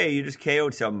like, hey, you just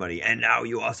KO'd somebody, and now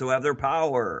you also have their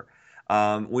power,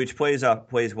 which plays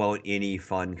well in any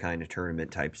fun kind of tournament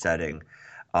type setting.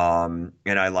 And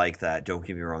I like that. Don't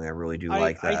get me wrong, I really do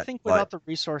like that. I think without the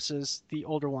resources, the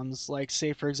older ones, like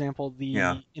say for example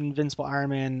the Invincible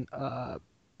Iron Man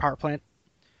power plant,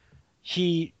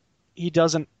 he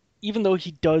doesn't, even though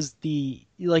he does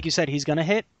like you said, he's gonna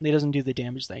hit, he doesn't do the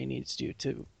damage that he needs to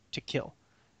do to kill,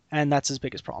 and that's his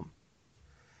biggest problem.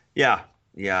 Yeah,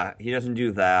 he doesn't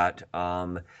do that.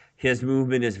 His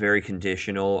movement is very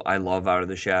conditional. I love Out of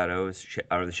the Shadows.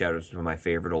 Out of the Shadows is one of my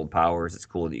favorite old powers. It's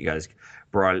cool that you guys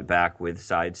brought it back with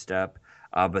Sidestep.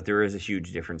 But there is a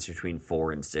huge difference between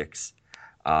 4 and 6.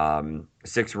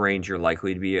 6 range, you're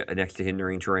likely to be next to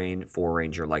hindering terrain. 4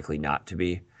 range, you're likely not to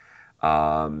be.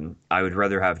 I would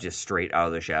rather have just straight out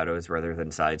of the shadows rather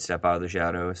than sidestep out of the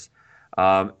shadows.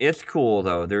 It's cool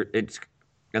though. It's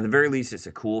at the very least, it's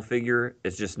a cool figure.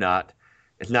 It's just not.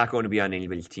 It's not going to be on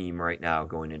anybody's team right now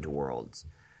going into Worlds.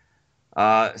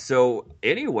 So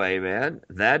anyway, man,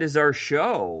 that is our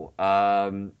show.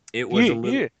 It was a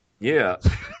little. Yeah.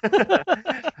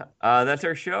 That's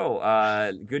our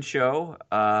show. Good show,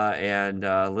 and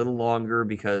a little longer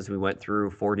because we went through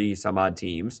 40 some odd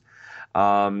teams.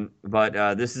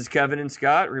 But this is Kevin and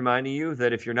Scott reminding you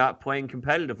that if you're not playing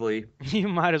competitively, You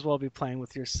might as well be playing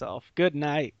with yourself. Good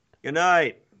night. good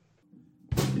night.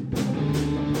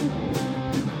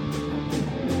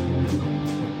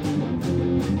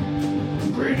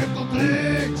 Critical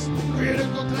clicks,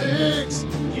 critical clicks.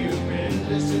 You've been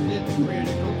listening to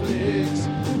critical clicks,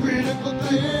 critical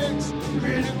clicks,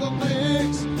 critical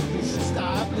clicks. You should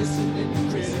stop listening to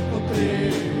critical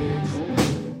clicks.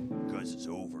 Because it's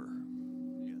over.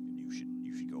 Yeah, you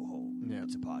should go home. Yeah.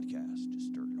 It's a podcast.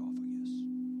 Just turn it off.